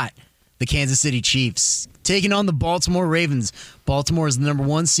got the Kansas City Chiefs taking on the Baltimore Ravens. Baltimore is the number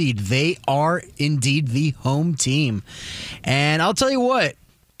 1 seed. They are indeed the home team. And I'll tell you what,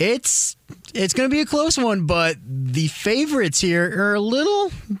 it's going to be a close one, but the favorites here are a little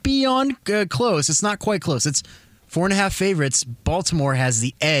beyond close. It's not quite close. It's 4.5 favorites. Baltimore has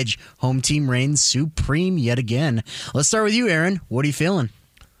the edge. Home team reigns supreme yet again. Let's start with you, Aaron. What are you feeling?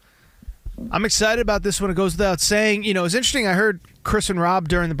 I'm excited about this one. It goes without saying. You know, it's interesting. I heard Chris and Rob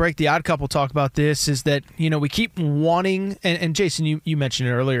during the break, the Odd Couple, talk about this, is that, you know, we keep wanting, and Jason, you mentioned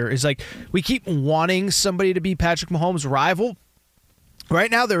it earlier, is like we keep wanting somebody to be Patrick Mahomes' rival.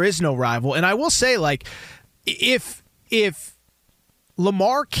 Right now, there is no rival. And I will say, like, if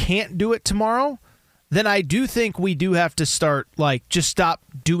Lamar can't do it tomorrow, then I do think we do have to start, like, just stop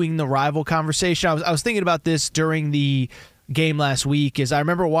doing the rival conversation. I was thinking about this during the game last week, is I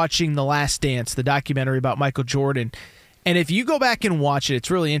remember watching The Last Dance, the documentary about Michael Jordan. And if you go back and watch it, it's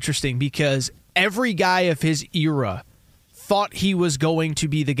really interesting because every guy of his era thought he was going to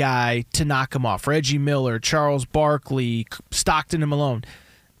be the guy to knock him off. Reggie Miller, Charles Barkley, Stockton and Malone.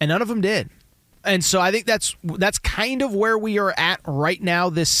 And none of them did. And so I think that's kind of where we are at right now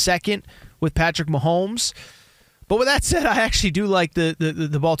this second with Patrick Mahomes. But with that said, I actually do like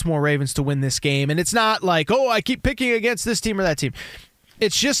the Baltimore Ravens to win this game. And it's not like, oh, I keep picking against this team or that team.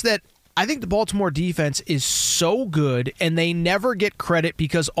 It's just that I think the Baltimore defense is so good, and they never get credit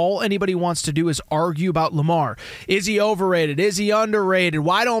because all anybody wants to do is argue about Lamar. Is he overrated? Is he underrated?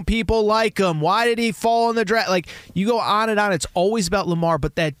 Why don't people like him? Why did he fall in the draft? Like, you go on and on. It's always about Lamar,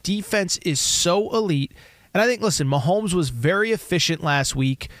 but that defense is so elite. And I think, listen, Mahomes was very efficient last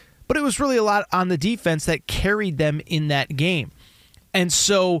week, but it was really a lot on the defense that carried them in that game. And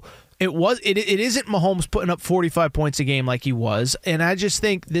so it isn't Mahomes putting up 45 points a game like he was. And I just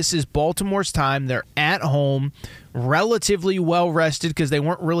think this is Baltimore's time. They're at home, relatively well rested because they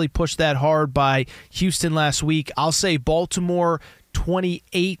weren't really pushed that hard by Houston last week. I'll say Baltimore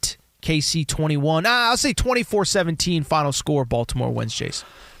 28, KC 21. I'll say 24-17 final score. Baltimore wins, Jason.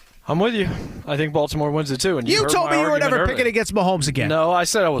 I'm with you. I think Baltimore wins it too. And you told me you were never picking against Mahomes again. No, I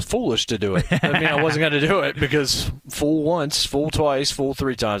said I was foolish to do it. I mean, I wasn't going to do it because fool once, fool twice, fool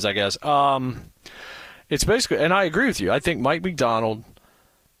 3 times, I guess. It's basically, and I agree with you. I think Mike McDonald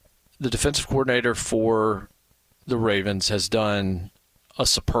the defensive coordinator for the Ravens has done a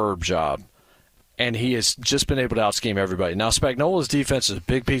superb job, and he has just been able to out-scheme everybody. Now, Spagnuolo's defense is a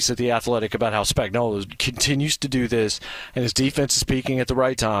big piece of The Athletic about how Spagnuolo continues to do this, and his defense is peaking at the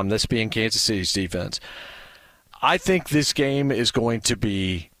right time, this being Kansas City's defense. I think this game is going to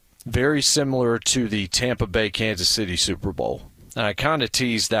be very similar to the Tampa Bay-Kansas City Super Bowl. And I kind of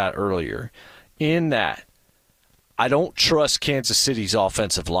teased that earlier. In that, I don't trust Kansas City's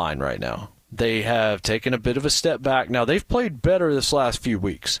offensive line right now. They have taken a bit of a step back. Now, they've played better this last few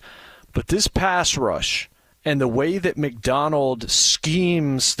weeks. But this pass rush and the way that McDonald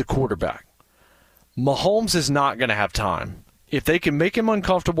schemes the quarterback, Mahomes is not going to have time. If they can make him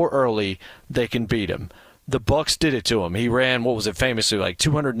uncomfortable early, they can beat him. The Bucs did it to him. He ran, famously, like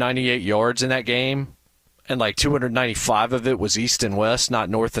 298 yards in that game, and like 295 of it was east and west, not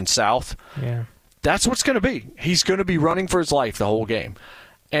north and south. Yeah. That's what's going to be. He's going to be running for his life the whole game.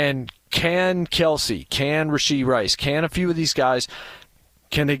 And can Kelsey, can Rashee Rice, can a few of these guys,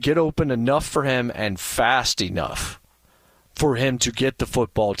 can they get open enough for him and fast enough for him to get the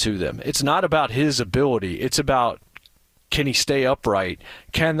football to them? It's not about his ability. It's about, can he stay upright?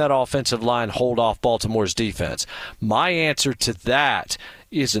 Can that offensive line hold off Baltimore's defense? My answer to that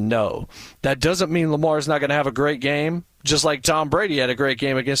is a no. That doesn't mean Lamar's not going to have a great game, just like Tom Brady had a great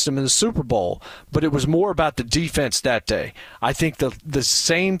game against him in the Super Bowl. But it was more about the defense that day. I think the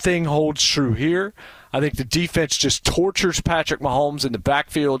same thing holds true here. I think the defense just tortures Patrick Mahomes in the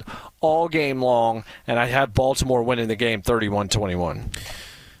backfield all game long, and I have Baltimore winning the game 31-21.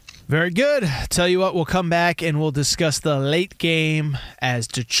 Very good. Tell you what, we'll come back and we'll discuss the late game as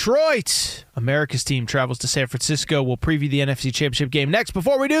Detroit, America's team, travels to San Francisco. We'll preview the NFC Championship game next.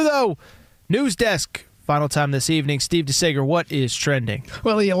 Before we do, though, News Desk. Final time this evening. Steve DeSager, what is trending?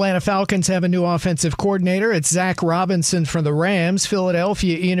 Well, the Atlanta Falcons have a new offensive coordinator. It's Zach Robinson from the Rams.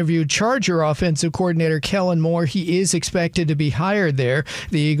 Philadelphia interviewed Charger offensive coordinator Kellen Moore. He is expected to be hired there.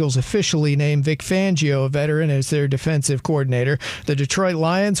 The Eagles officially named Vic Fangio, a veteran, as their defensive coordinator. The Detroit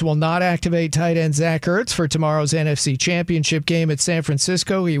Lions will not activate tight end Zach Ertz for tomorrow's NFC Championship game at San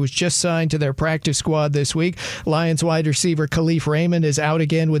Francisco. He was just signed to their practice squad this week. Lions wide receiver Khalif Raymond is out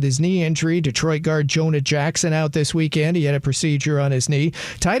again with his knee injury. Detroit guard Jonah Jackson out this weekend. He had a procedure on his knee.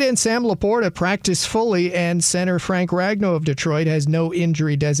 Tight end Sam Laporta practiced fully, and center Frank Ragnow of Detroit has no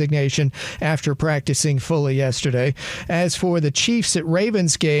injury designation after practicing fully yesterday. As for the Chiefs at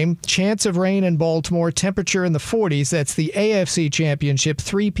Ravens game, chance of rain in Baltimore, temperature in the 40s. That's the AFC Championship,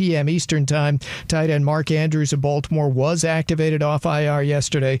 3 p.m. Eastern Time. Tight end Mark Andrews of Baltimore was activated off IR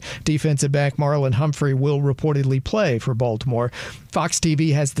yesterday. Defensive back Marlon Humphrey will reportedly play for Baltimore. Fox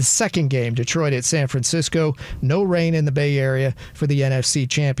TV has the second game, Detroit at San Francisco. No rain in the Bay Area for the NFC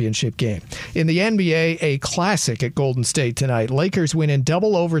Championship game. In the NBA, a classic at Golden State tonight. Lakers win in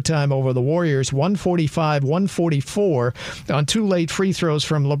double overtime over the Warriors, 145-144 on 2 late free throws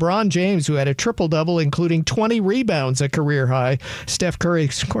from LeBron James, who had a triple-double, including 20 rebounds, a career high. Steph Curry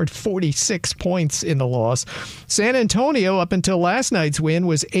scored 46 points in the loss. San Antonio, up until last night's win,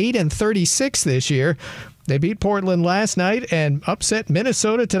 was 8-36 this year. They beat Portland last night and upset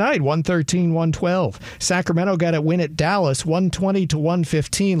Minnesota tonight, 113-112. Sacramento got a win at Dallas,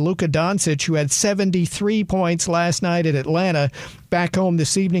 120-115. Luka Doncic, who had 73 points last night at Atlanta, back home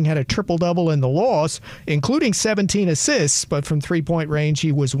this evening had a triple-double in the loss, including 17 assists, but from three-point range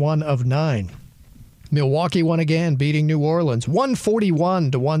he was 1 of 9. Milwaukee won again, beating New Orleans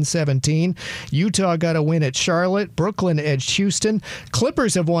 141-117. Utah got a win at Charlotte. Brooklyn edged Houston.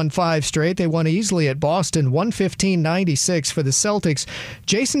 Clippers have won 5 straight. They won easily at Boston, 115-96 for the Celtics.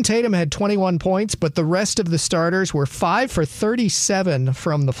 Jason Tatum had 21 points, but the rest of the starters were 5 for 37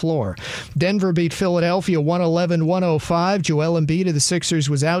 from the floor. Denver beat Philadelphia 111-105. Joel Embiid of the Sixers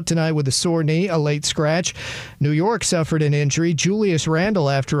was out tonight with a sore knee, a late scratch. New York suffered an injury. Julius Randle,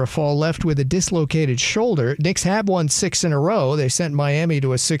 after a fall, left with a dislocated shoulder. Knicks have won 6 in a row. They sent Miami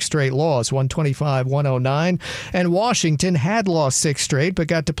to a 6th straight loss, 125-109. And Washington had lost 6 straight, but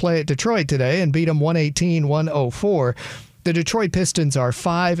got to play at Detroit today and beat them 118-104. The Detroit Pistons are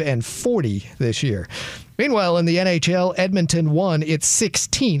 5-40 this year. Meanwhile, in the NHL, Edmonton won its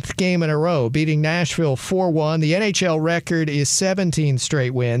 16th game in a row, beating Nashville 4-1. The NHL record is 17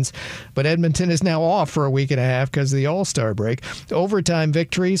 straight wins, but Edmonton is now off for a week and a half because of the All-Star break. Overtime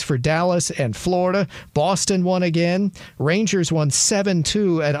victories for Dallas and Florida. Boston won again. Rangers won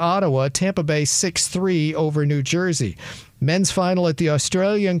 7-2 at Ottawa. Tampa Bay 6-3 over New Jersey. Men's final at the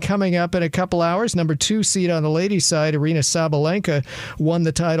Australian coming up in a couple hours. Number 2 seed on the ladies' side, Aryna Sabalenka, won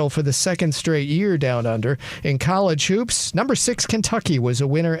the title for the second straight year down under. In college hoops, number 6 Kentucky was a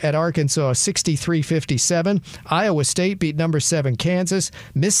winner at Arkansas, 63-57. Iowa State beat number 7 Kansas.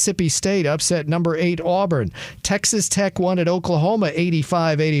 Mississippi State upset number 8 Auburn. Texas Tech won at Oklahoma,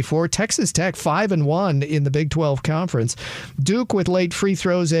 85-84. Texas Tech 5-1 in the Big 12 Conference. Duke with late free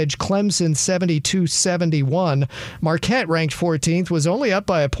throws edged Clemson, 72-71. Marquette, ranked 14th, was only up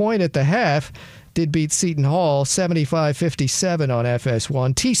by a point at the half. Did beat Seton Hall 75-57 on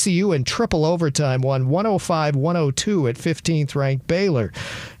FS1. TCU in triple overtime won 105-102 at 15th ranked Baylor.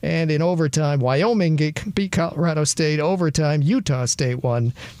 And in overtime, Wyoming beat Colorado State overtime. Utah State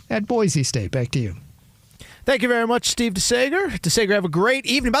won at Boise State. Back to you. Thank you very much, Steve DeSager. DeSager, have a great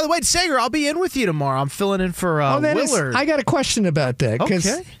evening. By the way, DeSager, I'll be in with you tomorrow. I'm filling in for Willard. I got a question about that because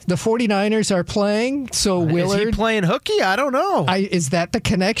the 49ers are playing, so Willard... Is he playing hooky? I don't know. Is that the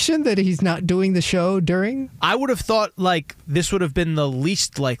connection, that he's not doing the show during? I would have thought this would have been the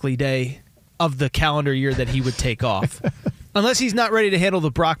least likely day of the calendar year that he would take off. Unless he's not ready to handle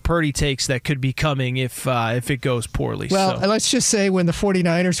the Brock Purdy takes that could be coming if it goes poorly. Well, let's just say when the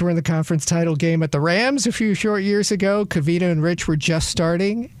 49ers were in the conference title game at the Rams a few short years ago, Kavita and Rich were just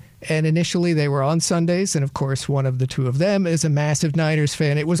starting, and initially they were on Sundays, and of course one of the two of them is a massive Niners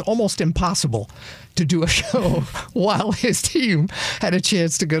fan. It was almost impossible to do a show while his team had a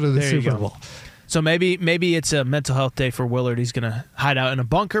chance to go to the Super Bowl. So maybe it's a mental health day for Willard. He's going to hide out in a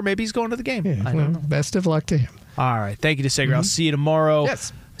bunker. Maybe he's going to the game. I don't know. Best of luck to him. All right. Thank you, DeSager. I'll see you tomorrow.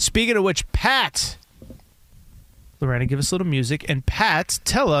 Yes. Speaking of which, Pat, Lorena, give us a little music. And Pat,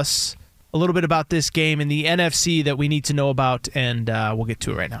 tell us a little bit about this game in the NFC that we need to know about, and we'll get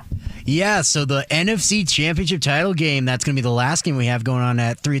to it right now. Yeah, so the NFC Championship title game, that's going to be the last game we have going on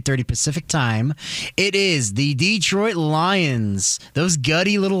at 3:30 Pacific time. It is the Detroit Lions, those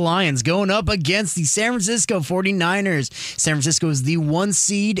gutty little Lions, going up against the San Francisco 49ers. San Francisco is the 1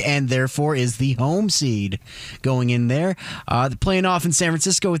 seed and therefore is the home seed going in there. They're playing off in San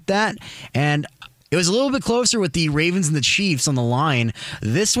Francisco with that, and it was a little bit closer with the Ravens and the Chiefs on the line.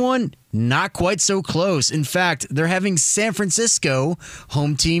 This one, not quite so close. In fact, they're having San Francisco,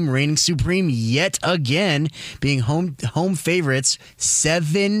 home team, reigning supreme yet again, being home favorites.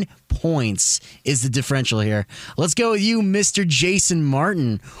 7 points is the differential here. Let's go with you, Mr. Jason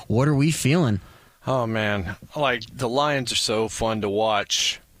Martin. What are we feeling? Oh, man. The Lions are so fun to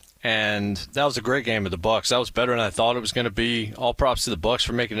watch. And that was a great game of the Bucs. That was better than I thought it was going to be. All props to the Bucs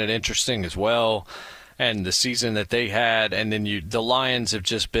for making it interesting as well, and the season that they had. And then the Lions have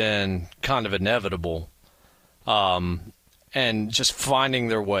just been kind of inevitable, and just finding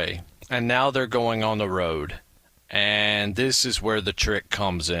their way. And now they're going on the road, and this is where the trick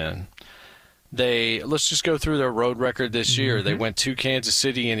comes in. Let's just go through their road record this year. They went to Kansas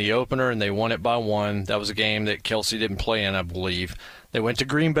City in the opener, and they won it by 1. That was a game that Kelsey didn't play in, I believe. They went to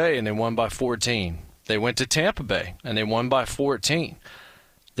Green Bay, and they won by 14. They went to Tampa Bay, and they won by 14.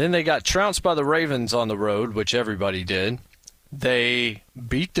 Then they got trounced by the Ravens on the road, which everybody did. They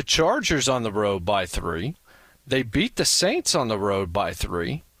beat the Chargers on the road by 3. They beat the Saints on the road by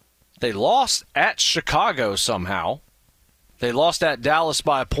 3. They lost at Chicago somehow. They lost at Dallas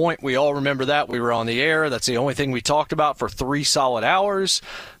by a point. We all remember that. We were on the air. That's the only thing we talked about for 3 solid hours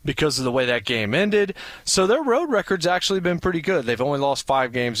because of the way that game ended. So their road record's actually been pretty good. They've only lost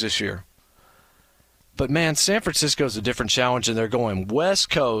 5 games this year. But, man, San Francisco's a different challenge, and they're going West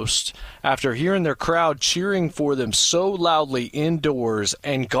Coast after hearing their crowd cheering for them so loudly indoors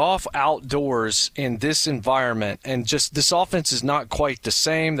and Goff outdoors in this environment. And just this offense is not quite the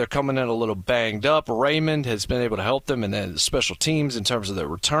same. They're coming in a little banged up. Raymond has been able to help them in the special teams in terms of their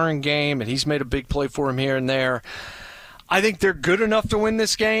return game, and he's made a big play for him here and there. I think they're good enough to win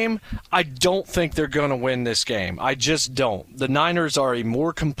this game. I don't think they're going to win this game. I just don't. The Niners are a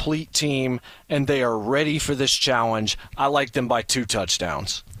more complete team, and they are ready for this challenge. I like them by 2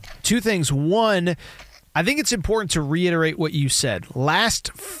 touchdowns. 2 things. One, I think it's important to reiterate what you said.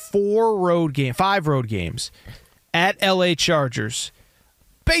 Last 5 road games at LA Chargers,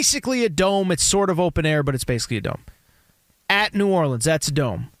 basically a dome. It's sort of open air, but it's basically a dome. At New Orleans, that's a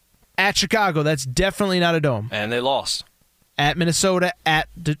dome. At Chicago, that's definitely not a dome. And they lost. At Minnesota, at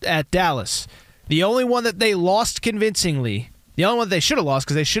Dallas. The only one that they lost convincingly, the only one they should have lost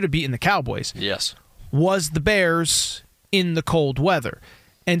because they should have beaten the Cowboys, yes, was the Bears in the cold weather.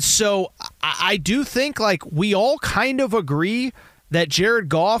 And so I do think we all kind of agree that Jared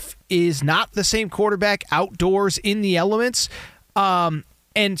Goff is not the same quarterback outdoors in the elements.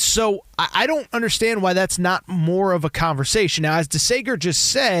 And so I don't understand why that's not more of a conversation. Now, as DeSager just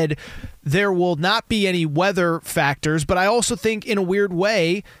said, there will not be any weather factors, but I also think in a weird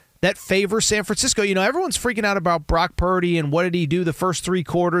way that favors San Francisco. You know, everyone's freaking out about Brock Purdy and what did he do the first 3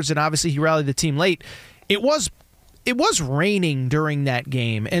 quarters, and obviously he rallied the team late. It was raining during that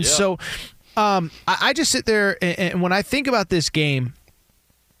game. And so I just sit there, and when I think about this game,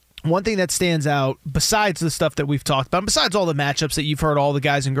 one thing that stands out, besides the stuff that we've talked about, besides all the matchups that you've heard all the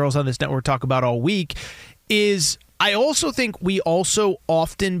guys and girls on this network talk about all week, is I also think we also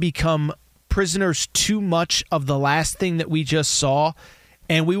often become prisoners too much of the last thing that we just saw,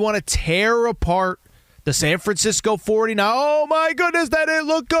 and we want to tear apart the San Francisco 49ers. Oh, my goodness, that didn't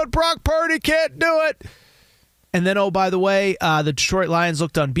look good. Brock Purdy can't do it. And then, oh, by the way, the Detroit Lions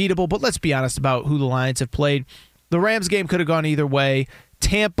looked unbeatable, but let's be honest about who the Lions have played. The Rams game could have gone either way.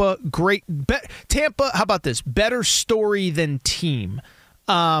 Tampa, great. Tampa, how about this? Better story than team.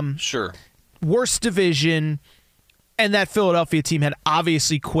 Sure. Worst division. And that Philadelphia team had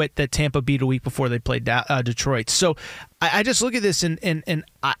obviously quit that Tampa beat a week before they played Detroit. So I just look at this and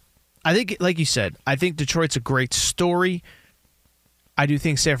I think, like you said, I think Detroit's a great story. I do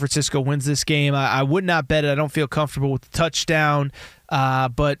think San Francisco wins this game. I would not bet it. I don't feel comfortable with the touchdown.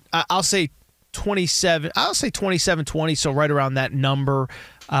 But I'll say 27. I'll say 27-20, so right around that number.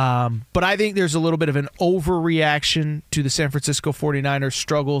 But I think there's a little bit of an overreaction to the San Francisco 49ers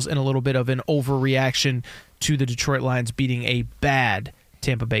struggles and a little bit of an overreaction to the Detroit Lions beating a bad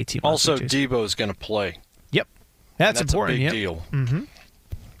Tampa Bay team. Also, Debo's going to play. Yep. That's important. A big deal. Mm-hmm.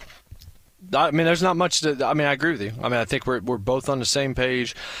 I mean, there's not much to – I mean, I agree with you. I mean, I think we're both on the same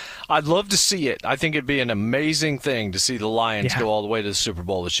page. I'd love to see it. I think it'd be an amazing thing to see the Lions go all the way to the Super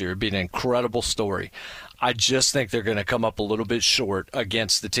Bowl this year. It'd be an incredible story. I just think they're going to come up a little bit short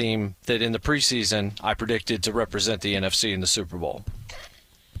against the team that in the preseason I predicted to represent the NFC in the Super Bowl.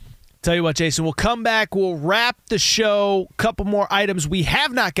 Tell you what, Jason, we'll come back. We'll wrap the show. A couple more items we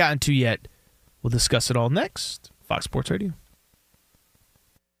have not gotten to yet. We'll discuss it all next. Fox Sports Radio.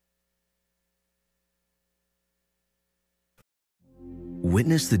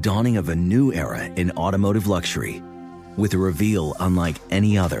 Witness the dawning of a new era in automotive luxury with a reveal unlike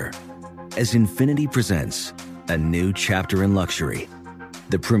any other as Infiniti presents a new chapter in luxury,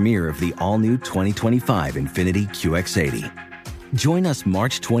 the premiere of the all-new 2025 Infiniti QX80. Join us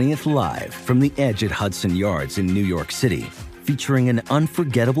March 20th live from the Edge at Hudson Yards in New York City, featuring an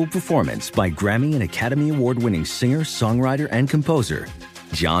unforgettable performance by Grammy and Academy Award-winning singer, songwriter, and composer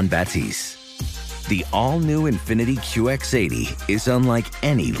Jon Batiste. The all-new Infiniti QX80 is unlike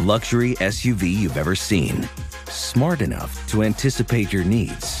any luxury SUV you've ever seen. Smart enough to anticipate your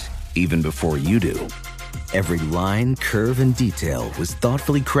needs, even before you do. Every line, curve, and detail was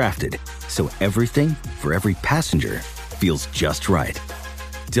thoughtfully crafted, so everything for every passenger feels just right.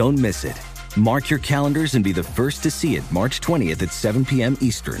 Don't miss it. Mark your calendars and be the first to see it March 20th at 7 p.m.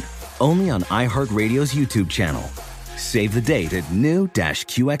 Eastern, only on iHeartRadio's YouTube channel. Save the date at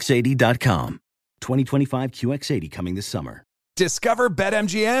new-QX80.com. 2025 QX80 coming this summer. Discover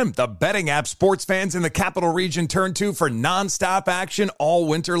BetMGM, the betting app sports fans in the capital region turn to for nonstop action all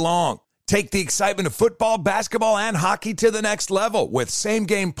winter long. Take the excitement of football, basketball, and hockey to the next level with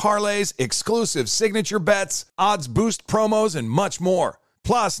same-game parlays, exclusive signature bets, odds boost promos, and much more.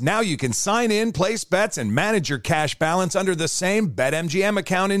 Plus, now you can sign in, place bets, and manage your cash balance under the same BetMGM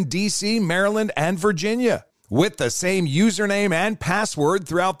account in D.C., Maryland, and Virginia. With the same username and password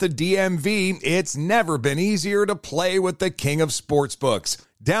throughout the DMV, it's never been easier to play with the king of sportsbooks.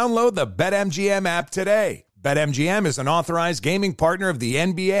 Download the BetMGM app today. BetMGM is an authorized gaming partner of the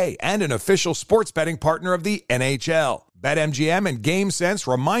NBA and an official sports betting partner of the NHL. BetMGM and GameSense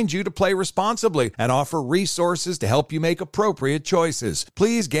remind you to play responsibly and offer resources to help you make appropriate choices.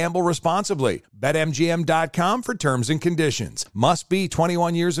 Please gamble responsibly. BetMGM.com for terms and conditions. Must be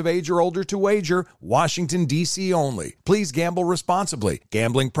 21 years of age or older to wager. Washington, D.C. only. Please gamble responsibly.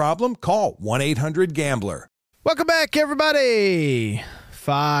 Gambling problem? Call 1-800-GAMBLER. Welcome back, everybody.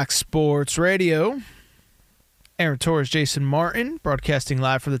 Fox Sports Radio. Aaron Torres, Jason Martin, broadcasting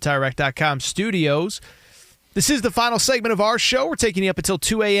live from the TireRack.com studios. This is the final segment of our show. We're taking you up until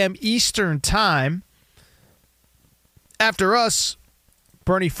 2 a.m. Eastern Time. After us,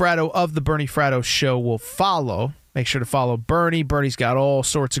 Bernie Fratto of the Bernie Fratto Show will follow. Make sure to follow Bernie. Bernie's got all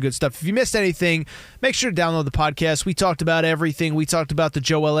sorts of good stuff. If you missed anything, make sure to download the podcast. We talked about everything. We talked about the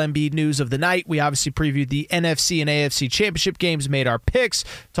Joel Embiid news of the night. We obviously previewed the NFC and AFC championship games, made our picks,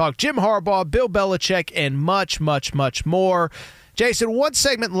 talked Jim Harbaugh, Bill Belichick, and much, much, much more. Jason, one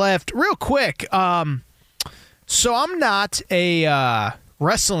segment left. Real quick, so I'm not a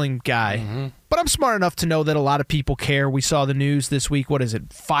wrestling guy, but I'm smart enough to know that a lot of people care. We saw the news this week. What is it?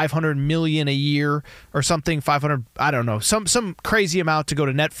 $500 million a year or something? 500? I don't know. Some crazy amount to go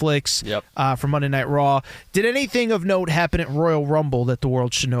to Netflix for Monday Night Raw. Did anything of note happen at Royal Rumble that the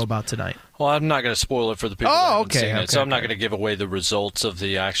world should know about tonight? Well, I'm not going to spoil it for the people that haven't seen it, so I'm not going to give away the results of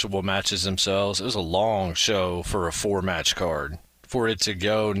the actual matches themselves. It was a long show for a 4-match card. For it to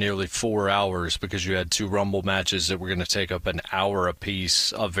go nearly 4 hours because you had 2 Rumble matches that were going to take up an hour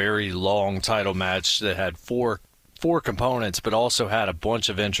apiece, a very long title match that had four components but also had a bunch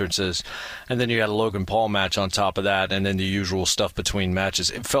of entrances, and then you had a Logan Paul match on top of that, and then the usual stuff between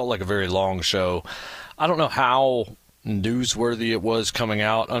matches. It felt like a very long show. I don't know how newsworthy it was coming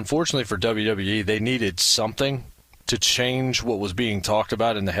out. Unfortunately for WWE, they needed something to change what was being talked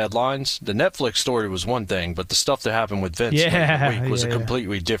about in the headlines. The Netflix story was one thing, but the stuff that happened with Vince week was a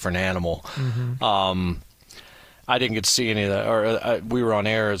completely different animal. I didn't get to see any of that. We were on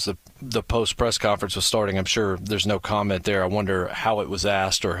air as the post-press conference was starting. I'm sure there's no comment there. I wonder how it was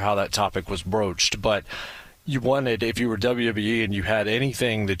asked or how that topic was broached. But you wanted, if you were WWE and you had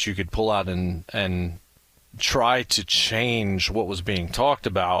anything that you could pull out and try to change what was being talked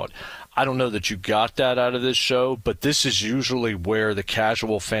about, I don't know that you got that out of this show, but this is usually where the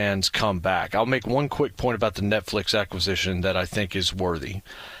casual fans come back. I'll make one quick point about the Netflix acquisition that I think is worthy.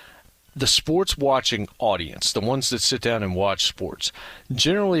 The sports watching audience, the ones that sit down and watch sports,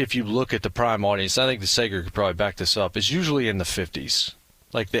 generally if you look at the prime audience, I think the Sager could probably back this up, is usually in the 50s,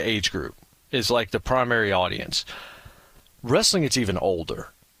 like the age group, is like the primary audience. Wrestling, it's even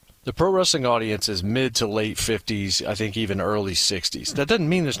older. The pro wrestling audience is mid to late 50s, I think even early 60s. That doesn't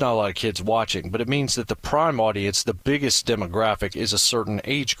mean there's not a lot of kids watching, but it means that the prime audience, the biggest demographic, is a certain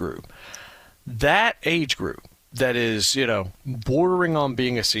age group. That age group that is, bordering on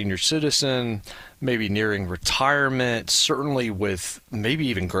being a senior citizen, maybe nearing retirement, certainly with maybe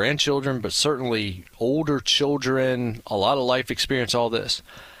even grandchildren, but certainly older children, a lot of life experience, all this.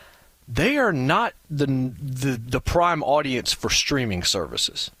 They are not the prime audience for streaming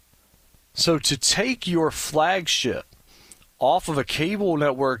services. So to take your flagship off of a cable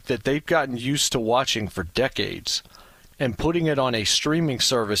network that they've gotten used to watching for decades and putting it on a streaming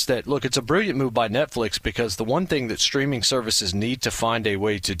service that, look, it's a brilliant move by Netflix, because the one thing that streaming services need to find a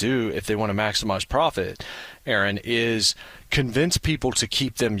way to do if they want to maximize profit, Aaron, is convince people to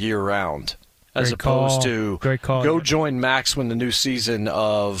keep them year-round. As opposed to go join Max when the new season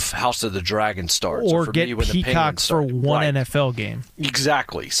of House of the Dragon starts. Or get Peacock for one NFL game.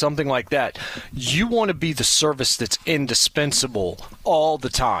 Exactly. Something like that. You want to be the service that's indispensable all the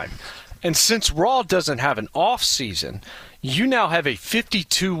time. And since Raw doesn't have an off season, you now have a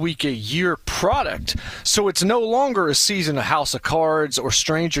 52-week-a-year product. So it's no longer a season of House of Cards or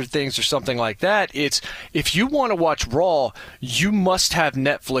Stranger Things or something like that. It's, if you want to watch Raw, you must have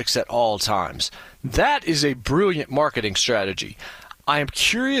Netflix at all times. That is a brilliant marketing strategy. I am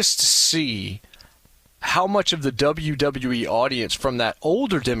curious to see how much of the WWE audience from that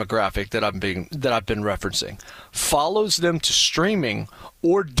older demographic that I've been referencing follows them to streaming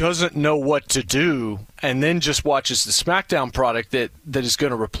or doesn't know what to do and then just watches the SmackDown product that is going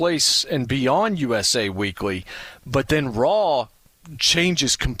to replace and be on USA Weekly, but then Raw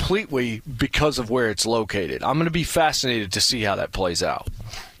changes completely because of where it's located. I'm going to be fascinated to see how that plays out.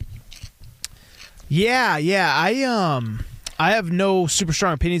 Yeah, I have no super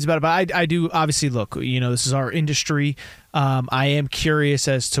strong opinions about it, but I do obviously look, this is our industry. I am curious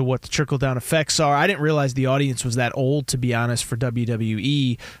as to what the trickle-down effects are. I didn't realize the audience was that old, to be honest, for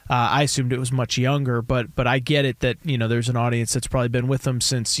WWE. I assumed it was much younger, but I get it that, there's an audience that's probably been with them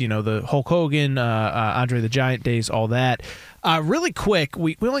since, the Hulk Hogan, Andre the Giant days, all that. Really quick,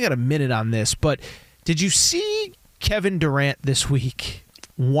 we only got a minute on this, but did you see Kevin Durant this week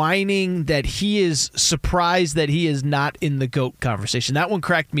whining that he is surprised that he is not in the GOAT conversation? That one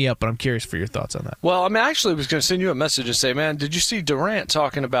cracked me up, but I'm curious for your thoughts on that. Well, I actually was going to send you a message and say, man, did you see Durant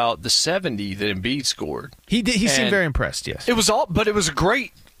talking about the 70 that Embiid scored? He did. He seemed very impressed, yes. It was a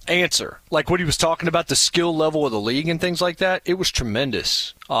great answer. Like what he was talking about, the skill level of the league and things like that, it was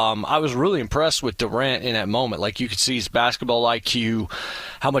tremendous. I was really impressed with Durant in that moment. Like you could see his basketball IQ,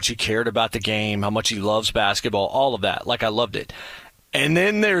 how much he cared about the game, how much he loves basketball, all of that. Like I loved it. And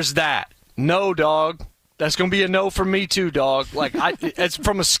then there's that. No, dog. That's going to be a no from me too, dog. Like, as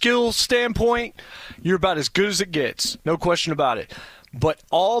from a skill standpoint, you're about as good as it gets. No question about it. But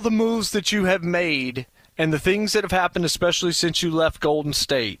all the moves that you have made and the things that have happened, especially since you left Golden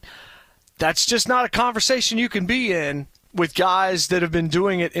State, that's just not a conversation you can be in with guys that have been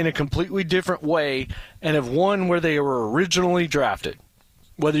doing it in a completely different way and have won where they were originally drafted.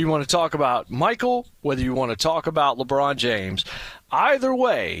 Whether you want to talk about Michael, whether you want to talk about LeBron James, Either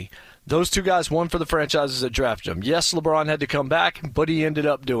way, those two guys won for the franchises that drafted him. Yes, LeBron had to come back, but he ended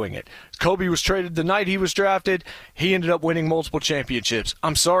up doing it. Kobe was traded the night he was drafted. He ended up winning multiple championships.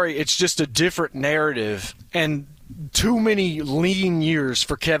 I'm sorry, it's just a different narrative and too many lean years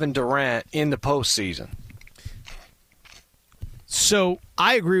for Kevin Durant in the postseason. So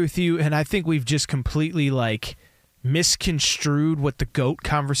I agree with you, and I think we've just completely misconstrued what the GOAT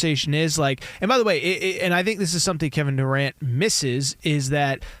conversation is. And by the way, and I think this is something Kevin Durant misses, is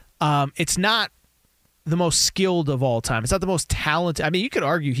that it's not the most skilled of all time. It's not the most talented. I mean, you could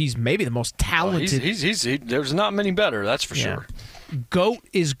argue he's maybe the most talented. There's not many better, that's for sure. GOAT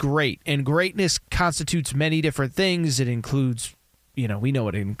is great, and greatness constitutes many different things. It includes, we know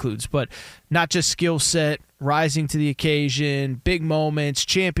what it includes, but not just skill set, rising to the occasion, big moments,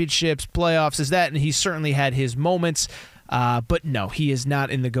 championships, playoffs, and he's certainly had his moments. But no, he is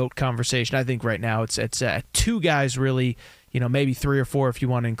not in the GOAT conversation. I think right now it's two guys really, maybe three or four if you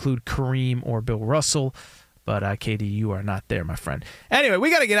want to include Kareem or Bill Russell. But, KD, you are not there, my friend. Anyway, we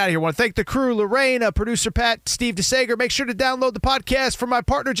got to get out of here. I want to thank the crew, Lorraine, producer Pat, Steve DeSager. Make sure to download the podcast from my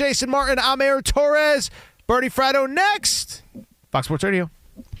partner, Jason Martin. I'm Aaron Torres. Bernie Fratto next. Fox Sports Radio.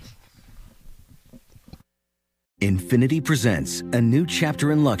 Infinity presents a new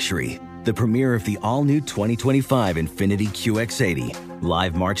chapter in luxury, the premiere of the all-new 2025 Infinity QX80,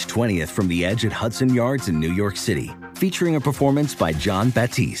 live March 20th from the Edge at Hudson Yards in New York City, featuring a performance by John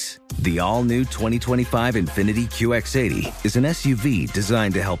Batiste. The all-new 2025 Infinity QX80 is an SUV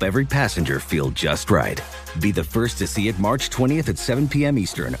designed to help every passenger feel just right. Be the first to see it March 20th at 7 p.m.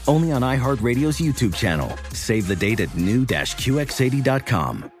 Eastern, only on iHeartRadio's YouTube channel. Save the date at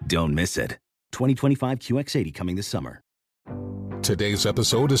new-QX80.com. Don't miss it. 2025 QX80 coming this summer. Today's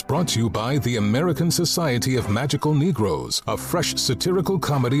episode is brought to you by the American Society of Magical Negroes, a fresh satirical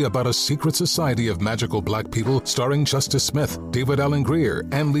comedy about a secret society of magical black people starring Justice Smith, David Allen Greer,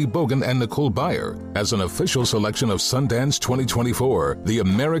 Ann Lee Bogan, and Nicole Byer. As an official selection of Sundance 2024, the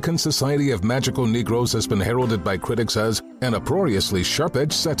American Society of Magical Negroes has been heralded by critics as an uproariously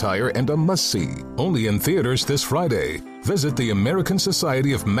sharp-edged satire and a must-see. Only in theaters this Friday. Visit the American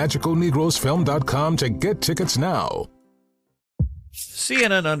Society of Magical Negroes Film.com to get tickets now.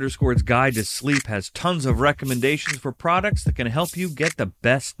 CNN_'s Guide to Sleep has tons of recommendations for products that can help you get the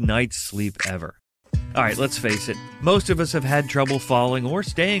best night's sleep ever. All right, let's face it, most of us have had trouble falling or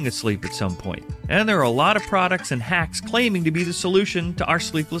staying asleep at some point, and there are a lot of products and hacks claiming to be the solution to our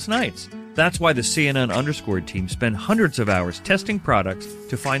sleepless nights. That's why the CNN_ team spend hundreds of hours testing products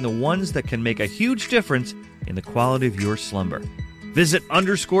to find the ones that can make a huge difference in the quality of your slumber. Visit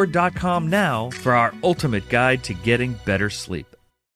underscore.com now for our ultimate guide to getting better sleep.